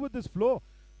go with this flow,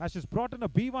 as she's brought in a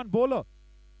B1 bowler.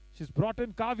 She's brought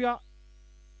in Kavya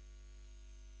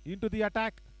into the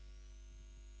attack,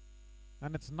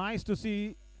 and it's nice to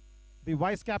see the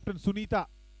vice captain Sunita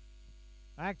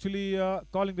actually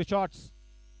calling the shots.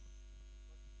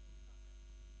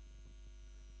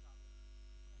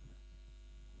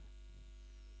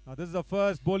 Now this is the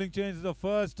first bowling change. This is the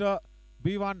first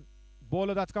B1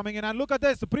 bowler that's coming in. And look at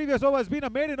this. The previous over has been a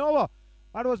maiden over.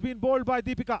 That was being bowled by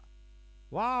Deepika.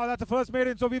 Wow, that's the first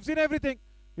maiden. So we've seen everything.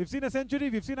 We've seen a century.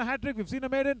 We've seen a hat-trick. We've seen a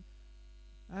maiden.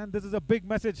 And this is a big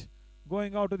message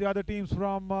going out to the other teams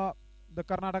from the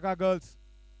Karnataka girls.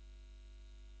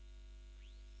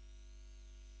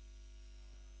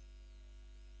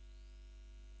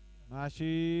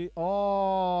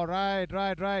 Oh,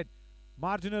 right.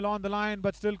 Marginal on the line,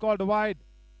 but still called wide.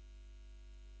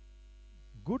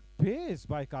 Good pace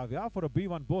by Kavya for a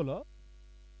B1 bowler.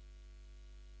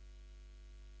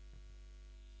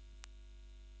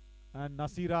 And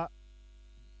Nasira,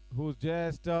 who's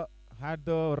just had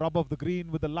the rub of the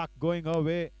green with the luck going her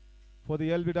way for the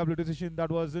LBW decision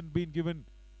that wasn't being given,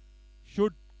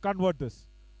 should convert this.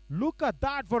 Look at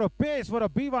that for a pace for a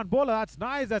B1 bowler. That's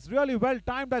nice. That's really well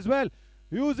timed as well.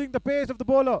 Using the pace of the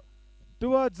bowler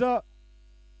towards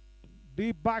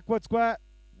deep backward square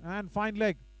and fine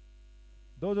leg.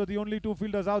 Those are the only 2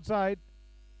 fielders outside.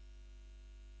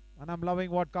 And I'm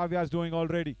loving what Kavya is doing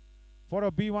already. For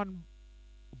a B1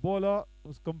 bowler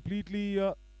who's completely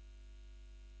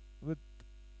with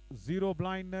zero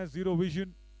blindness, zero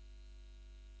vision.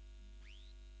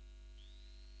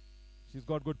 She's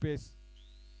got good pace.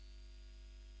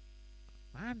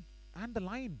 And the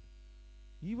line,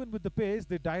 even with the pace,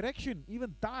 the direction,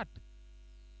 even that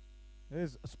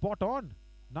is spot on.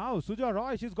 Now Suja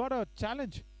Roy, she's got a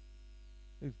challenge.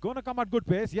 It's going to come at good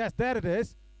pace. Yes, there it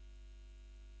is.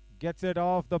 Gets it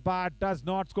off the bat, does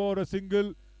not score a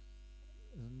single.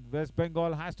 West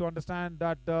Bengal has to understand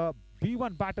that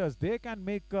B1 batters, they can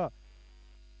make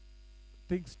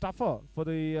things tougher for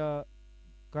the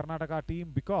Karnataka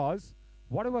team, because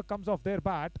whatever comes off their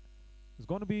bat is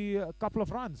going to be a couple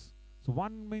of runs. So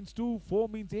 1 means 2, 4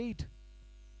 means 8.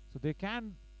 So they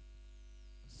can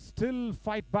still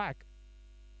fight back.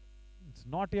 It's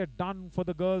not yet done for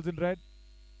the girls in red.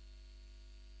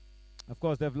 Of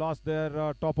course, they've lost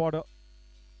their top order.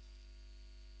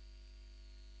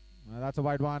 That's a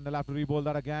wide one. They'll have to re-bowl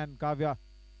that again. Kavya.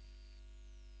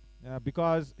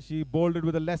 Because she bowled it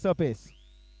with a lesser pace.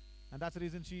 And that's the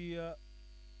reason she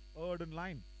erred in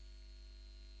line.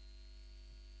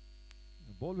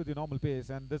 Bowl with the normal pace.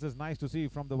 And this is nice to see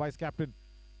from the vice captain,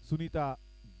 Sunita,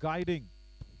 guiding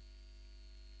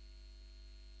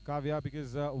Kavya,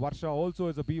 because Varsha also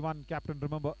is a B1 captain,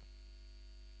 remember.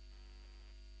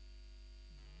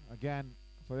 Again,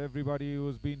 for everybody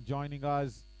who's been joining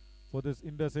us for this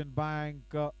Indusind Bank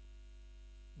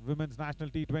Women's National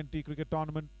T20 Cricket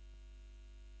Tournament.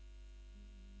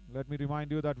 Let me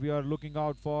remind you that we are looking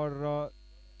out for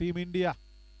Team India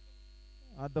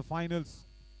at the finals.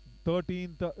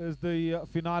 13th is the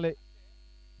finale.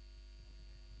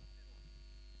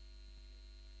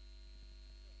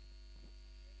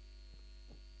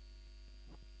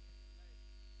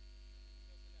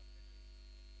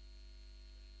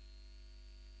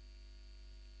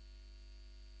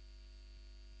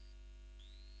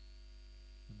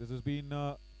 has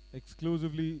been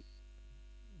exclusively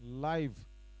live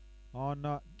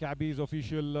on Cabby's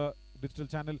official digital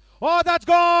channel. Oh, that's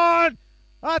gone!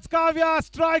 That's Kavya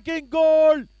striking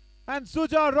gold, and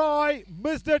Suja Roy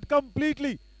missed it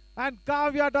completely. And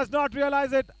Kavya does not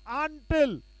realize it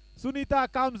until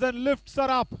Sunita comes and lifts her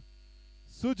up.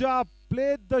 Suja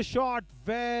played the shot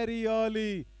very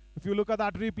early. If you look at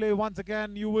that replay once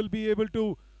again, you will be able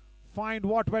to find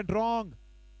what went wrong.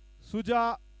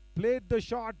 Suja played the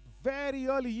shot very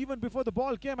early, even before the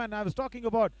ball came, and I was talking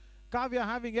about Kavya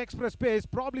having express pace.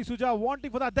 Probably Suja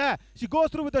wanting for that there. She goes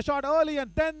through with the shot early,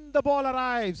 and then the ball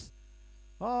arrives.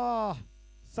 Ah,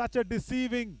 such a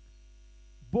deceiving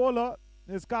bowler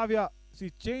is Kavya. She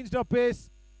changed her pace.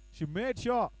 She made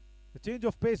sure the change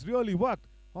of pace really worked.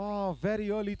 Oh,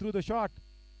 very early through the shot.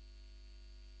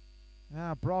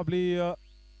 Yeah, probably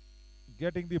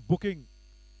getting the booking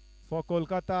for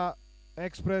Kolkata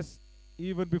Express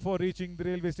even before reaching the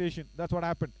railway station. That's what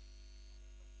happened.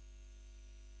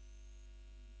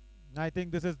 I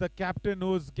think this is the captain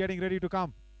who's getting ready to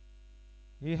come.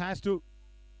 He has to.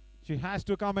 She has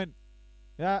to come in.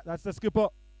 Yeah, that's the skipper,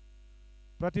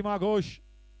 Pratima Ghosh.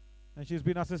 And she's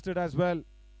been assisted as well.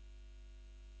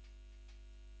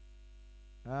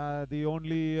 The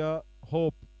only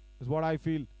hope is what I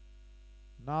feel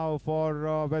now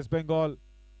for West Bengal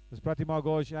is Pratima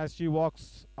Ghosh as she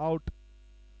walks out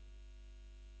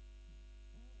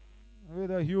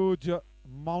with a huge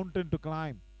mountain to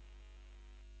climb.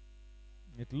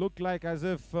 It looked like as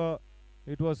if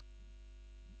it was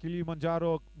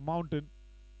Kilimanjaro mountain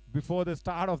before the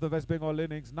start of the West Bengal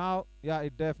innings. Now, yeah,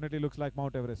 it definitely looks like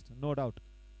Mount Everest, no doubt.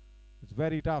 It's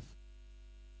very tough.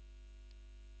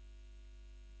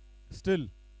 Still,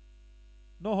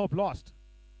 no hope lost,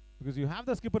 because you have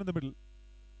the skipper in the middle,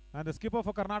 and the skipper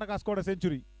for Karnataka scored a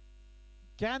century.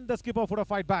 Can the skipper put a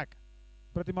fight back?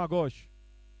 Pratima Ghosh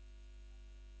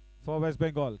for West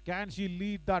Bengal. Can she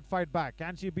lead that fight back?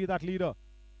 Can she be that leader?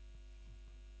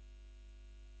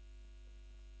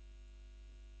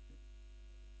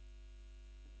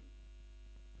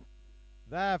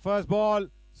 There, first ball,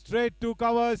 straight to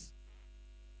covers.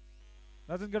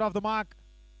 Doesn't get off the mark.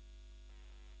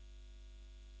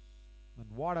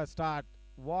 And what a start.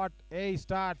 What a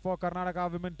start for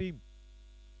Karnataka women team.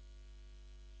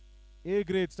 A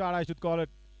great start, I should call it.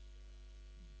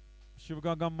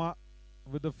 Shivagangamma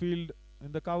with the field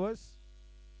in the covers.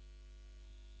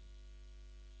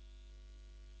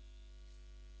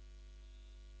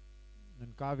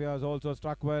 And Kavya has also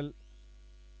struck well.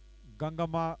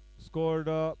 Gangamma scored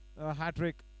a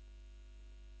hat-trick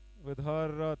with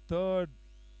her third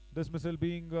dismissal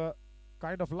being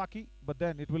kind of lucky, but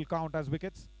then it will count as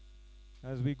wickets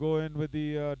as we go in with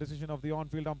the decision of the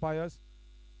on-field umpires.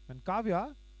 And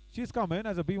Kavya, she's come in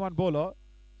as a B1 bowler.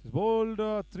 She's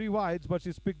bowled 3 wides, but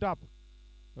she's picked up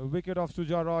a wicket of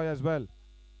Suja Roy as well.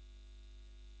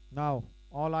 Now,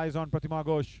 all eyes on Pratima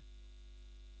Ghosh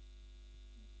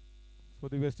for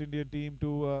the West Indian team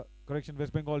to,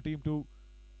 West Bengal team to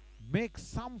make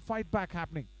some fight back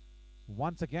happening.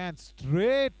 Once again,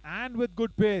 straight and with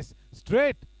good pace.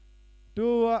 Straight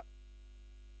to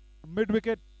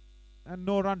mid-wicket and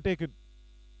no run taken.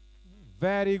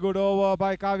 Very good over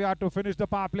by Kavya to finish the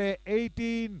power play.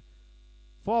 18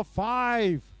 for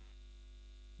 5.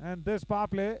 And this power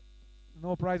play,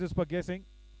 no prizes for guessing.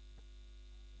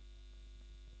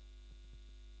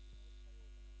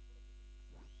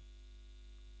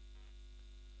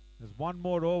 There's one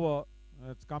more over.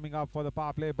 It's coming up for the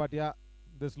power play, but yeah,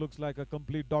 this looks like a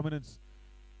complete dominance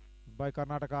by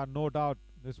Karnataka, no doubt.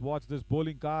 Just watch this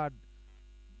bowling card.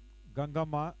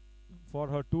 Gangamma, for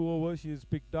her 2 overs, she's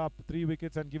picked up 3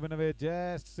 wickets and given away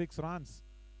just 6 runs.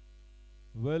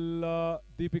 Will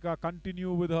Deepika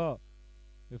continue with her?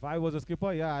 If I was a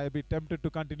skipper, yeah, I'd be tempted to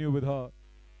continue with her.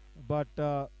 But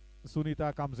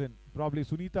Sunita comes in. Probably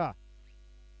Sunita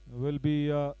will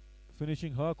be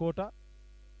finishing her quota.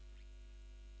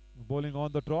 Bowling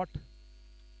on the trot.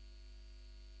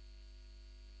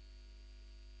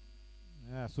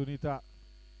 Yeah, Sunita.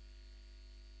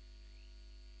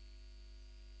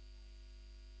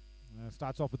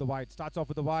 Starts off with the wide. Starts off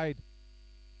with the wide.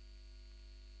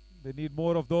 They need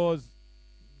more of those,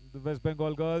 the West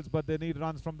Bengal girls, but they need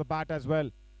runs from the bat as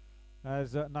well.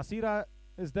 As Nasira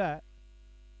is there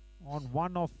on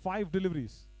 1 of 5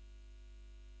 deliveries.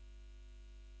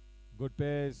 Good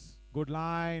pace. Good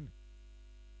line.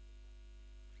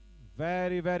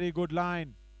 Very, very good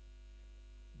line.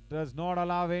 Does not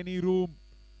allow any room.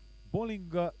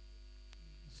 Bowling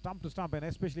stump to stump, and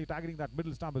especially targeting that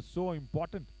middle stump is so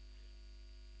important.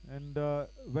 And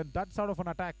when that sort of an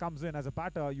attack comes in as a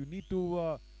batter, you need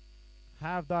to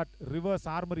have that reverse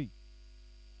armory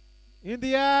In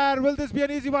the air, will this be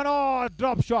an easy one? Oh,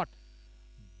 drop shot.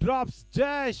 Drops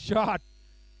just shot.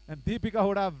 And Deepika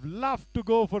would have loved to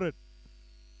go for it.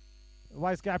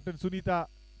 Vice Captain Sunita,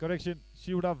 correction,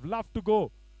 she would have loved to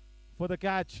go for the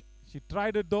catch. She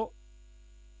tried it though.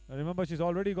 Remember, she's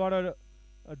already got a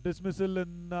dismissal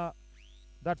in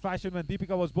that fashion when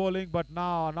Deepika was bowling, but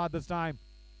now, not this time.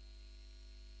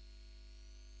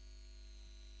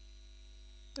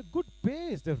 The good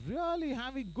pace. They're really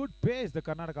having good pace, the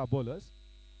Karnataka bowlers.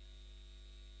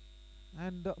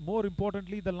 And more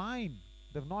importantly, the line.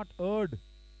 They've not erred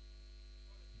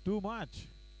too much.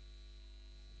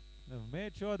 They've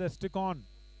made sure they stick on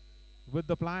with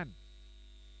the plan.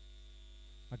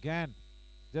 Again,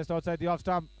 just outside the off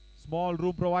stump. Small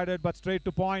room provided, but straight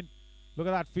to point. Look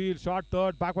at that field. Short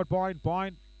third, backward point,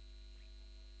 point.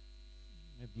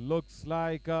 It looks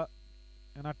like an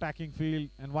attacking field,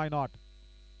 and why not?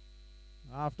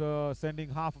 After sending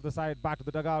half of the side back to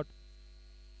the dugout,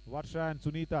 Varsha and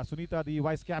Sunita. Sunita, the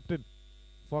vice captain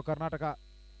for Karnataka.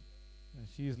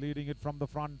 She's leading it from the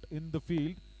front in the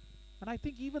field. And I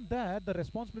think even there, the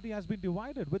responsibility has been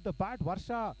divided. With the bat,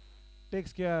 Varsha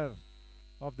takes care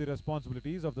of the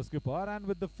responsibilities of the skipper. And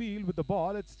with the field, with the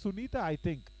ball, it's Sunita, I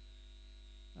think,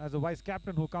 as a vice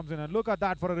captain who comes in. And look at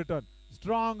that for a return.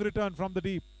 Strong return from the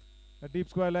deep. A deep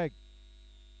square leg.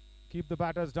 Keep the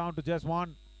batters down to just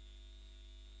one.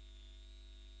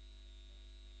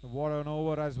 What an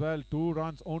over as well. 2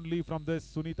 runs only from this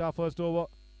Sunita first over.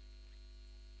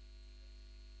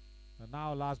 And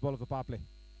now last ball of the power play.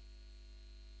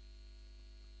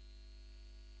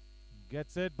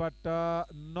 Gets it, but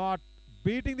not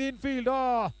beating the infield.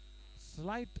 Oh,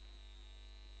 slight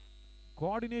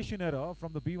coordination error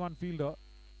from the B1 fielder.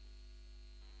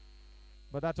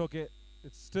 But that's okay.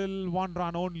 It's still 1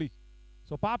 run only.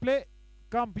 So power play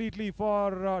completely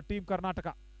for Team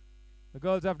Karnataka. The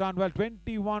girls have done well.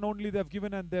 21 only they've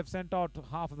given, and they've sent out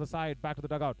half of the side back to the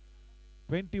dugout.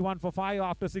 21 for 5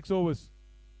 after 6 overs.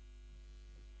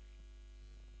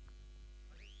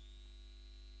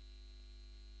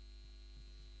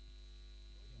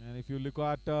 And if you look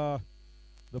at the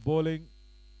bowling,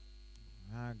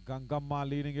 Gangamma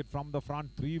leading it from the front.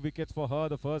 3 wickets for her,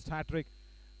 the first hat-trick.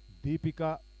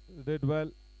 Deepika did well.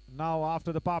 Now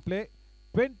after the power play,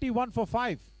 21 for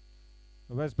 5.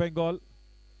 West Bengal,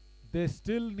 they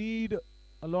still need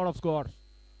a lot of scores.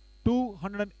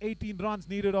 218 runs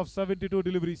needed of 72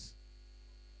 deliveries.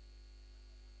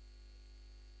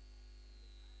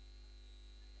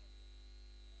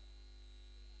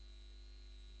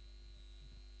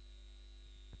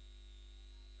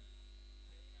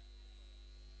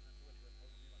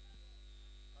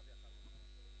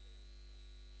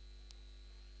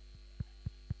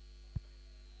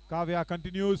 Kavya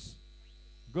continues.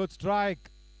 Good strike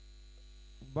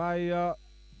by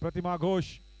Pratima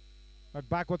Ghosh at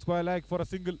backward square leg for a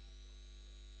single.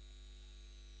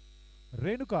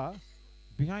 Renuka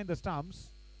behind the stumps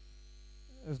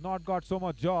has not got so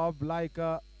much job like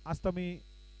Astami,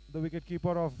 the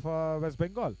wicketkeeper of West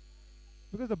Bengal.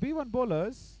 Because the B1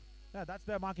 bowlers, yeah, that's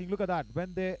their marking. Look at that.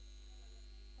 When they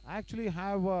actually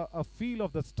have a feel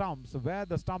of the stumps, where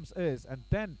the stumps is, and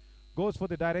then goes for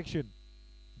the direction.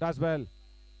 Does well.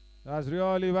 Does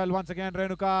really well once again,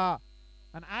 Renuka.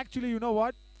 And actually, you know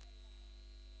what?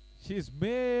 She's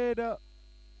made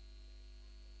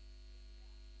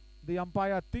the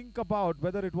umpire think about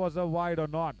whether it was a wide or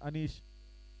not, Anish.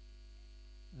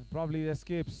 And probably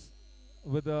escapes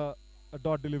with a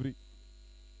dot delivery.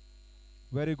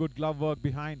 Very good glove work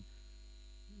behind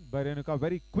by Renuka.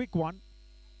 Very quick one.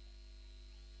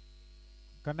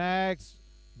 Connects.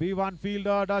 B1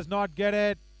 fielder does not get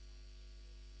it.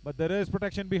 But there is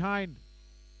protection behind.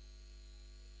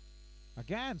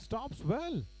 Again, stops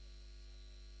well.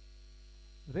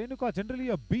 Renuka, generally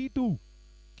a B2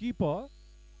 keeper.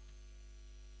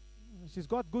 She's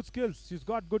got good skills. She's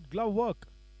got good glove work.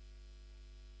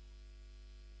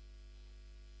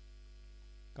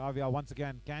 Kavya once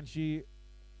again. Can she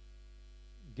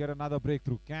get another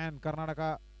breakthrough? Can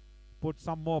Karnataka put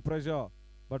some more pressure?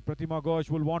 But Pratima Ghosh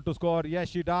will want to score. Yes,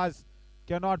 she does.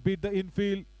 Cannot beat the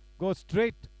infield. Goes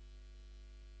straight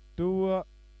to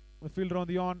the fielder on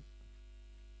the on.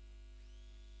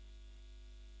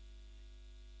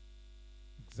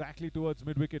 Exactly towards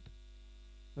mid-wicket.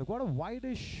 They've got a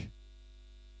wide-ish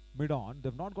mid-on.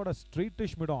 They've not got a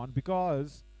straightish mid-on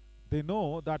because they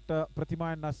know that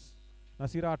Pratima and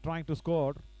Nasira are trying to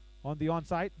score on the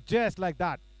onside. Just like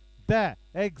that. There.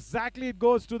 Exactly it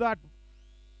goes to that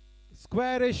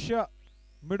squarish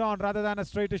mid-on rather than a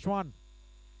straightish one.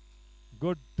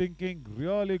 Good thinking,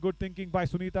 really good thinking by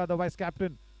Sunita, the vice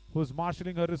captain, who's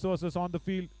marshalling her resources on the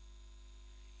field.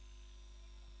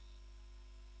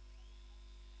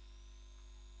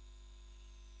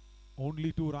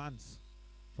 Only 2 runs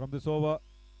from this over.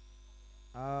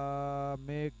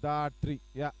 Make that 3.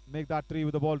 Yeah, make that 3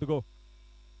 with the ball to go.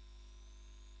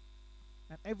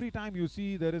 And every time you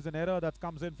see there is an error that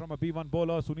comes in from a B1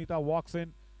 bowler, Sunita walks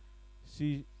in.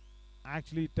 She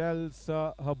actually tells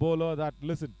her bowler that,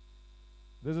 listen,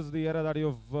 this is the error that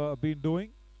you've been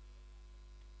doing.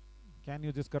 Can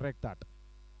you just correct that?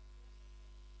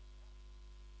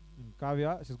 And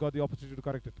Kavya, she's got the opportunity to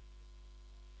correct it.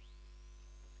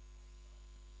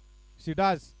 She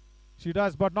does. She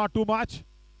does, but not too much.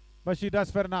 But she does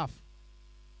fair enough.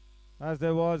 As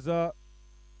there was a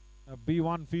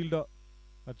B1 fielder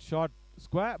that shot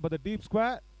square, but the deep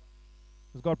square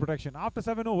has got protection. After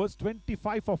 7 overs,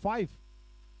 25 for 5.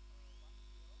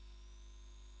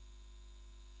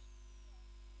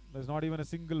 There's not even a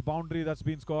single boundary that's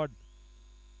been scored.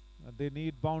 They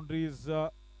need boundaries. I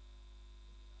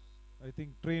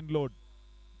think train load.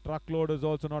 Truck load is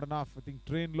also not enough. I think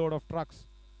train load of trucks,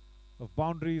 of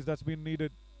boundaries that's been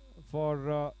needed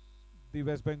for the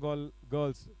West Bengal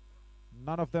girls.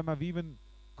 None of them have even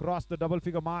crossed the double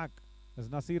figure mark, as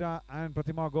Nasira and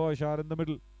Pratima Ghosh are in the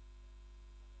middle.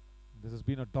 This has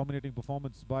been a dominating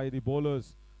performance by the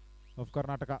bowlers of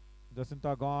Karnataka.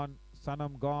 Jacinta gone,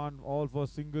 Sanam gone, all for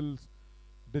singles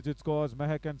digit scores.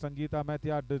 Mehak and Sangeeta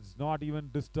Mehta does not even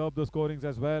disturb the scorings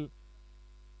as well,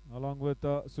 along with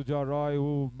Suja Roy,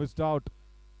 who missed out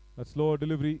a slower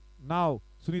delivery. Now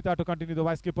Sunita to continue, the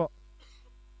vice skipper.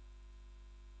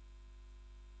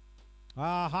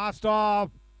 Hard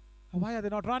stop. Why are they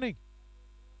not running?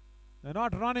 They're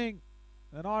not running.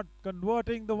 They're not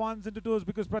converting the ones into twos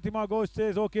because Pratima Ghosh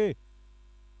says, okay,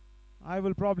 I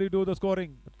will probably do the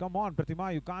scoring. But come on,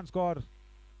 Pratima, you can't score.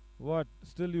 What?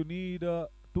 Still you need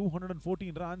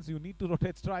 214 runs. You need to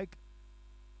rotate strike.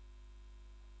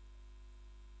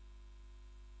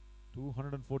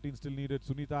 214 still needed.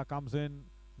 Sunita comes in.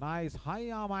 Nice high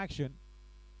arm action.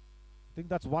 I think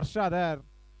that's Varsha there.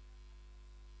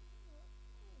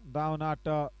 Down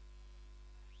at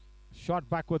short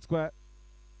backward square.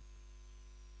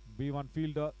 B1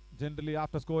 fielder generally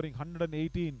after scoring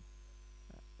 118.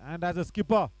 And as a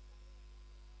skipper,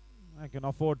 I can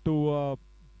afford to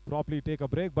properly take a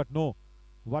break, but no.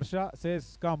 Varsha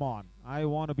says, come on, I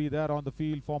want to be there on the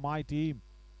field for my team.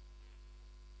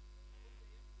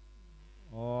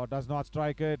 Oh, does not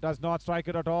strike it. Does not strike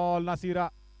it at all, Nasira.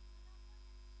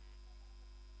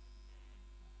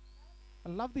 I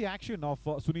love the action of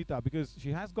Sunita because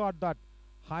she has got that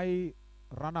high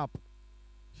run up.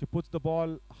 She puts the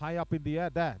ball high up in the air.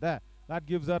 There. That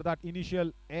gives her that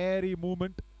initial airy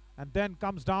movement and then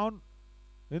comes down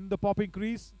in the popping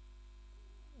crease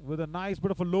with a nice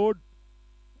bit of a load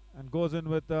and goes in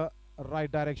with the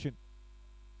right direction.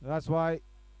 That's why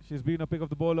she's been a pick of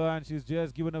the bowler, and she's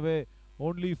just given away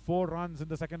only 4 runs in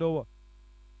the second over.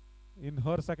 In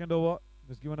her second over,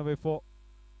 she's given away 4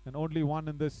 and only 1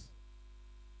 in this.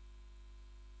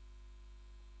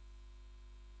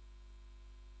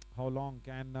 How long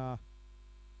can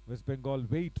West Bengal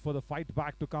wait for the fight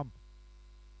back to come?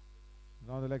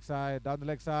 Down the leg side, down the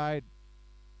leg side.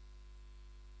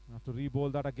 Have to re-bowl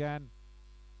that again.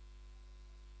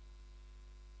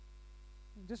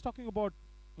 Just talking about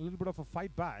a little bit of a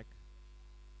fight back.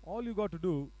 All you got to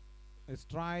do is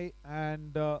try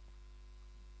and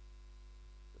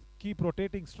keep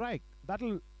rotating strike.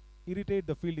 That'll irritate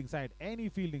the fielding side. Any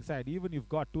fielding side, even you've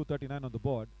got 239 on the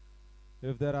board.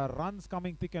 If there are runs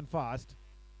coming thick and fast,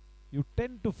 you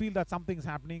tend to feel that something's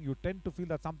happening. You tend to feel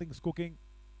that something's cooking.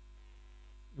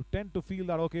 You tend to feel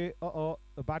that, okay,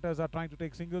 the batters are trying to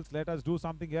take singles. Let us do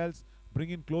something else. Bring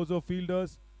in closer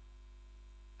fielders.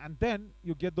 And then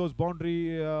you get those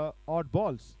boundary odd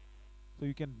balls. So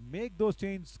you can make those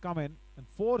changes come in, and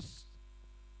force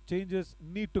changes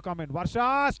need to come in.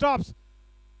 Varsha stops.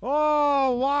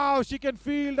 Oh, wow. She can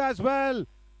field as well.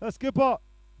 The skipper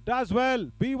does well.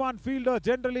 B1 fielder.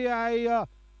 Generally, I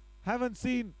haven't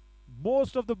seen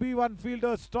most of the B1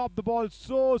 fielders stop the ball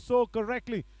so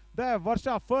correctly. There,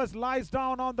 Varsha first lies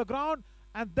down on the ground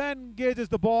and then gauges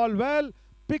the ball well,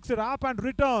 picks it up and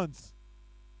returns.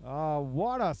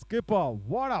 What a skipper.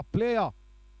 What a player.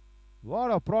 What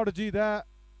a prodigy there.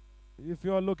 If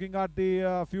you're looking at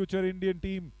the future Indian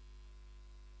team,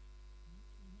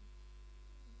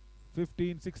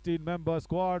 15-16 member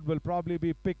squad will probably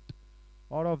be picked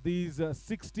out of these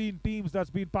 16 teams that's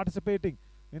been participating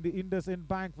in the Indusind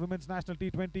Bank Women's National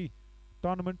T20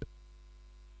 tournament.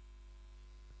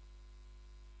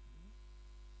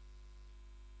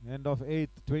 End of 8th,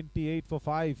 28 for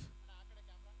 5.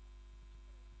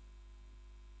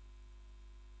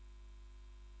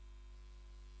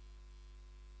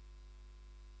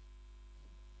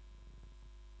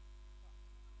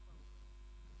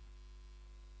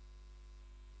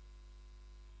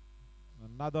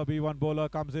 Another B1 bowler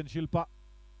comes in, Shilpa.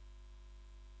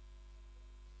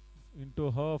 Into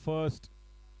her first.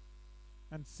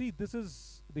 And see, this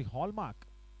is the hallmark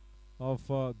of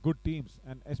good teams.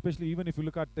 And especially even if you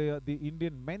look at the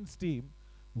Indian men's team,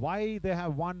 why they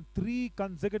have won 3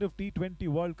 consecutive T20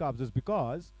 World Cups is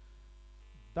because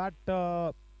that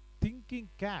thinking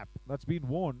cap that's been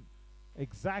worn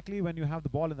exactly when you have the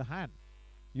ball in the hand.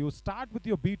 You start with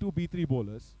your B2, B3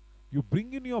 bowlers. You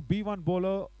bring in your B1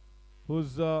 bowler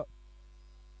who's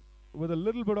with a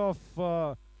little bit of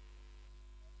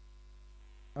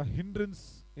a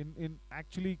hindrance in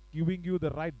actually giving you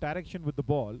the right direction with the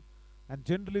ball. And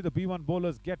generally the B1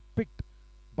 bowlers get picked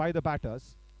by the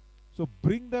batters. So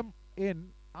bring them in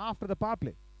after the power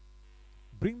play.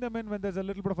 Bring them in when there's a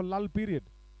little bit of a lull period.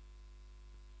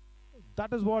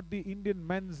 That is what the Indian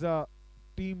men's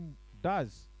team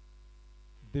does.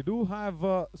 They do have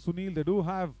Sunil, they do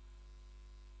have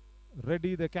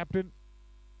Reddy, the captain.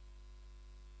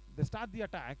 They start the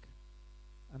attack,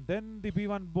 and then the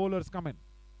B1 bowlers come in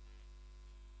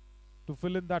to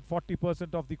fill in that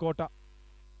 40% of the quota.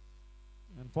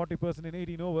 And 40% in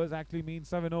 18 overs actually means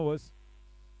 7 overs.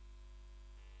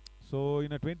 So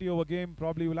in a 20-over game,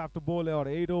 probably you'll have to bowl or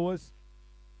 8 overs.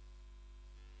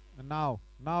 And now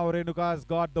Renuka's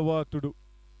got the work to do.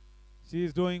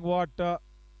 She's doing what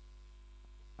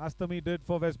Astami did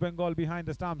for West Bengal behind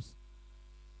the stumps.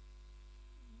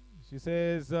 She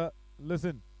says,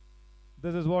 listen,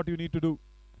 this is what you need to do.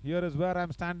 Here is where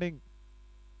I'm standing.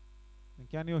 And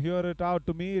can you hear it out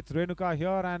to me? It's Renuka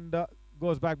here, and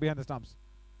goes back behind the stumps.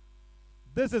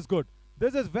 This is good.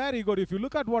 This is very good. If you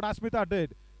look at what Asmita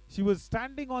did, she was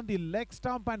standing on the leg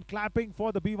stump and clapping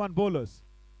for the B1 bowlers.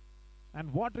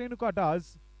 And what Renuka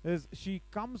does is she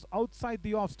comes outside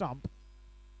the off stump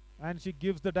and she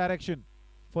gives the direction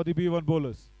for the B1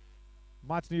 bowlers.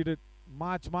 Much needed.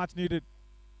 Much needed.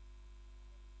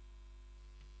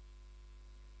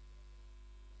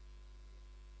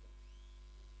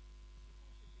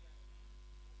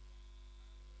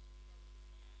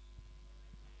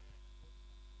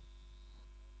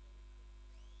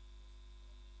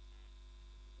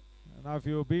 Now, if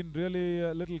you've been really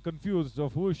a little confused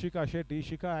of who is Shikha Shetty,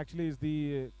 Shikha actually is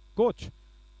the coach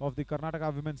of the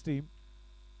Karnataka women's team.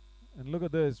 And look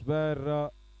at this, where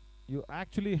you're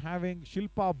actually having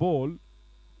Shilpa bowl.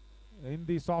 In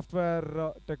the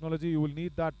software technology, you will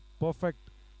need that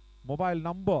perfect mobile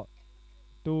number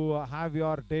to have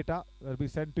your data that will be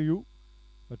sent to you.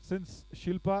 But since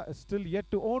Shilpa is still yet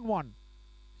to own one,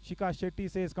 Shikha Shetty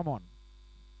says, come on,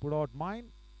 put out mine.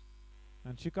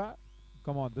 And Shikha,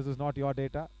 come on, this is not your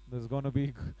data. This is going to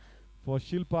be for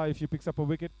Shilpa if she picks up a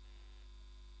wicket.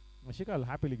 Shikha will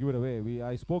happily give it away.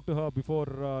 I spoke to her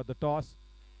before the toss.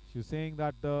 She was saying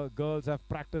that the girls have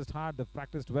practiced hard. They've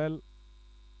practiced well.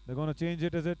 They're going to change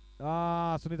it, is it?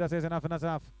 Sunita says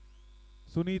enough.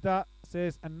 Sunita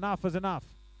says enough is enough.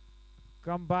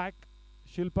 Come back,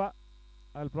 Shilpa.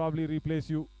 I'll probably replace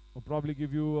you. I'll probably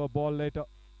give you a ball later.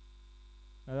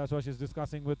 That's what she's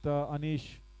discussing with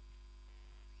Anish.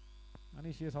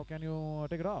 Anish says, how can you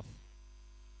take it off?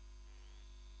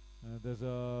 There's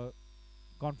a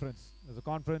conference.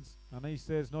 Anish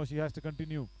says, no, she has to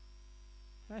continue.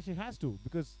 Yeah, she has to,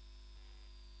 because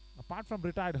apart from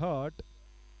retired hurt,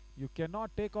 you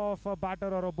cannot take off a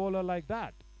batter or a bowler like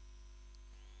that.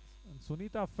 And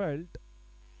Sunita felt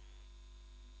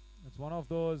it's one of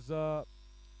those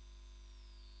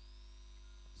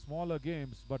smaller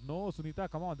games. But no, Sunita,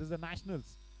 come on, this is the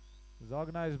Nationals. It's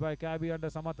organized by Cabby under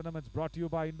Samathanam. It's brought to you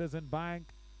by Indusind Bank.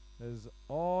 There's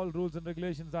all rules and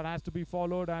regulations that has to be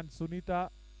followed, and Sunita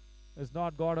has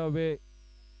not got her way.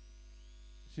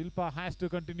 Shilpa has to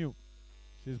continue.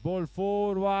 She's bowled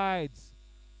 4 wides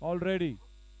already.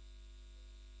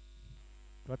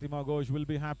 Pratima Ghosh will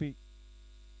be happy.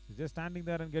 She's just standing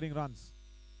there and getting runs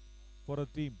for a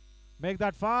team. Make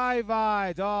that 5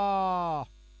 wides. Oh!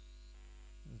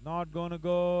 It's not going to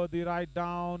go the right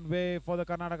down way for the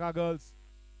Karnataka girls.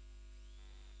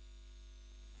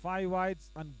 5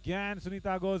 wides, and again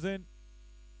Sunita goes in.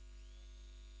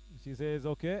 She says,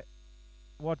 okay,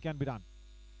 what can be done?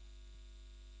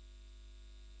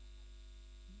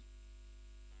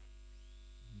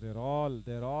 They're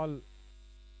all.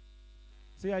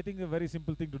 See, I think a very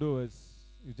simple thing to do is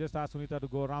you just ask Sunita to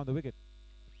go around the wicket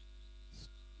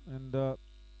and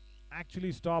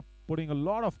actually stop putting a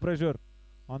lot of pressure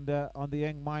on the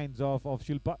young minds of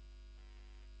Shilpa.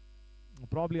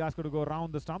 Probably ask her to go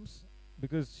around the stumps,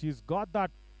 because she's got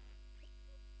that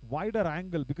wider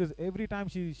angle, because every time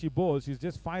she bowls, she's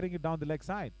just firing it down the leg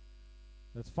side.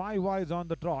 That's 5 wides on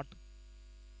the trot.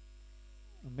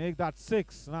 Make that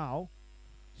 6 now.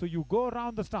 So you go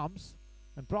around the stumps,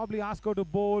 and probably ask her to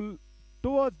bowl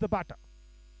towards the batter.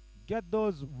 Get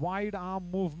those wide arm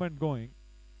movement going,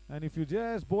 and if you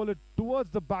just bowl it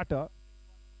towards the batter,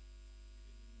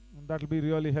 that will be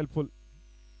really helpful.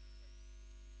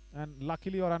 And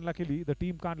luckily or unluckily, the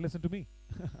team can't listen to me.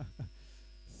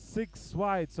 6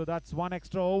 wide, so that's 1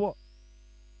 extra over.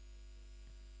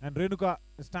 And Renuka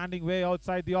is standing way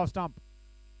outside the off stump,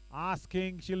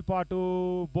 asking Shilpa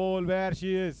to bowl where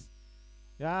she is.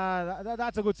 Yeah,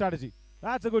 that's a good strategy.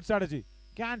 That's a good strategy.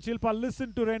 Can Shilpa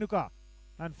listen to Renuka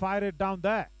and fire it down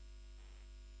there?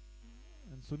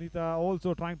 And Sunita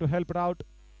also trying to help it out.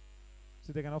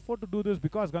 See, they can afford to do this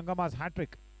because Gangama's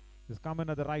hat-trick is coming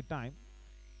at the right time.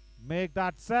 Make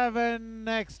that 7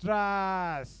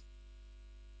 extras.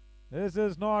 This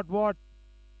is not what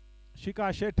Shika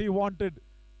Shetty wanted,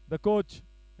 the coach,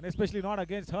 and especially not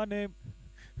against her name.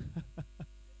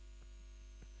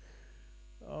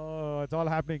 Oh, it's all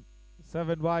happening.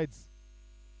 7 wides.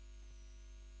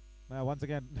 Now, once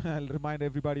again, I'll remind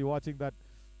everybody watching that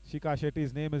Shika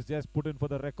Shetty's name is just put in for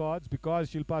the records because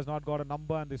Shilpa's not got a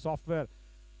number, and the software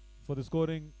for the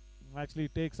scoring actually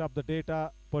takes up the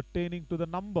data pertaining to the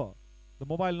number, the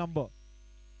mobile number.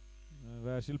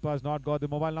 Where Shilpa's not got the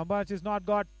mobile number, and she's not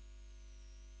got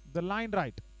the line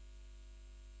right.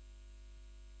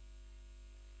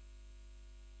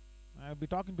 I'll be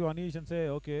talking to Anish and say,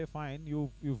 okay, fine,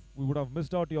 you would have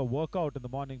missed out your workout in the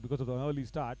morning because of the early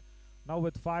start. Now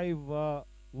with 5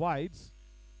 wides,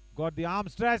 got the arm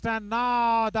stretched, and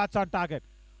now that's on target.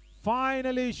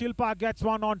 Finally, Shilpa gets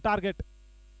one on target.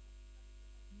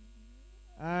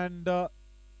 And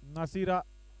Nasira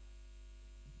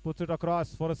puts it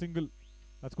across for a single.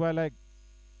 That's square leg.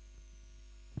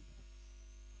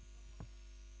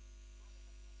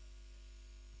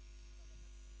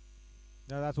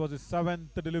 Yeah, that was his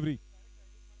 7th delivery.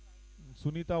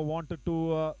 Sunita wanted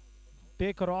to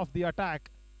take her off the attack.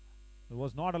 It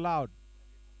was not allowed.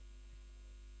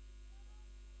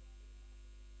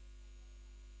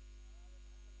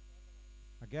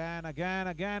 Again,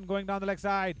 going down the leg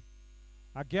side.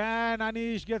 Again,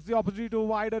 Anish gets the opportunity to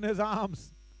widen his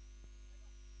arms.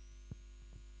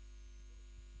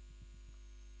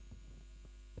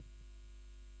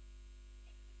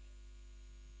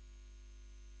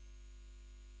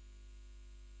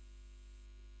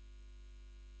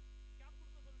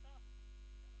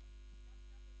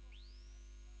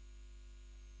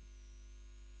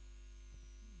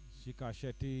 Shika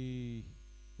Shetty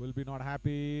will be not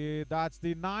happy. That's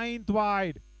the 9th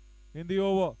wide in the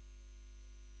over.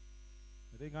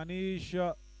 I think Anish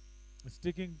is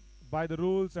sticking by the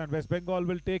rules, and West Bengal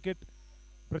will take it.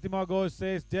 Pratima Ghosh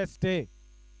says, just stay.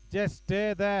 Just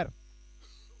stay there.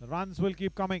 The runs will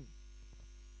keep coming.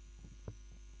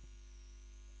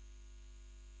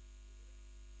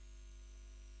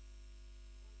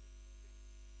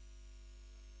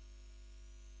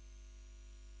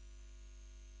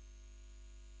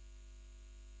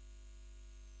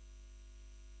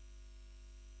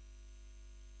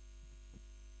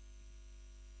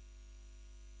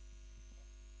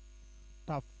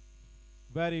 Tough.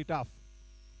 Very tough.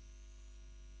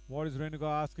 What is Renuka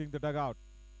asking the dugout?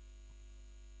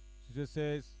 She just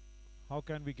says, how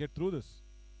can we get through this?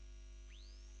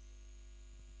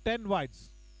 10 wides.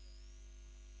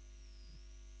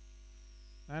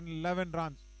 And 11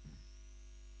 runs.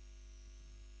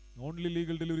 Only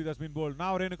legal delivery that's been bowled.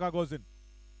 Now Renuka goes in.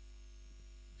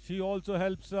 She also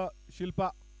helps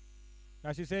Shilpa.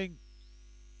 As she's saying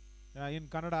in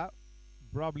Kannada,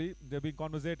 probably they've been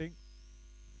conversating.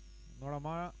 ನೋಡಮ್ಮ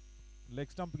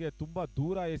leg ಸ್ಟಂಪ್ಗೆ ತುಂಬ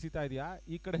ದೂರ ಎಸಿತಾ ಇದೆಯಾ,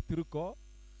 ಈ ಕಡೆ ತಿರುಕೋ,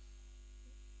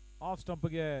 of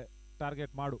ಸ್ಟಂಪ್ಗೆ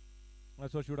target ಮಾಡು.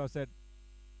 That's what she would have said.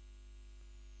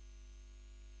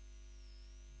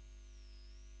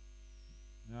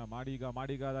 Yeah,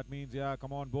 Madiga, that means, yeah,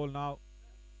 come on, bowl now.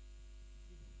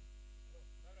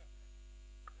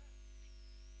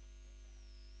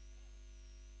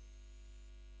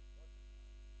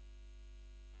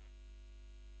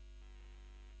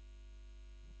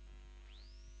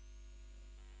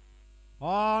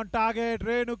 On target,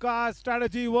 Renuka's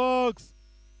strategy works.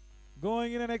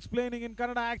 Going in and explaining in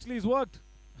Kannada actually has worked.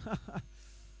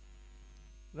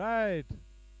 Right.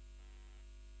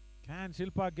 Can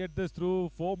Shilpa get this through?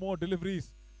 4 more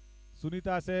deliveries.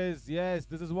 Sunita says, yes,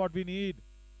 this is what we need.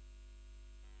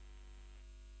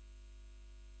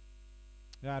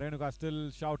 Yeah, Renuka still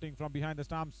shouting from behind the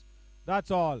stumps.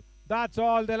 That's all. That's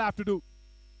all they'll have to do.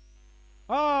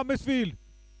 Ah, misfield.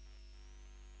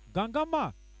 Gangamma.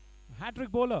 Hat-trick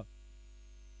bowler.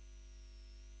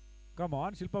 Come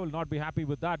on, Shilpa will not be happy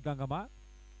with that, Gangama.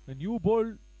 When you bowl,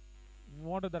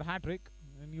 wanted that hat-trick,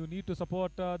 and you need to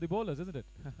support the bowlers, isn't it?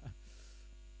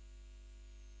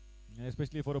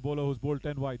 especially for a bowler who's bowled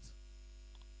 10 wides.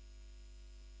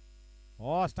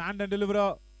 Oh, stand and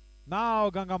deliver. Now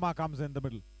Gangama comes in the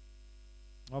middle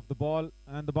of the ball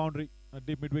and the boundary at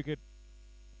deep mid wicket.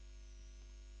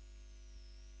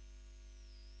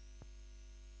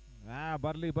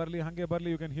 Burley, Hange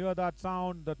Burley, you can hear that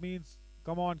sound. That means,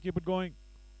 come on, keep it going.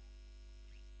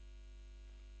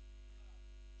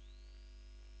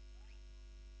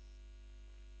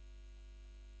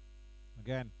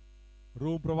 Again,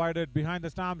 room provided behind the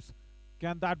stumps.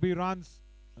 Can that be runs?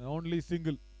 Only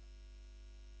single.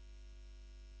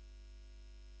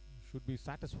 Should be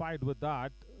satisfied with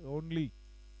that. Only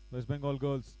West Bengal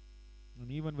girls.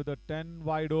 And even with a 10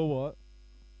 wide over,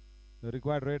 the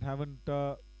required rate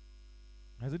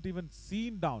hasn't even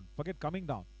seen down. Forget coming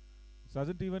down. It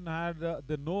hasn't even had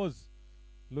the nose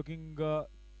looking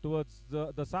towards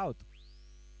the south.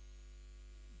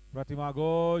 Pratima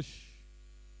Ghosh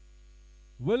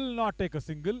will not take a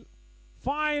single.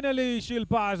 Finally,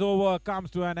 Shilpa's over comes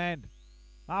to an end.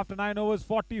 After 9 overs,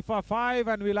 40 for 5,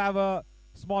 and we'll have a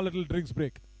small little drinks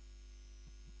break.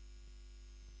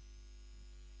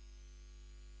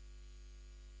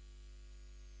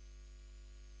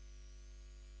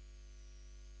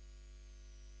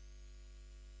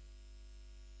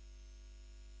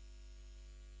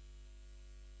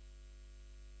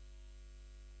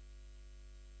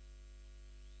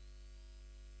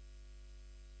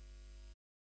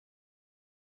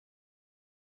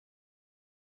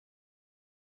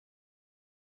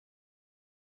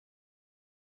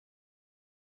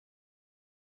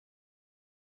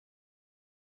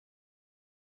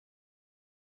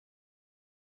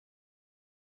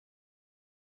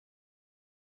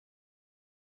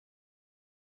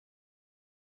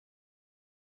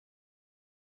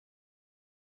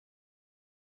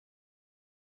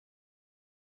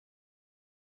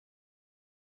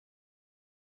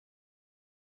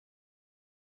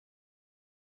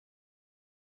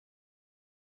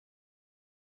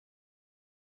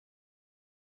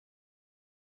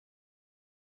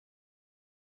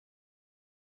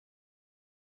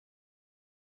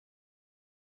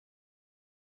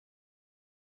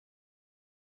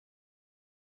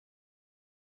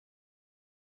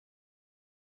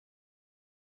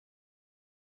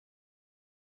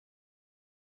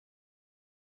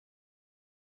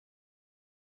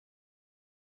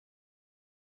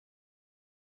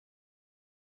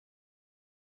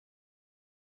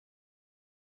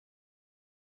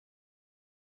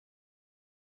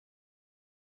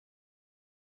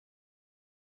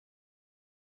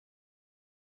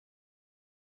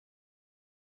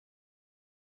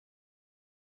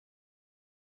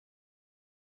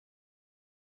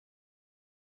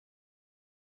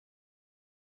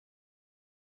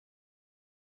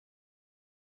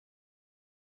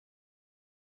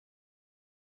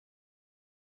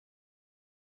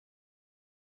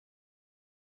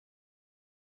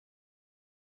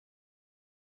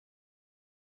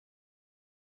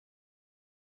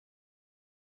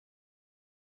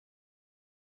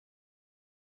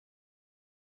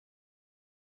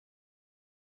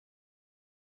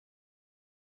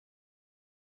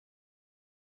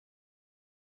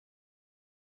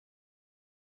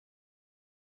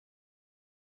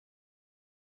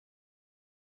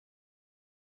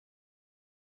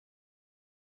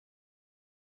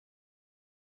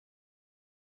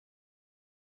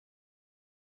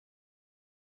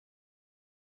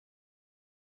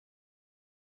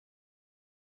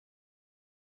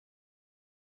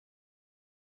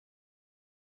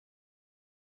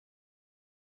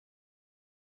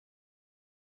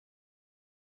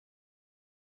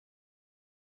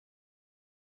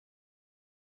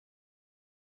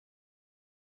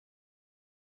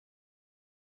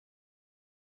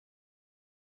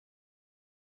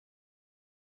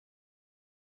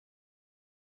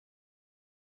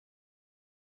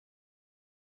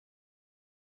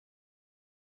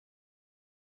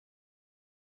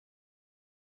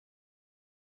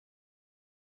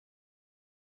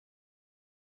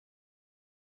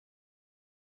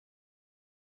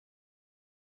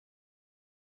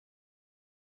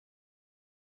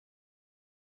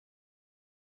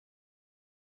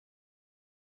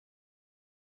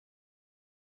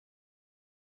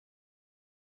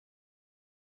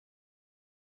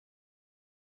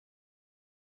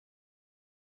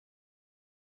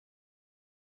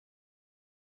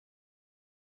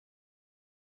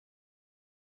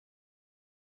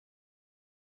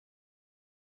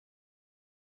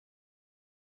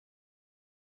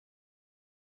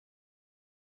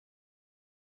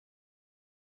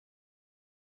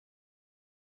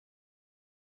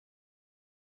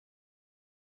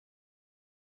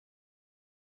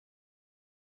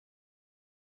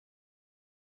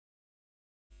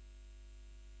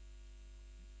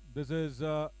 This is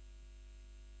the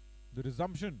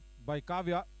resumption by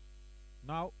Kavya.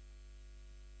 Now,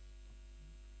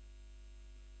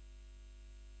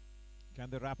 can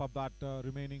they wrap up that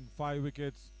remaining 5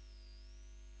 wickets?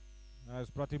 As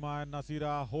Pratima and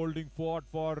Nasira holding fort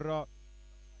for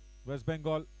West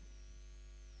Bengal.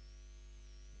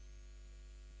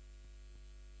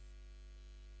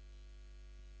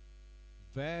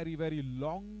 Very, very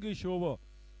longish over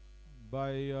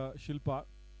by Shilpa.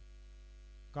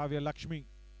 Kavya Lakshmi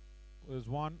is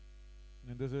one,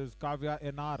 and this is Kavya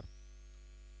NR.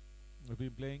 We've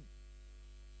been playing.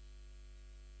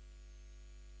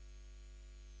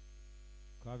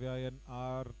 Kavya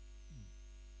NR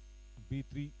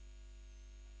B3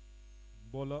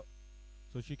 bowler,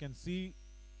 so she can see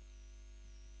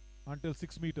until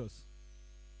 6 meters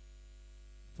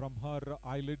from her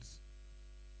eyelids.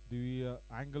 The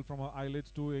angle from her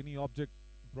eyelids to any object,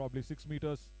 probably 6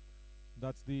 meters.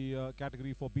 That's the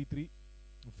category for B3.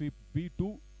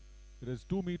 B2, it is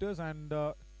 2 meters, and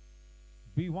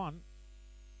B1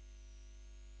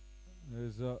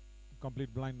 is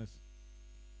complete blindness.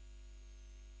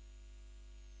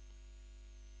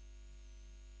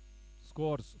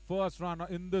 Scores first run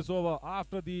in this over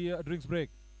after the drinks break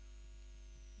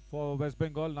for West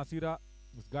Bengal. Nasira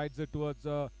guides it towards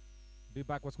the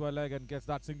backward square leg and gets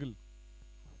that single.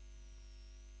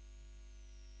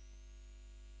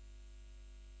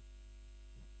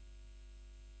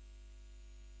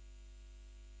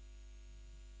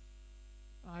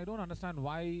 I don't understand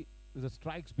why the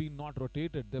strikes being not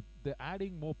rotated. They're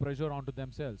adding more pressure onto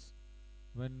themselves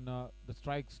when the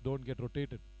strikes don't get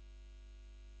rotated.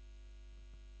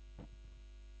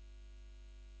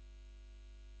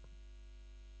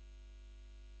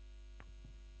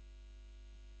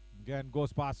 Again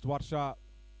goes past Varsha.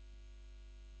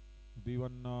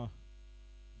 B1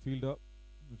 fielder,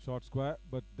 short square,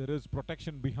 but there is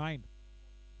protection behind.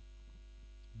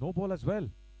 No ball as well.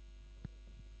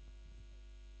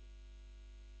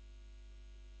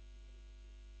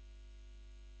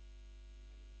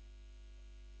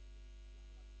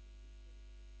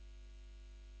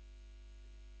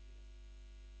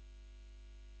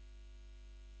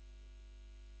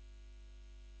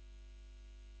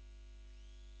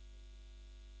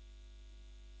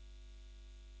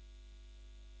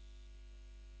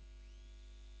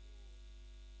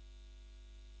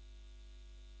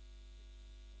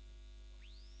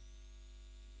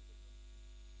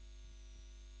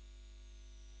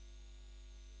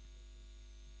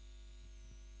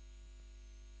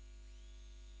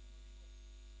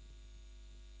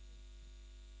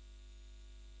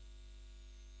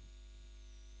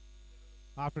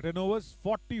 After 10 overs,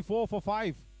 44 for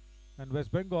 5. And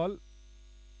West Bengal,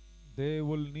 they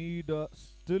will need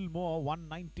still more,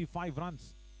 195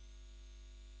 runs.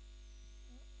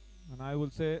 And I will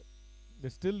say they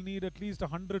still need at least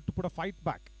 100 to put a fight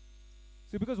back.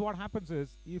 See, because what happens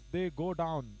is, if they go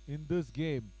down in this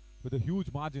game with a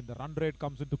huge margin, the run rate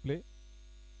comes into play.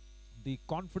 The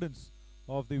confidence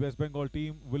of the West Bengal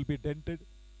team will be dented.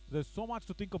 There's so much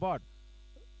to think about.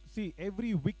 See,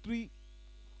 every victory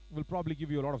will probably give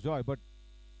you a lot of joy, but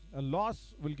a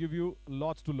loss will give you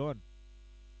lots to learn.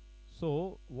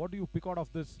 So what do you pick out of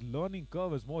this learning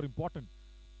curve is more important.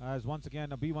 As once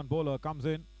again a B1 bowler comes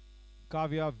in,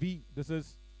 Kavya V.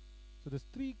 There's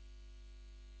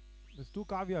two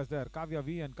Kavyas there, Kavya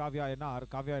V and Kavya NR.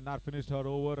 Kavya NR finished her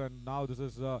over, and now this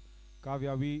is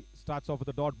Kavya V. Starts off with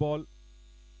a dot ball.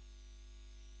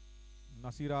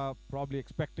 Nasira probably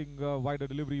expecting a wider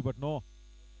delivery, but no.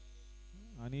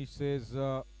 Anish says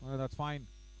that's fine.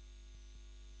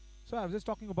 So I was just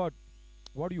talking about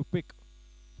what do you pick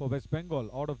for West Bengal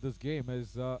out of this game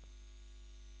is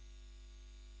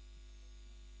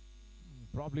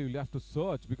probably you'll have to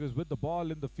search, because with the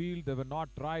ball in the field they were not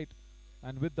right,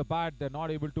 and with the bat they're not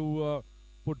able to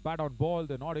put bat on ball,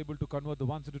 they're not able to convert the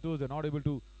ones into twos, they're not able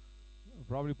to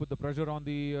probably put the pressure on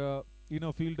the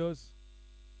inner fielders.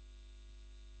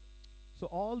 So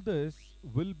all this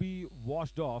will be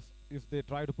washed off if they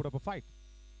try to put up a fight.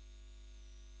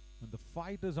 When the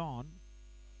fight is on,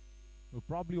 we'll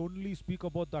probably only speak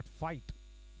about that fight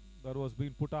that was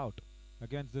being put out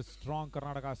against this strong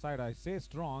Karnataka side. I say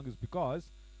strong is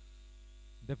because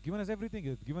they've given us everything.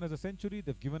 They've given us a century,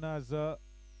 they've given us a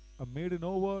maiden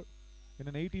over in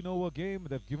an 18-over game,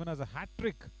 they've given us a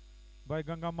hat-trick by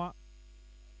Gangamma,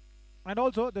 and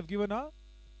also they've given a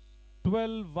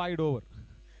 12 wide over.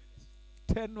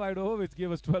 10 wide over, which gave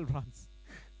us 12 runs.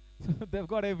 So they've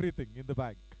got everything in the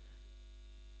bag.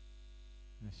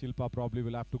 Shilpa probably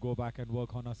will have to go back and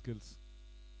work on her skills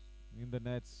in the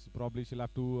nets. Probably she'll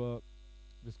have to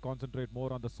just concentrate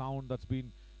more on the sound that's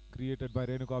been created by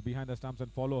Renuka behind the stumps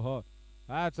and follow her.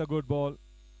 That's a good ball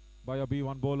by a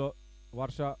B1 bowler.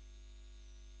 Varsha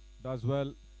does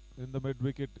well in the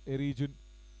mid-wicket region.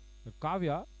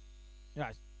 Kavya,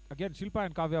 yeah, again Shilpa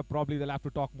and Kavya probably they'll have to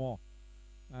talk more.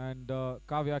 And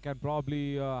Kavya can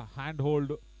probably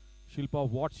handhold Shilpa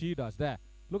what she does there.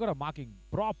 Look at her marking,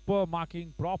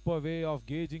 proper way of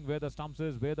gauging where the stumps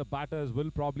is, where the batters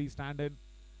will probably stand in,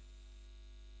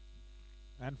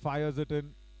 and fires it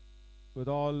in with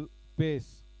all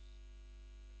pace.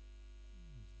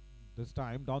 This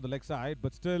time down the leg side,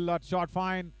 but still that shot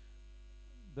fine.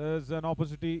 There's an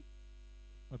opportunity,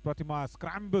 but Pratima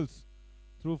scrambles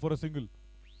through for a single.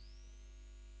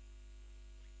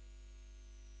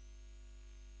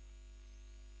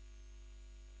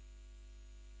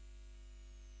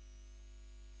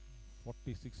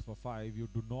 46 for 5. You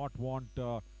do not want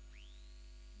the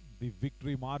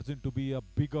victory margin to be a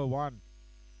bigger one,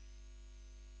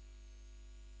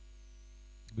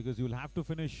 because you'll have to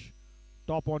finish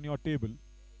top on your table.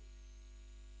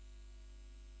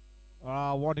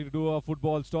 Wanting to do a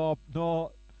football stop.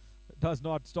 No, does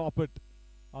not stop it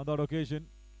on that occasion.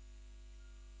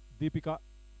 Deepika.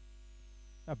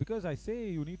 Because I say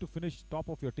you need to finish top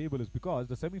of your table is because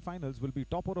the semi-finals will be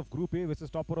topper of Group A versus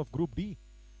topper of Group D.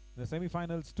 The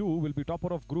semi-finals too will be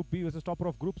topper of Group B versus topper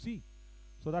of Group C.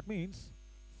 So that means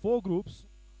 4 groups,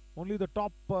 only the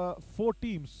top 4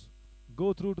 teams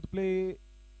go through to play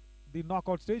the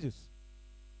knockout stages.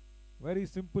 Very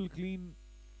simple, clean,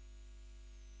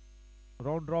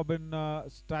 round robin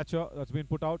stature that's been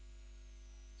put out.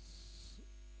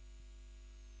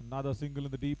 Another single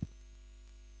in the deep.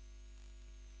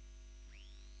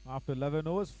 After 11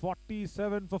 overs,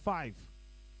 47 for 5.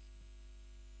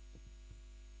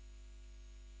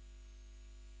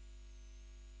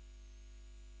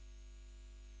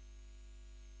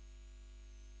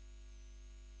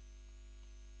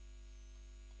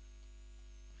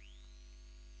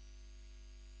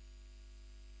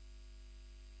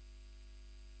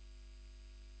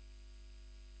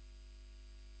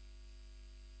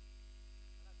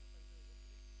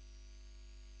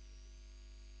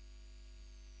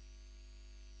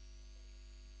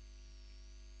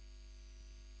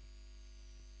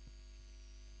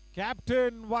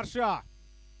 Captain Varsha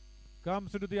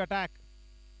comes into the attack.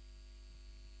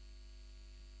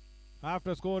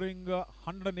 After scoring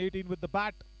 118 with the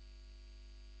bat,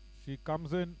 she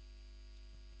comes in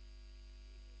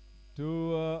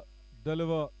to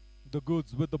deliver the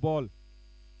goods with the ball.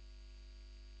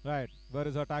 Right, where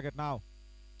is her target now?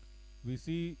 We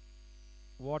see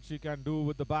what she can do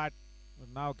with the bat.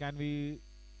 Now can we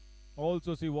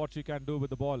also see what she can do with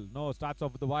the ball? No, starts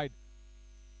off with the wide.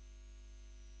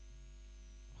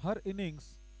 Her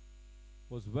innings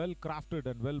was well crafted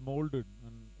and well molded,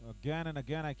 and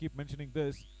again I keep mentioning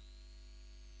this.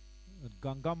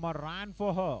 Gangamma ran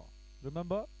for her.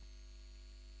 Remember?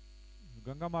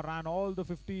 Gangamma ran all the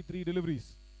 53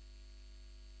 deliveries.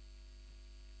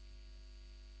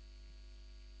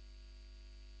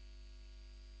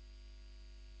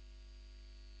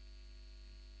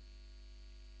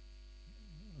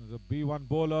 The B1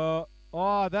 bowler.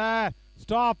 Oh, there.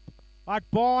 Stop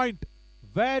at point.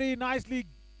 Very nicely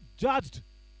judged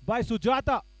by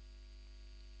Sujata.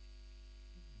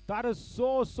 That is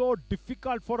so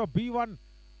difficult for a B1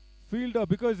 fielder,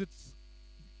 because it's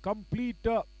complete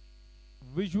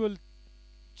visual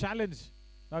challenge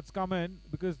that's come in,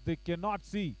 because they cannot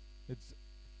see. It's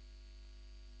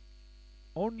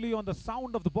only on the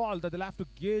sound of the ball that they'll have to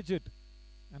gauge it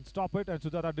and stop it, and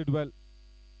Sujata did well.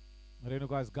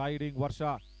 Renuka is guiding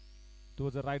Varsha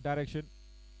towards the right direction.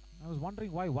 I was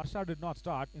wondering why Varsha did not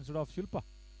start instead of Shilpa.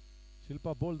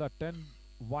 Shilpa bowled that 10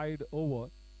 wide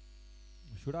over.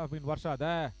 Should have been Varsha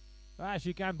there.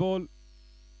 She can bowl.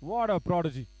 What a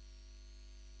prodigy.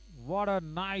 What a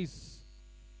nice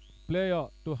player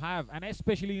to have, and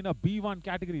especially in a B1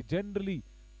 category. Generally,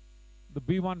 the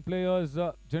B1 players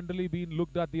generally been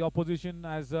looked at the opposition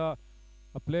as a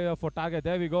player for target.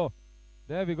 There we go.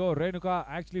 There we go. Renuka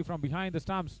actually from behind the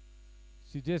stumps.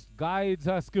 She just guides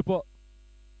her skipper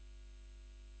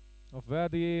of where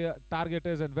the target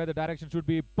is and where the direction should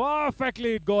be.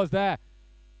 Perfectly it goes there.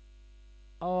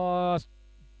 On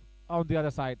the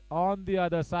other side. On the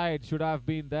other side should have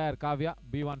been there, Kavya,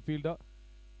 B1 fielder.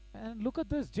 And look at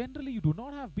this. Generally, you do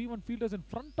not have B1 fielders in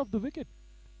front of the wicket.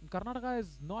 And Karnataka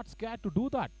is not scared to do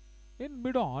that. In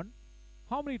mid-on,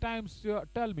 how many times,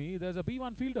 tell me, there's a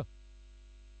B1 fielder?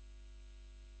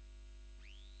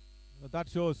 That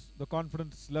shows the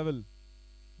confidence level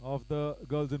of the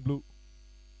girls in blue.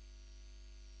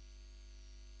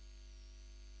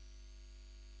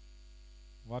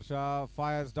 Varsha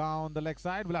fires down the leg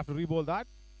side. We'll have to re-bowl that.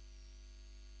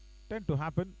 tend to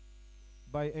happen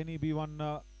by any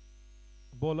B1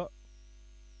 bowler.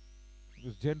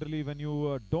 Because generally when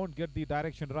you don't get the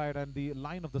direction right and the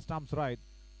line of the stumps right,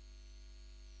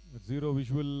 with zero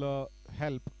visual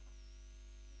help,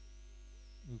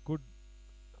 you could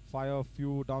fire a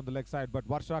few down the leg side. But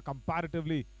Varsha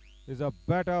comparatively is a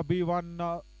better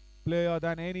B1 player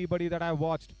than anybody that I've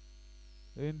watched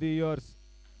in the years.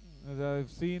 As I've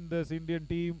seen this Indian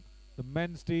team, the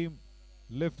men's team,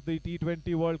 lift the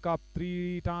T20 World Cup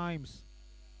 3 times.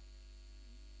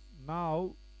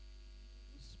 Now,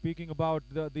 speaking about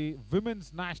the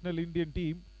women's national Indian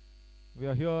team, we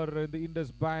are here in the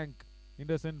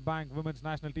Indusind Bank Women's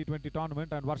National T20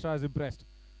 Tournament, and Varsha is impressed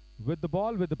with the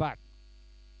ball, with the bat.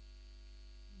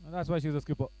 And that's why she's a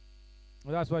skipper.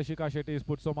 That's why Shikha Shetty has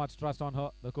put so much trust on her,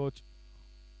 the coach.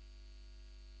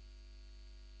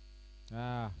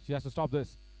 She has to stop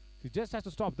this. She just has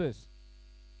to stop this.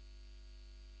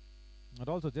 And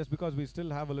also, just because we still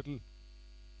have a little...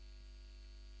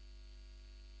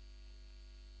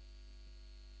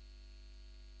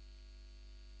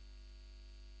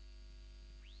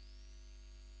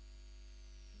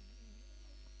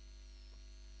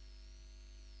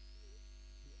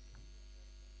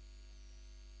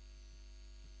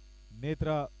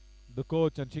 Netra, the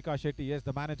coach, and Shikha Shetty, yes,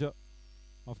 the manager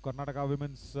of Karnataka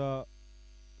women's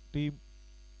team.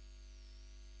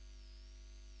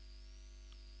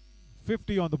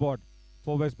 50 on the board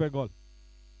for West Bengal.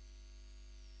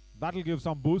 That'll give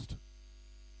some boost.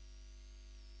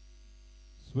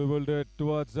 Swiveled it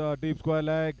towards deep square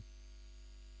leg.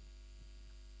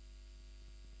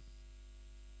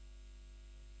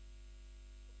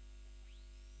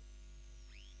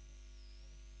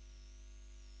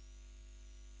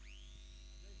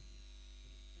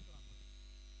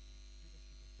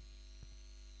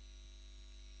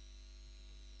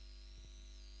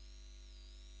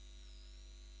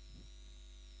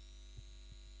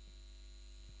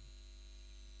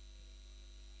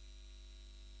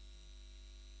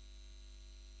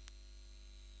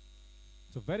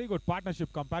 It's a very good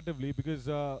partnership comparatively, because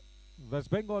West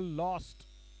Bengal lost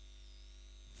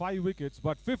 5 wickets,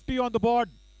 but 50 on the board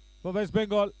for West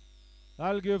Bengal.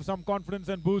 That'll give some confidence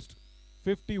and boost.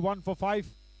 51 for 5.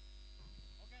 Okay.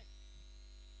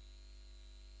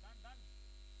 Done.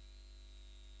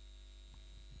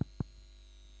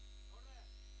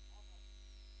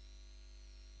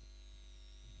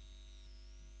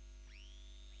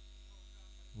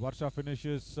 Varsha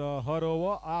finishes her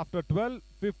over after 12,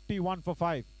 51 for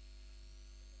 5.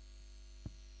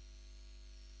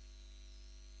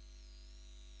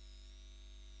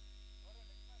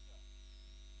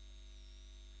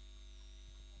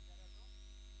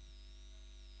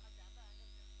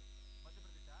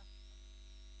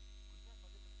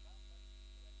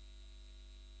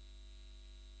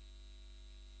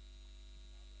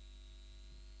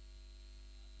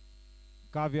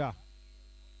 Kavya.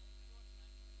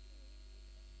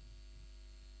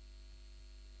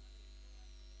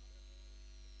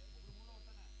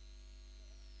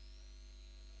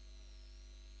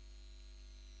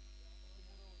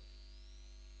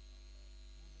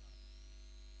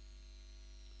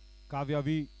 Kavya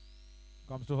V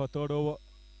comes to her third over.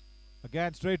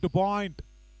 Again straight to point.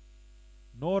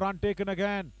 No run taken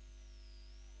again.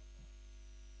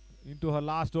 Into her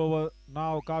last over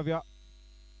now, Kavya.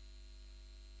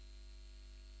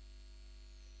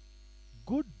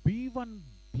 Good B1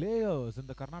 players in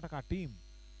the Karnataka team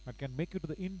that can make it to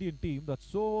the Indian team. That's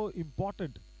so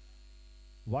important.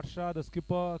 Varsha, the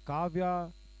skipper,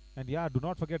 Kavya, and yeah, do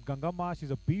not forget Gangamma.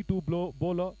 She's a B2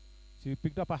 bowler. She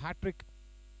picked up a hat-trick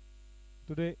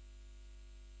today.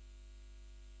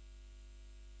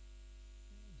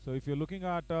 So if you're looking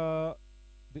at the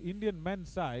Indian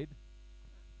men's side,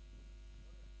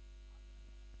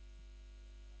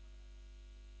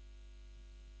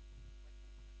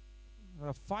 there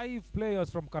are 5 players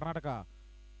from Karnataka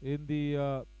in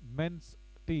the men's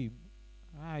team.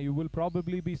 You will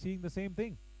probably be seeing the same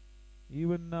thing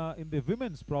even in the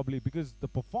women's, probably, because the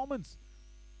performance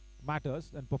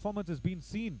matters and performance has been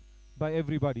seen by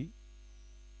everybody,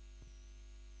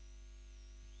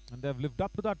 and they've lived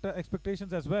up to that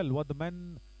expectations as well, what the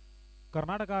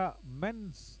Karnataka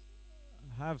men's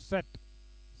have set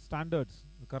standards,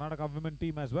 the Karnataka women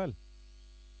team as well.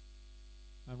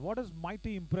 And what has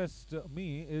mighty impressed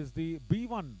me is the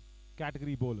B1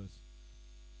 category bowlers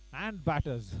and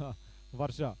batters.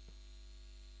 Varsha.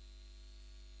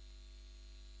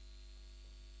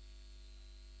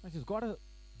 And she's got a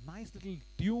nice little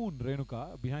tune,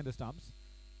 Renuka, behind the stumps.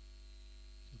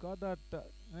 She's got that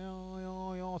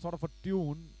sort of a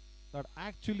tune that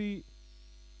actually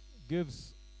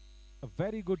gives a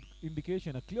very good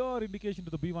indication, a clear indication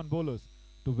to the B1 bowlers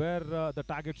to where the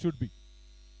target should be.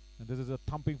 And this is a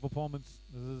thumping performance.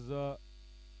 This is a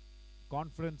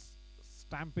conference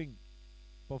stamping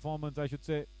performance, I should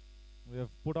say. We have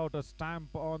put out a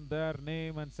stamp on their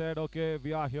name and said, okay,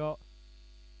 we are here.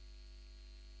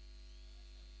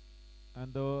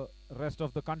 And the rest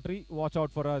of the country, watch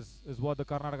out for us, is what the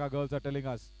Karnataka girls are telling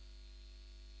us.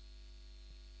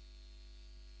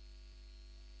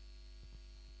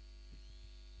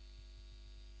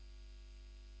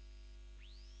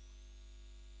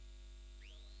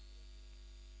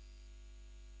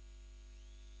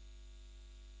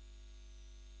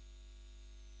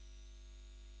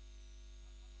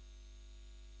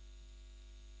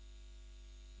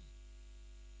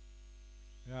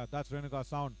 Yeah, that's Renuka's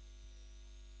sound.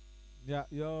 Yeah,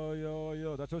 yo, yo,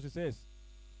 yo, that's what she says.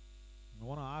 I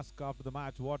want to ask after the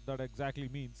match what that exactly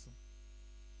means.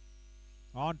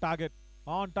 On target,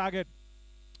 on target.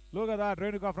 Look at that,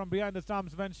 Renuka from behind the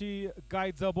stumps when she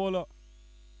guides her bowler.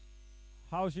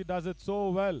 How she does it so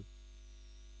well.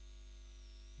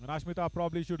 And Ashmita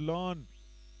probably should learn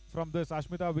from this.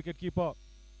 Ashmita, wicketkeeper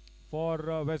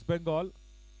for West Bengal.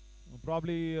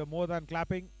 Probably more than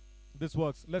clapping. This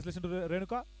works. Let's listen to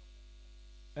Renuka.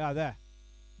 Yeah, there.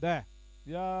 There.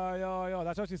 Yeah, yeah, yeah.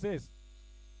 That's what she says.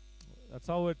 That's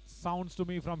how it sounds to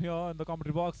me from here in the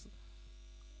commentary box.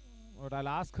 But I'll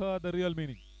ask her the real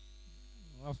meaning.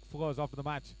 Of course, after the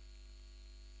match.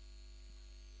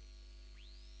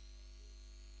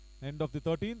 End of the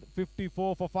 13th.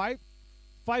 54 for 5.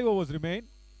 5 overs remain.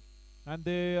 And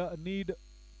they need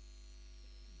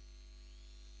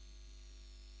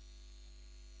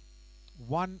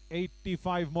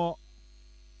 185 more.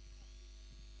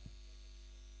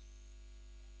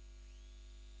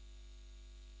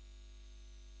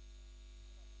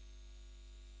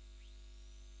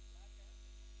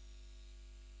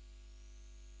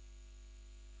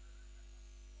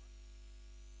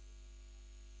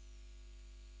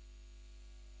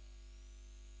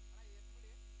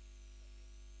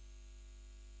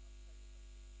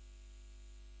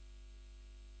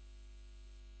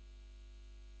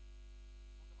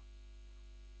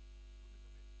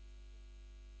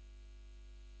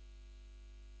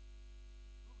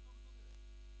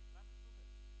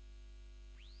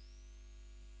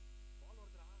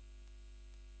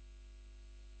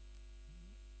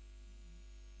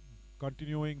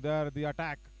 Continuing there the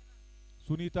attack.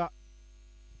 Sunita.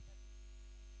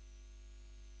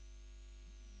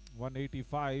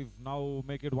 185. Now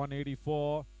make it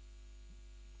 184.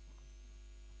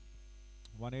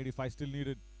 185 still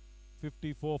needed.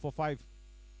 54 for 5.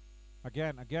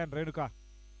 Again Renuka.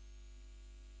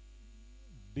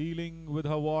 Dealing with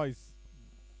her voice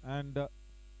and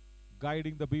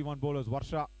guiding the B1 bowlers.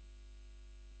 Varsha.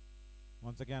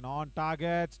 Once again on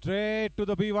target. Straight to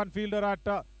the B1 fielder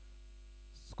at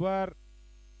square,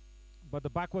 but the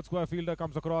backward square fielder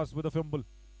comes across with a fumble.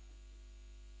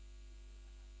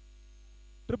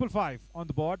 555 on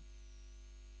the board.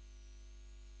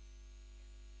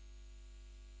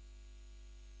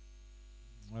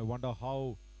 I wonder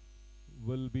how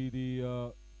will be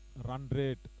the run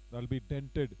rate that will be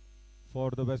dented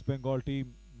for the West Bengal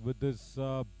team with this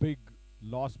big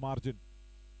loss margin.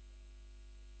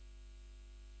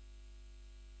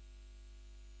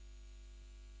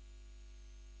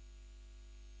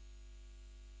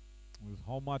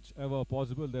 How much ever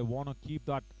possible they want to keep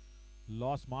that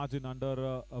loss margin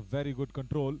under a very good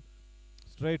control.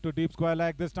 Straight to deep square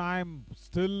leg this time.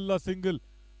 Still a single.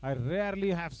 I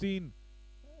rarely have seen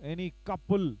any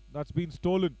couple that's been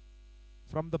stolen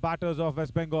from the batters of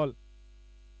West Bengal,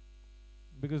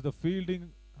 because the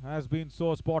fielding has been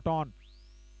so spot on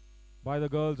by the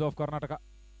girls of Karnataka.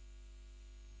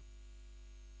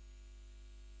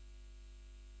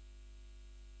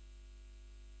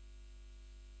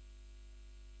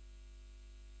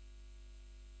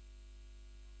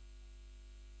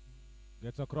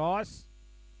 Gets across.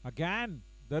 Again,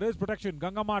 there is protection.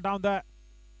 Gangama down there.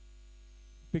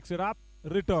 Picks it up.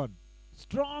 Return.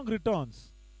 Strong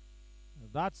returns.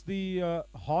 That's the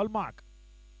hallmark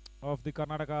of the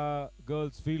Karnataka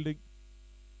girls fielding,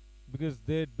 because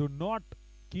they do not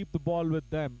keep the ball with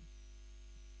them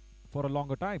for a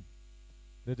longer time.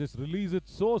 They just release it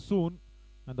so soon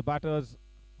and the batters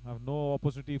have no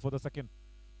opportunity for the second.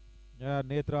 Yeah,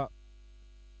 Netra,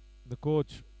 the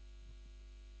coach,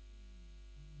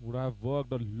 would have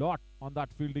worked a lot on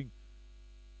that fielding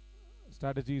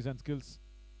strategies and skills.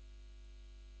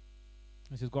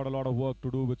 She's got a lot of work to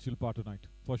do with Shilpa tonight,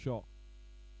 for sure,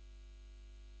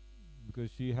 because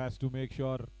she has to make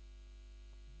sure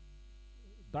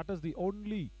that is the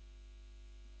only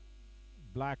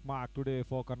black mark today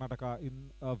for Karnataka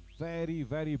in a very,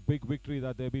 very big victory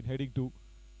that they've been heading to.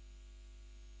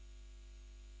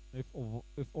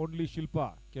 If only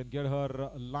Shilpa can get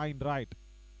her line right,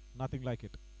 nothing like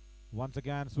it. Once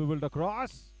again, swiveled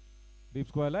across. Deep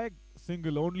square leg.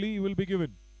 Single only will be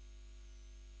given.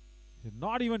 She's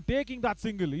not even taking that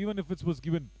single, even if it was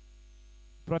given.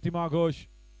 Pratima Ghosh.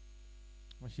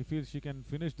 She feels she can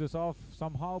finish this off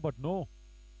somehow, but no.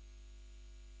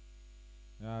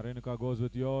 Yeah, Renuka goes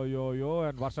with yo, yo, yo,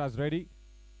 and Varsha is ready.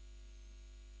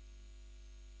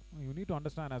 You need to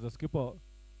understand, as a skipper,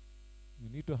 you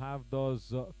need to have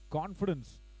those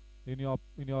confidence in your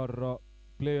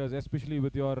players, especially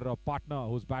with your partner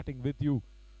who's batting with you,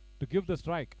 to give the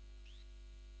strike.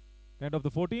 End of the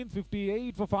 14,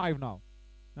 58 for 5 now.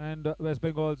 And West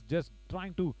Bengal's just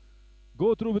trying to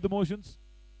go through with the motions.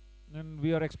 And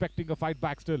we are expecting a fight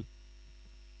back still.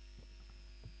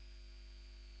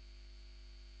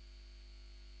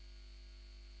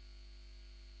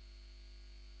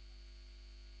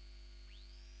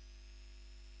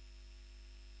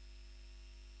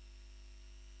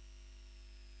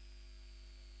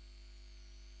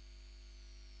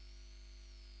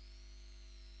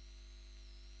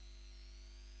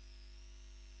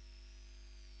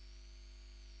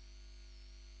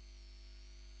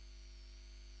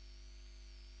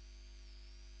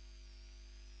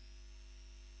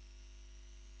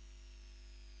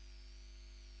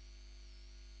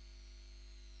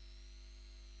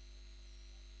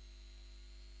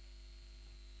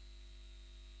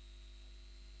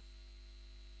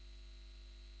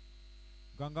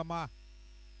 Gangama,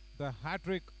 the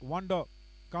hat-trick wonder,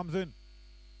 comes in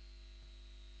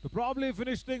to probably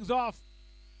finish things off.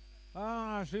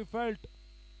 She felt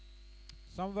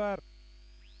somewhere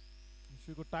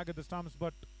she could target the stumps,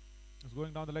 but it's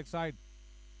going down the leg side.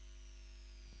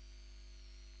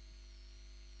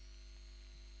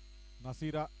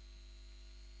 Nasira.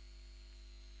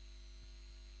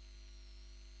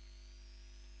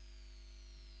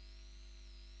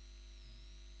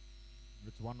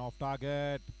 It's one off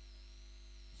target.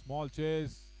 Small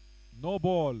chase. No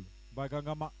ball by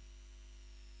Gangama.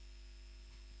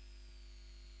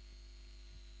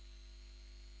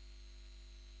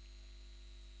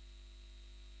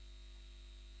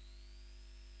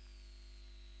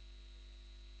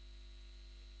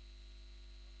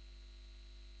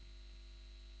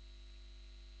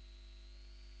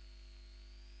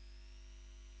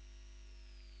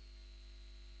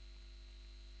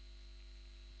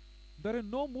 They're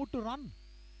in no mood to run,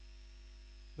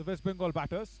 the West Bengal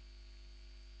batters.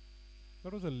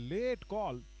 That was a late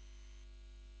call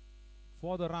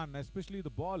for the run, especially the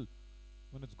ball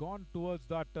when it's gone towards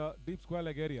that deep square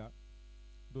leg area.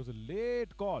 It was a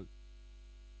late call.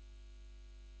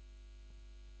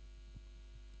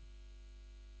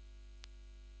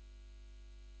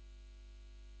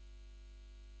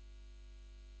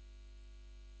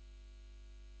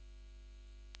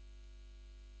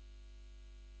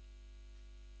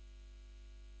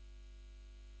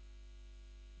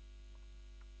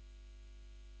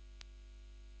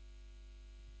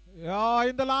 Yeah,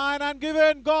 in the line and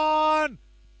given, gone.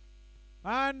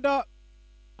 And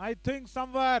I think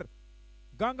somewhere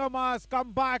Gangama has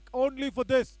come back only for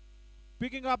this.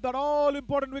 Picking up that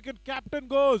all-important wicket. Captain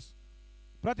goes.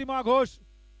 Pratima Ghosh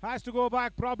has to go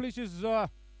back. Probably she's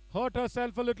hurt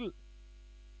herself a little,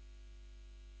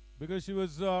 because she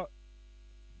was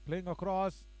playing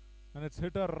across and it's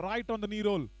hit her right on the knee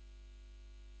roll.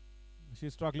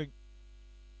 She's struggling.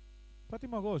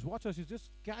 Pratima Ghosh, watch her, she's just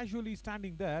casually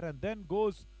standing there and then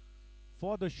goes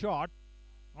for the shot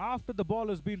after the ball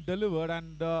has been delivered,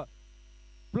 and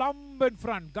plumb in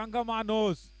front. Gangama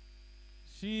knows.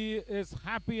 She is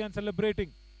happy and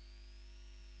celebrating.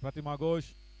 Pratima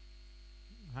Ghosh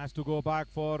has to go back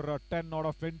for 10 out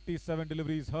of 27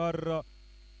 deliveries. Her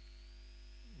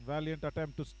valiant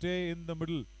attempt to stay in the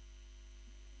middle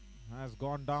has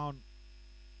gone down.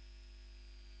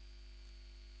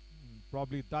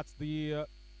 Probably that's the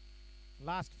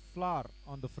last flower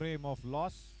on the frame of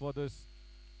loss for this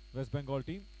West Bengal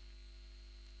team.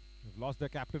 They've lost their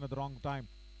captain at the wrong time.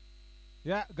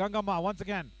 Yeah, Gangama once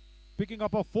again picking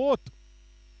up a fourth.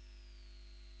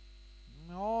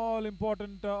 All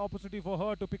important opportunity for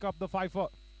her to pick up the fifer.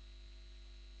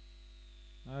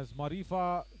 As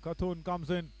Marifa Khatun comes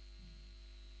in.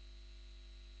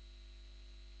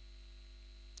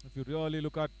 If you really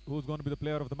look at who's going to be the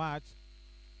player of the match,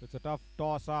 it's a tough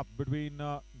toss-up between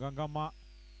Gangama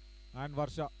and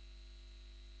Varsha.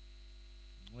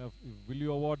 Will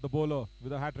you award the bowler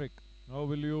with a hat-trick? Or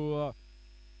will you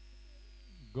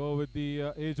go with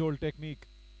the age-old technique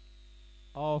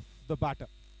of the batter?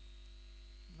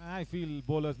 I feel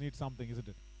bowlers need something, isn't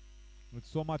it? With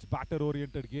so much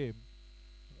batter-oriented game,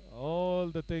 all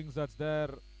the things that's there,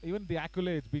 even the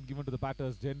accolades being given to the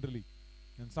batters generally,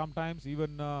 and sometimes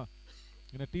even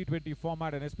in a T20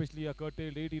 format, and especially a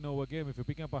curtailed 18-over game, if you're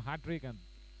picking up a hat-trick, and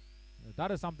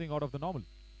that is something out of the normal.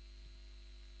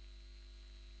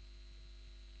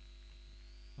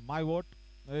 My vote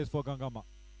is for Gangama,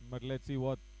 but let's see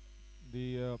what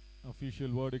the official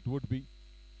verdict would be.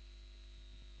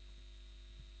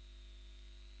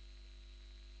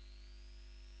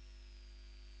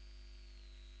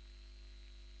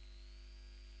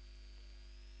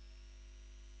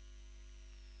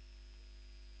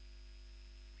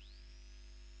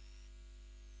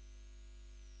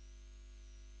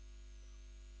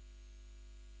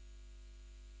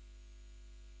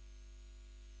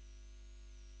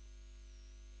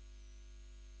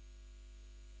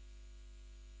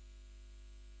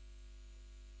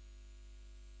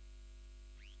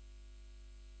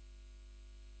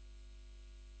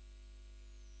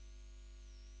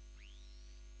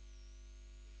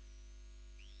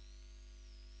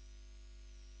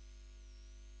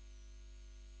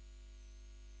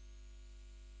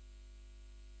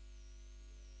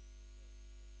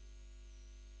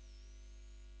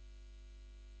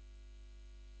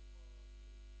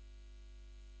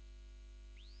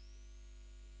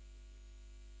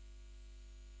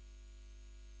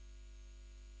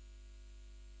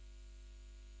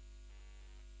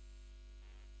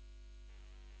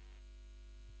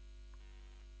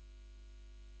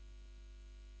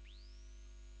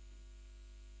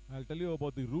 I'll tell you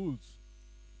about the rules.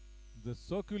 The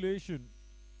circulation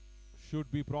should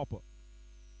be proper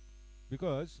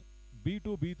because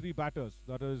B2, B3 batters,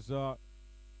 that is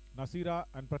Nasira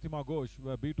and Pratima Ghosh,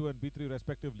 were B2 and B3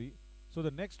 respectively. So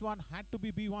the next one had to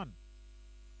be B1.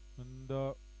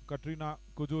 And Katrina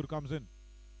Kujur comes in.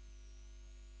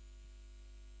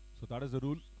 So that is the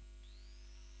rule.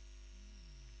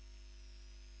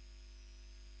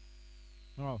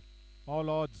 Now, all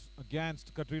odds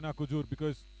against Katrina Kujur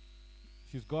because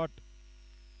she's got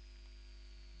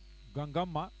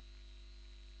Gangamma,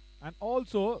 and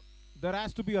also there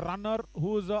has to be a runner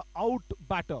who is a out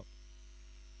batter.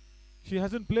 She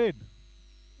hasn't played.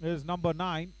 Is number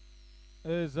 9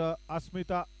 is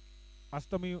Asmita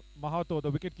Astami Mahato.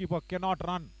 The wicketkeeper cannot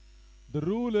run. The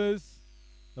rule is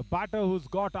the batter who's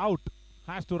got out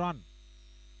has to run.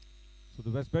 So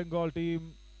the West Bengal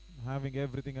team having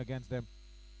everything against them.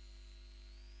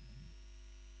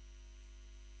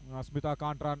 Asmita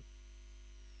can't run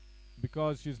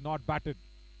because she's not batted.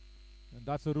 And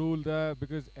that's a rule there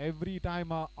because every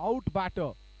time a out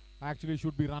batter actually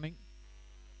should be running.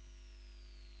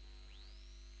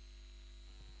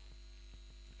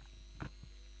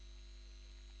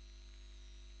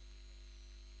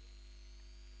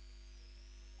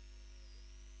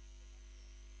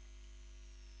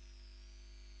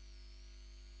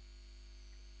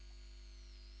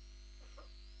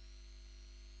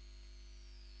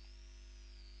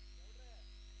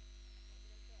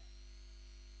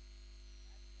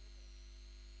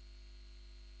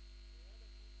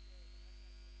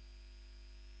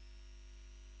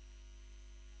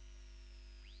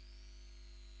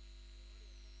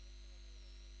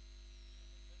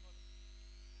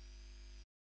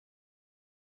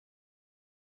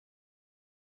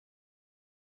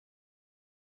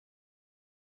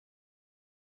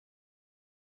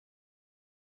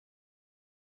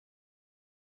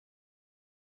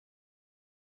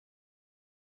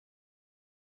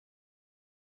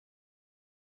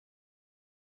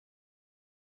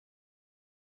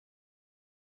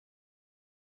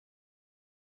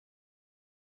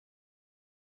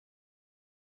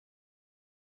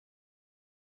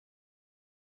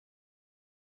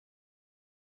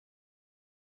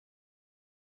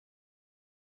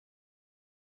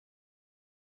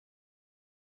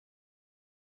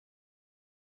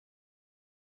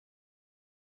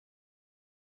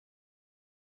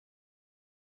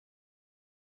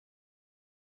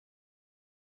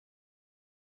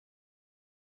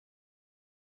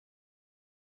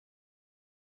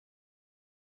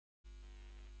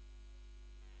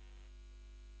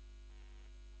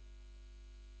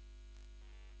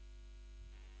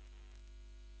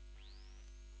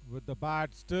 With the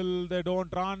bat, still they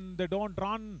don't run. They don't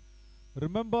run.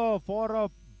 Remember, for a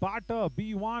batter,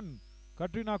 B1,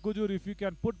 Katrina Kujur, if you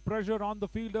can put pressure on the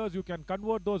fielders, you can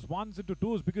convert those ones into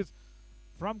twos because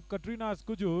from Katrina's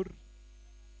Kujur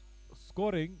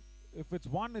scoring, if it's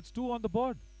one, it's two on the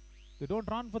board. They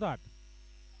don't run for that.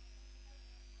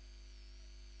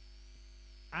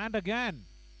 And again,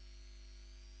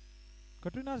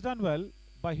 Katrina's done well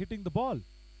by hitting the ball.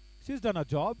 She's done a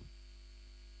job.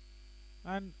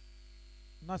 And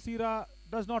Nasira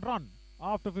does not run.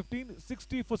 After 15,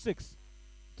 60 for 6.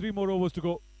 3 more overs to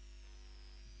go.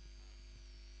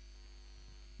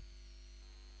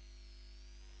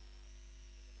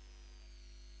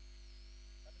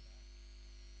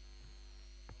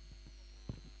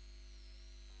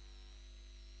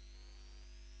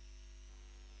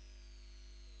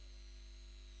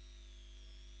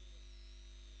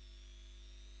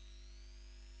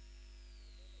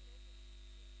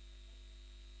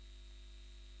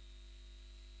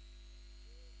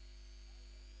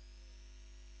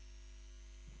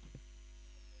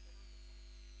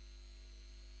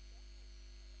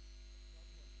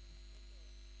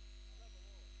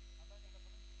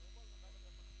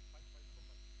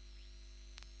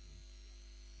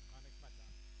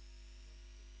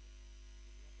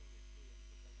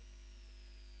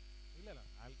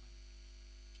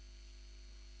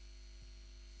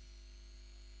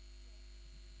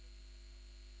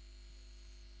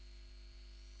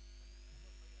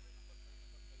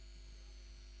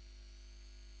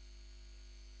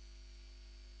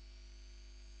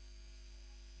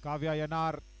 Kavya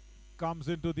Yanar comes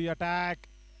into the attack,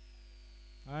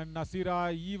 and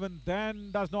Nasira even then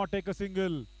does not take a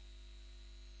single.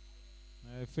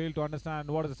 I fail to understand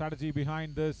what is the strategy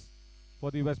behind this for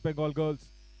the West Bengal girls.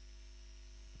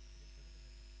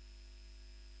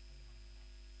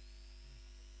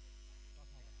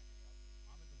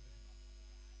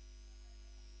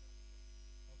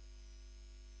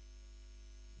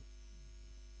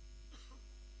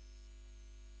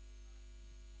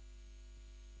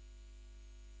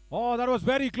 Oh, that was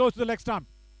very close to the leg stump.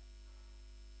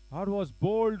 That was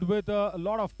bowled with a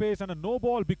lot of pace and a no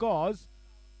ball because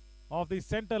of the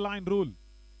center line rule.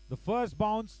 The first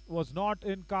bounce was not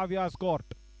in Kavya's court.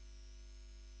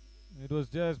 It was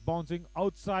just bouncing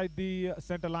outside the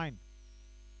center line.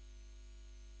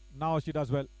 Now she does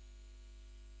well.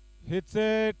 Hits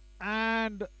it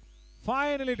and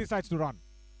finally decides to run.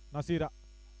 Nasira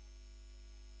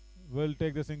will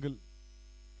take the single.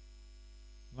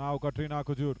 Now Katrina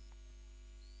Kujur.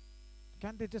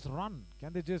 Can they just run?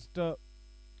 Can they just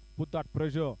put that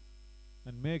pressure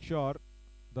and make sure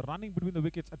the running between the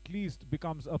wickets at least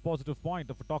becomes a positive point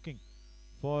of talking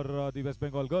for the West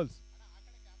Bengal girls?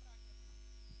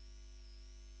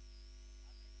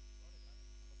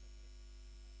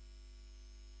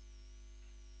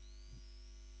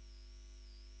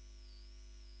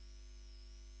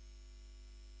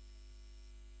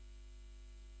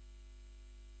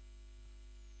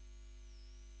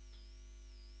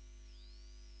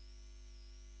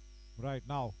 Right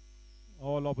now,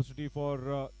 all opportunity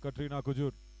for Katrina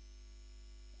Kujur.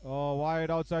 Oh, wide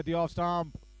outside the off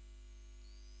stump.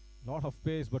 Lot of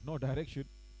pace, but no direction.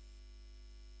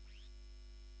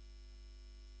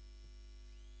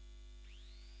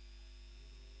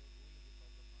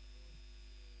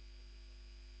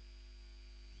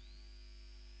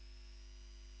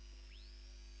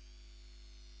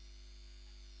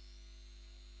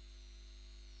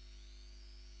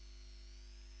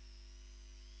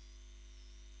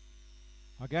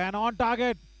 Again on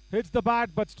target, hits the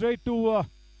bat, but straight to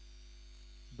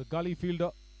the gully fielder.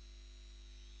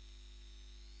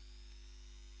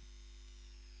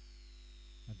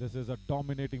 And this is a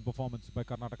dominating performance by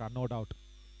Karnataka, no doubt.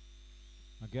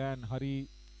 Again, Hari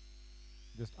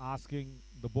just asking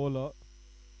the bowler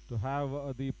to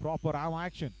have the proper arm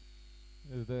action.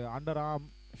 The underarm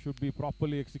should be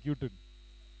properly executed.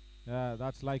 Yeah,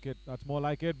 that's like it. That's more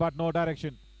like it, but no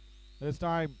direction. This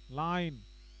time, line.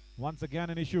 Once again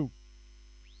an issue.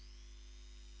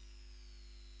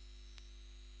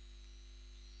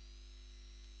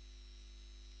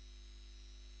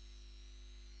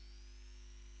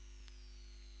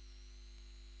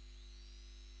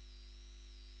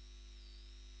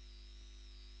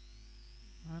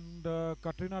 And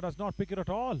Katrina does not pick it at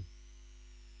all.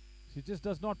 She just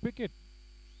does not pick it.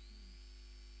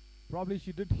 Probably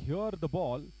she didn't hear the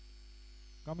ball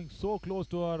coming so close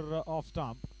to her off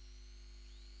stump.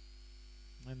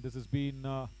 And this has been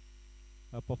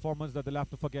a performance that they'll have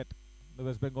to forget, the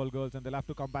West Bengal girls, and they'll have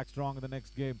to come back strong in the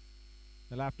next game.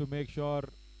 They'll have to make sure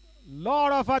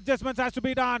lot of adjustments has to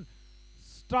be done.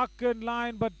 Stuck in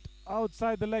line, but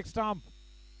outside the leg stump.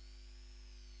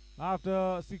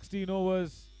 After 16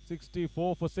 overs,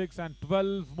 64 for 6 and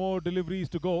 12 more deliveries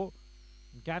to go.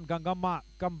 Can Gangamma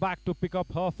come back to pick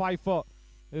up her fifer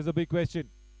is a big question.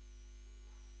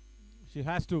 She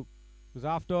has to, because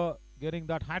after getting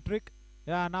that hat-trick,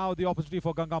 yeah, now the opportunity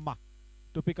for Gangamma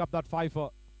to pick up that fifer.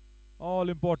 All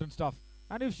important stuff.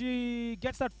 And if she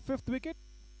gets that 5th wicket,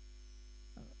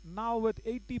 now with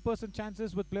 80%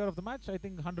 chances with player of the match, I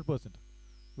think 100%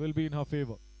 will be in her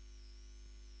favor.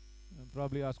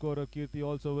 Probably our scorer Kirti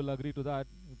also will agree to that.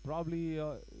 Probably,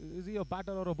 is he a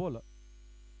batter or a bowler?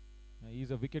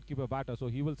 He's a wicket-keeper batter, so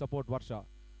he will support Varsha.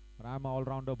 But I'm an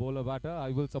all-rounder bowler batter.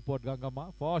 I will support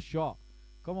Gangama for sure.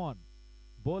 Come on,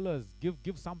 bowlers,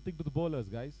 give something to the bowlers,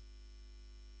 guys.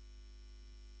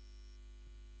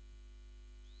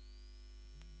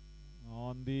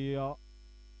 On the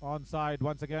onside,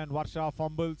 once again, Varsha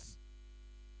fumbles.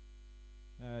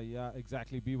 Yeah,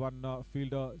 exactly. B1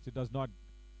 fielder, she does not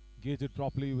gauge it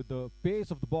properly with the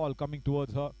pace of the ball coming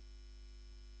towards her.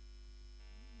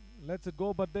 Lets it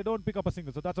go, but they don't pick up a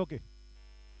single, so that's okay.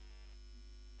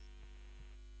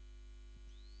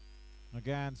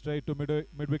 Again, straight to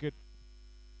mid wicket.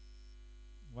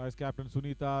 Vice captain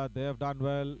Sunita, they have done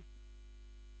well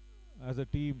as a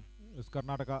team. Is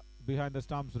Karnataka behind the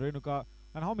stumps? Renuka,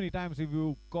 and how many times have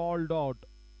you called out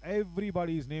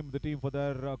everybody's name of the team for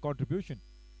their contribution?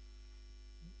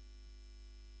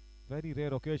 Very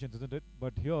rare occasions, isn't it?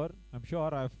 But here, I'm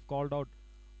sure I've called out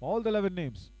all the 11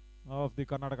 names of the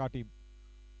Karnataka team,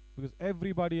 because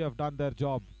everybody have done their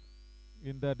job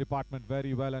in their department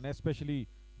very well, and especially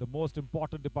the most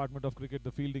important department of cricket,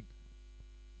 the fielding.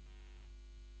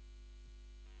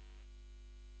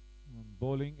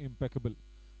 Bowling impeccable.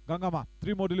 Gangama,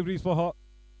 3 more deliveries for her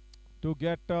to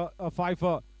get a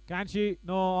fifer. Can she?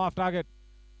 No, off target.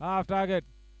 Off target.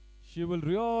 She will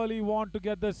really want to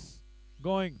get this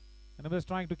going. And I'm just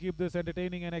trying to keep this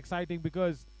entertaining and exciting,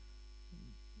 because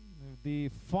the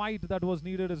fight that was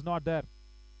needed is not there.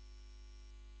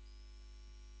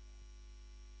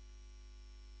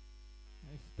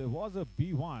 If there was a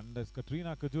B1, there's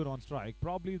Katrina Kajur on strike,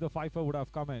 probably the fifer would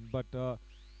have come in. But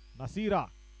Nasira,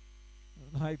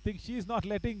 I think she's not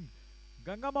letting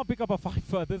Gangama pick up a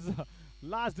fifer. This is a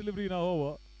last delivery in her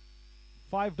over.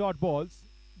 5 dot balls.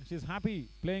 She's happy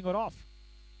playing her off.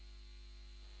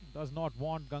 Does not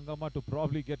want Gangama to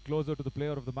probably get closer to the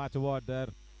player of the match award there.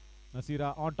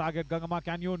 Nasira on target. Gangama,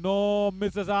 can you? No,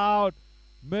 misses out.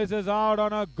 Misses out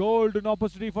on a golden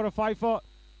opportunity for a fifer.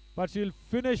 But she'll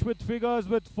finish with figures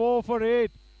with 4 for 8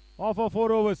 off her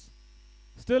 4 overs.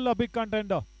 Still a big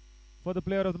contender for the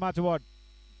player of the match award.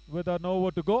 With an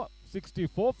over to go,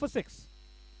 64 for 6.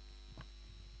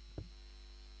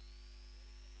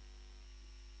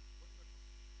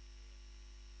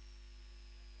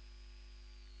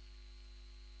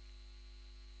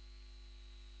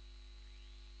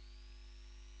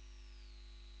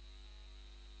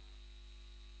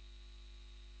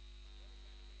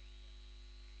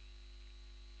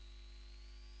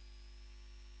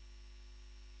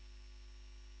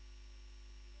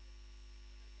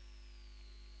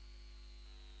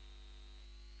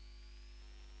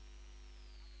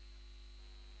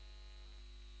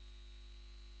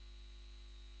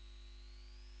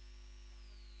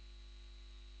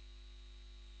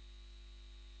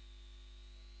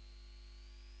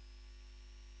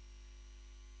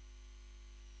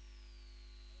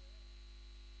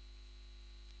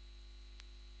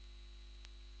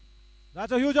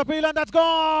 That's a huge appeal, and that's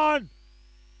gone.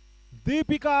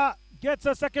 Deepika gets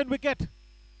a second wicket.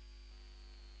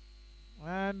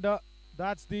 And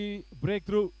that's the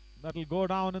breakthrough that will go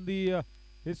down in the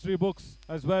history books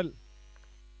as well.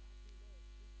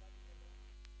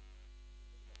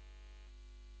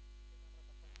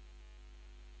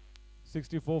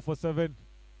 $64 for 7.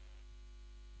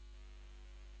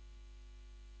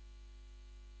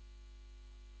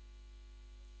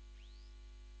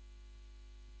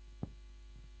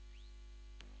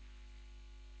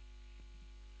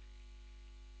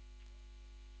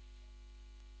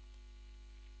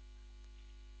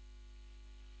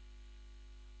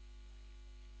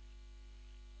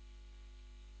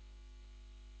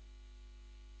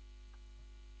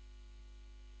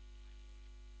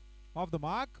 Off the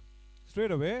mark, straight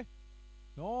away.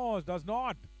 No, it does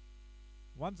not.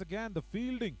 Once again, the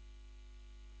fielding.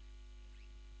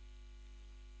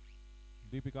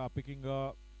 Deepika picking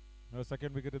her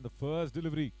second wicket in the first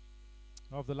delivery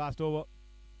of the last over.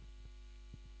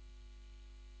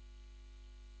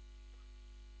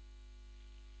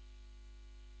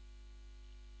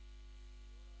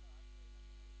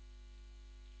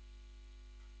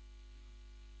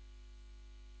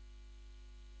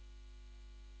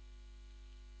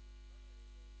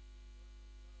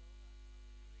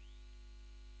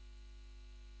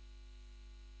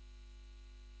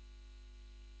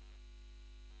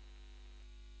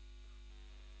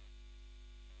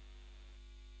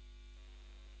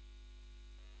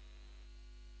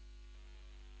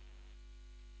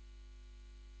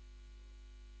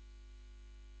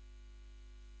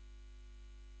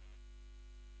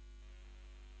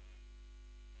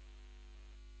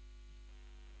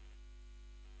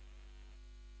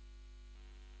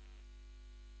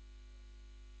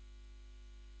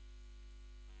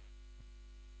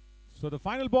 So the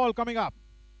final ball coming up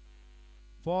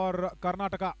for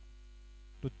Karnataka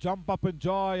to jump up in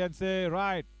joy and say,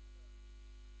 right,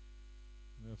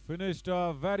 we finished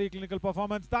a very clinical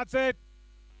performance. That's it.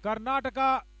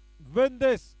 Karnataka win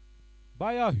this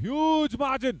by a huge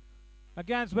margin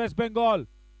against West Bengal.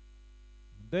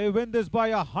 They win this by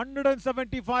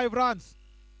 175 runs.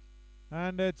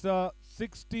 And it's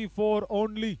 64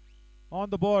 only on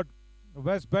the board.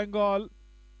 West Bengal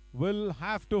will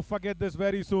have to forget this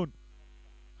very soon.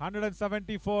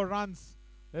 174 runs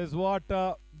is what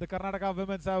the Karnataka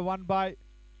women's have won by.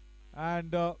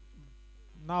 And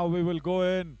now we will go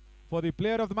in for the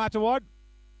Player of the Match award,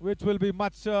 which will be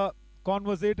much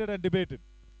conversated and debated.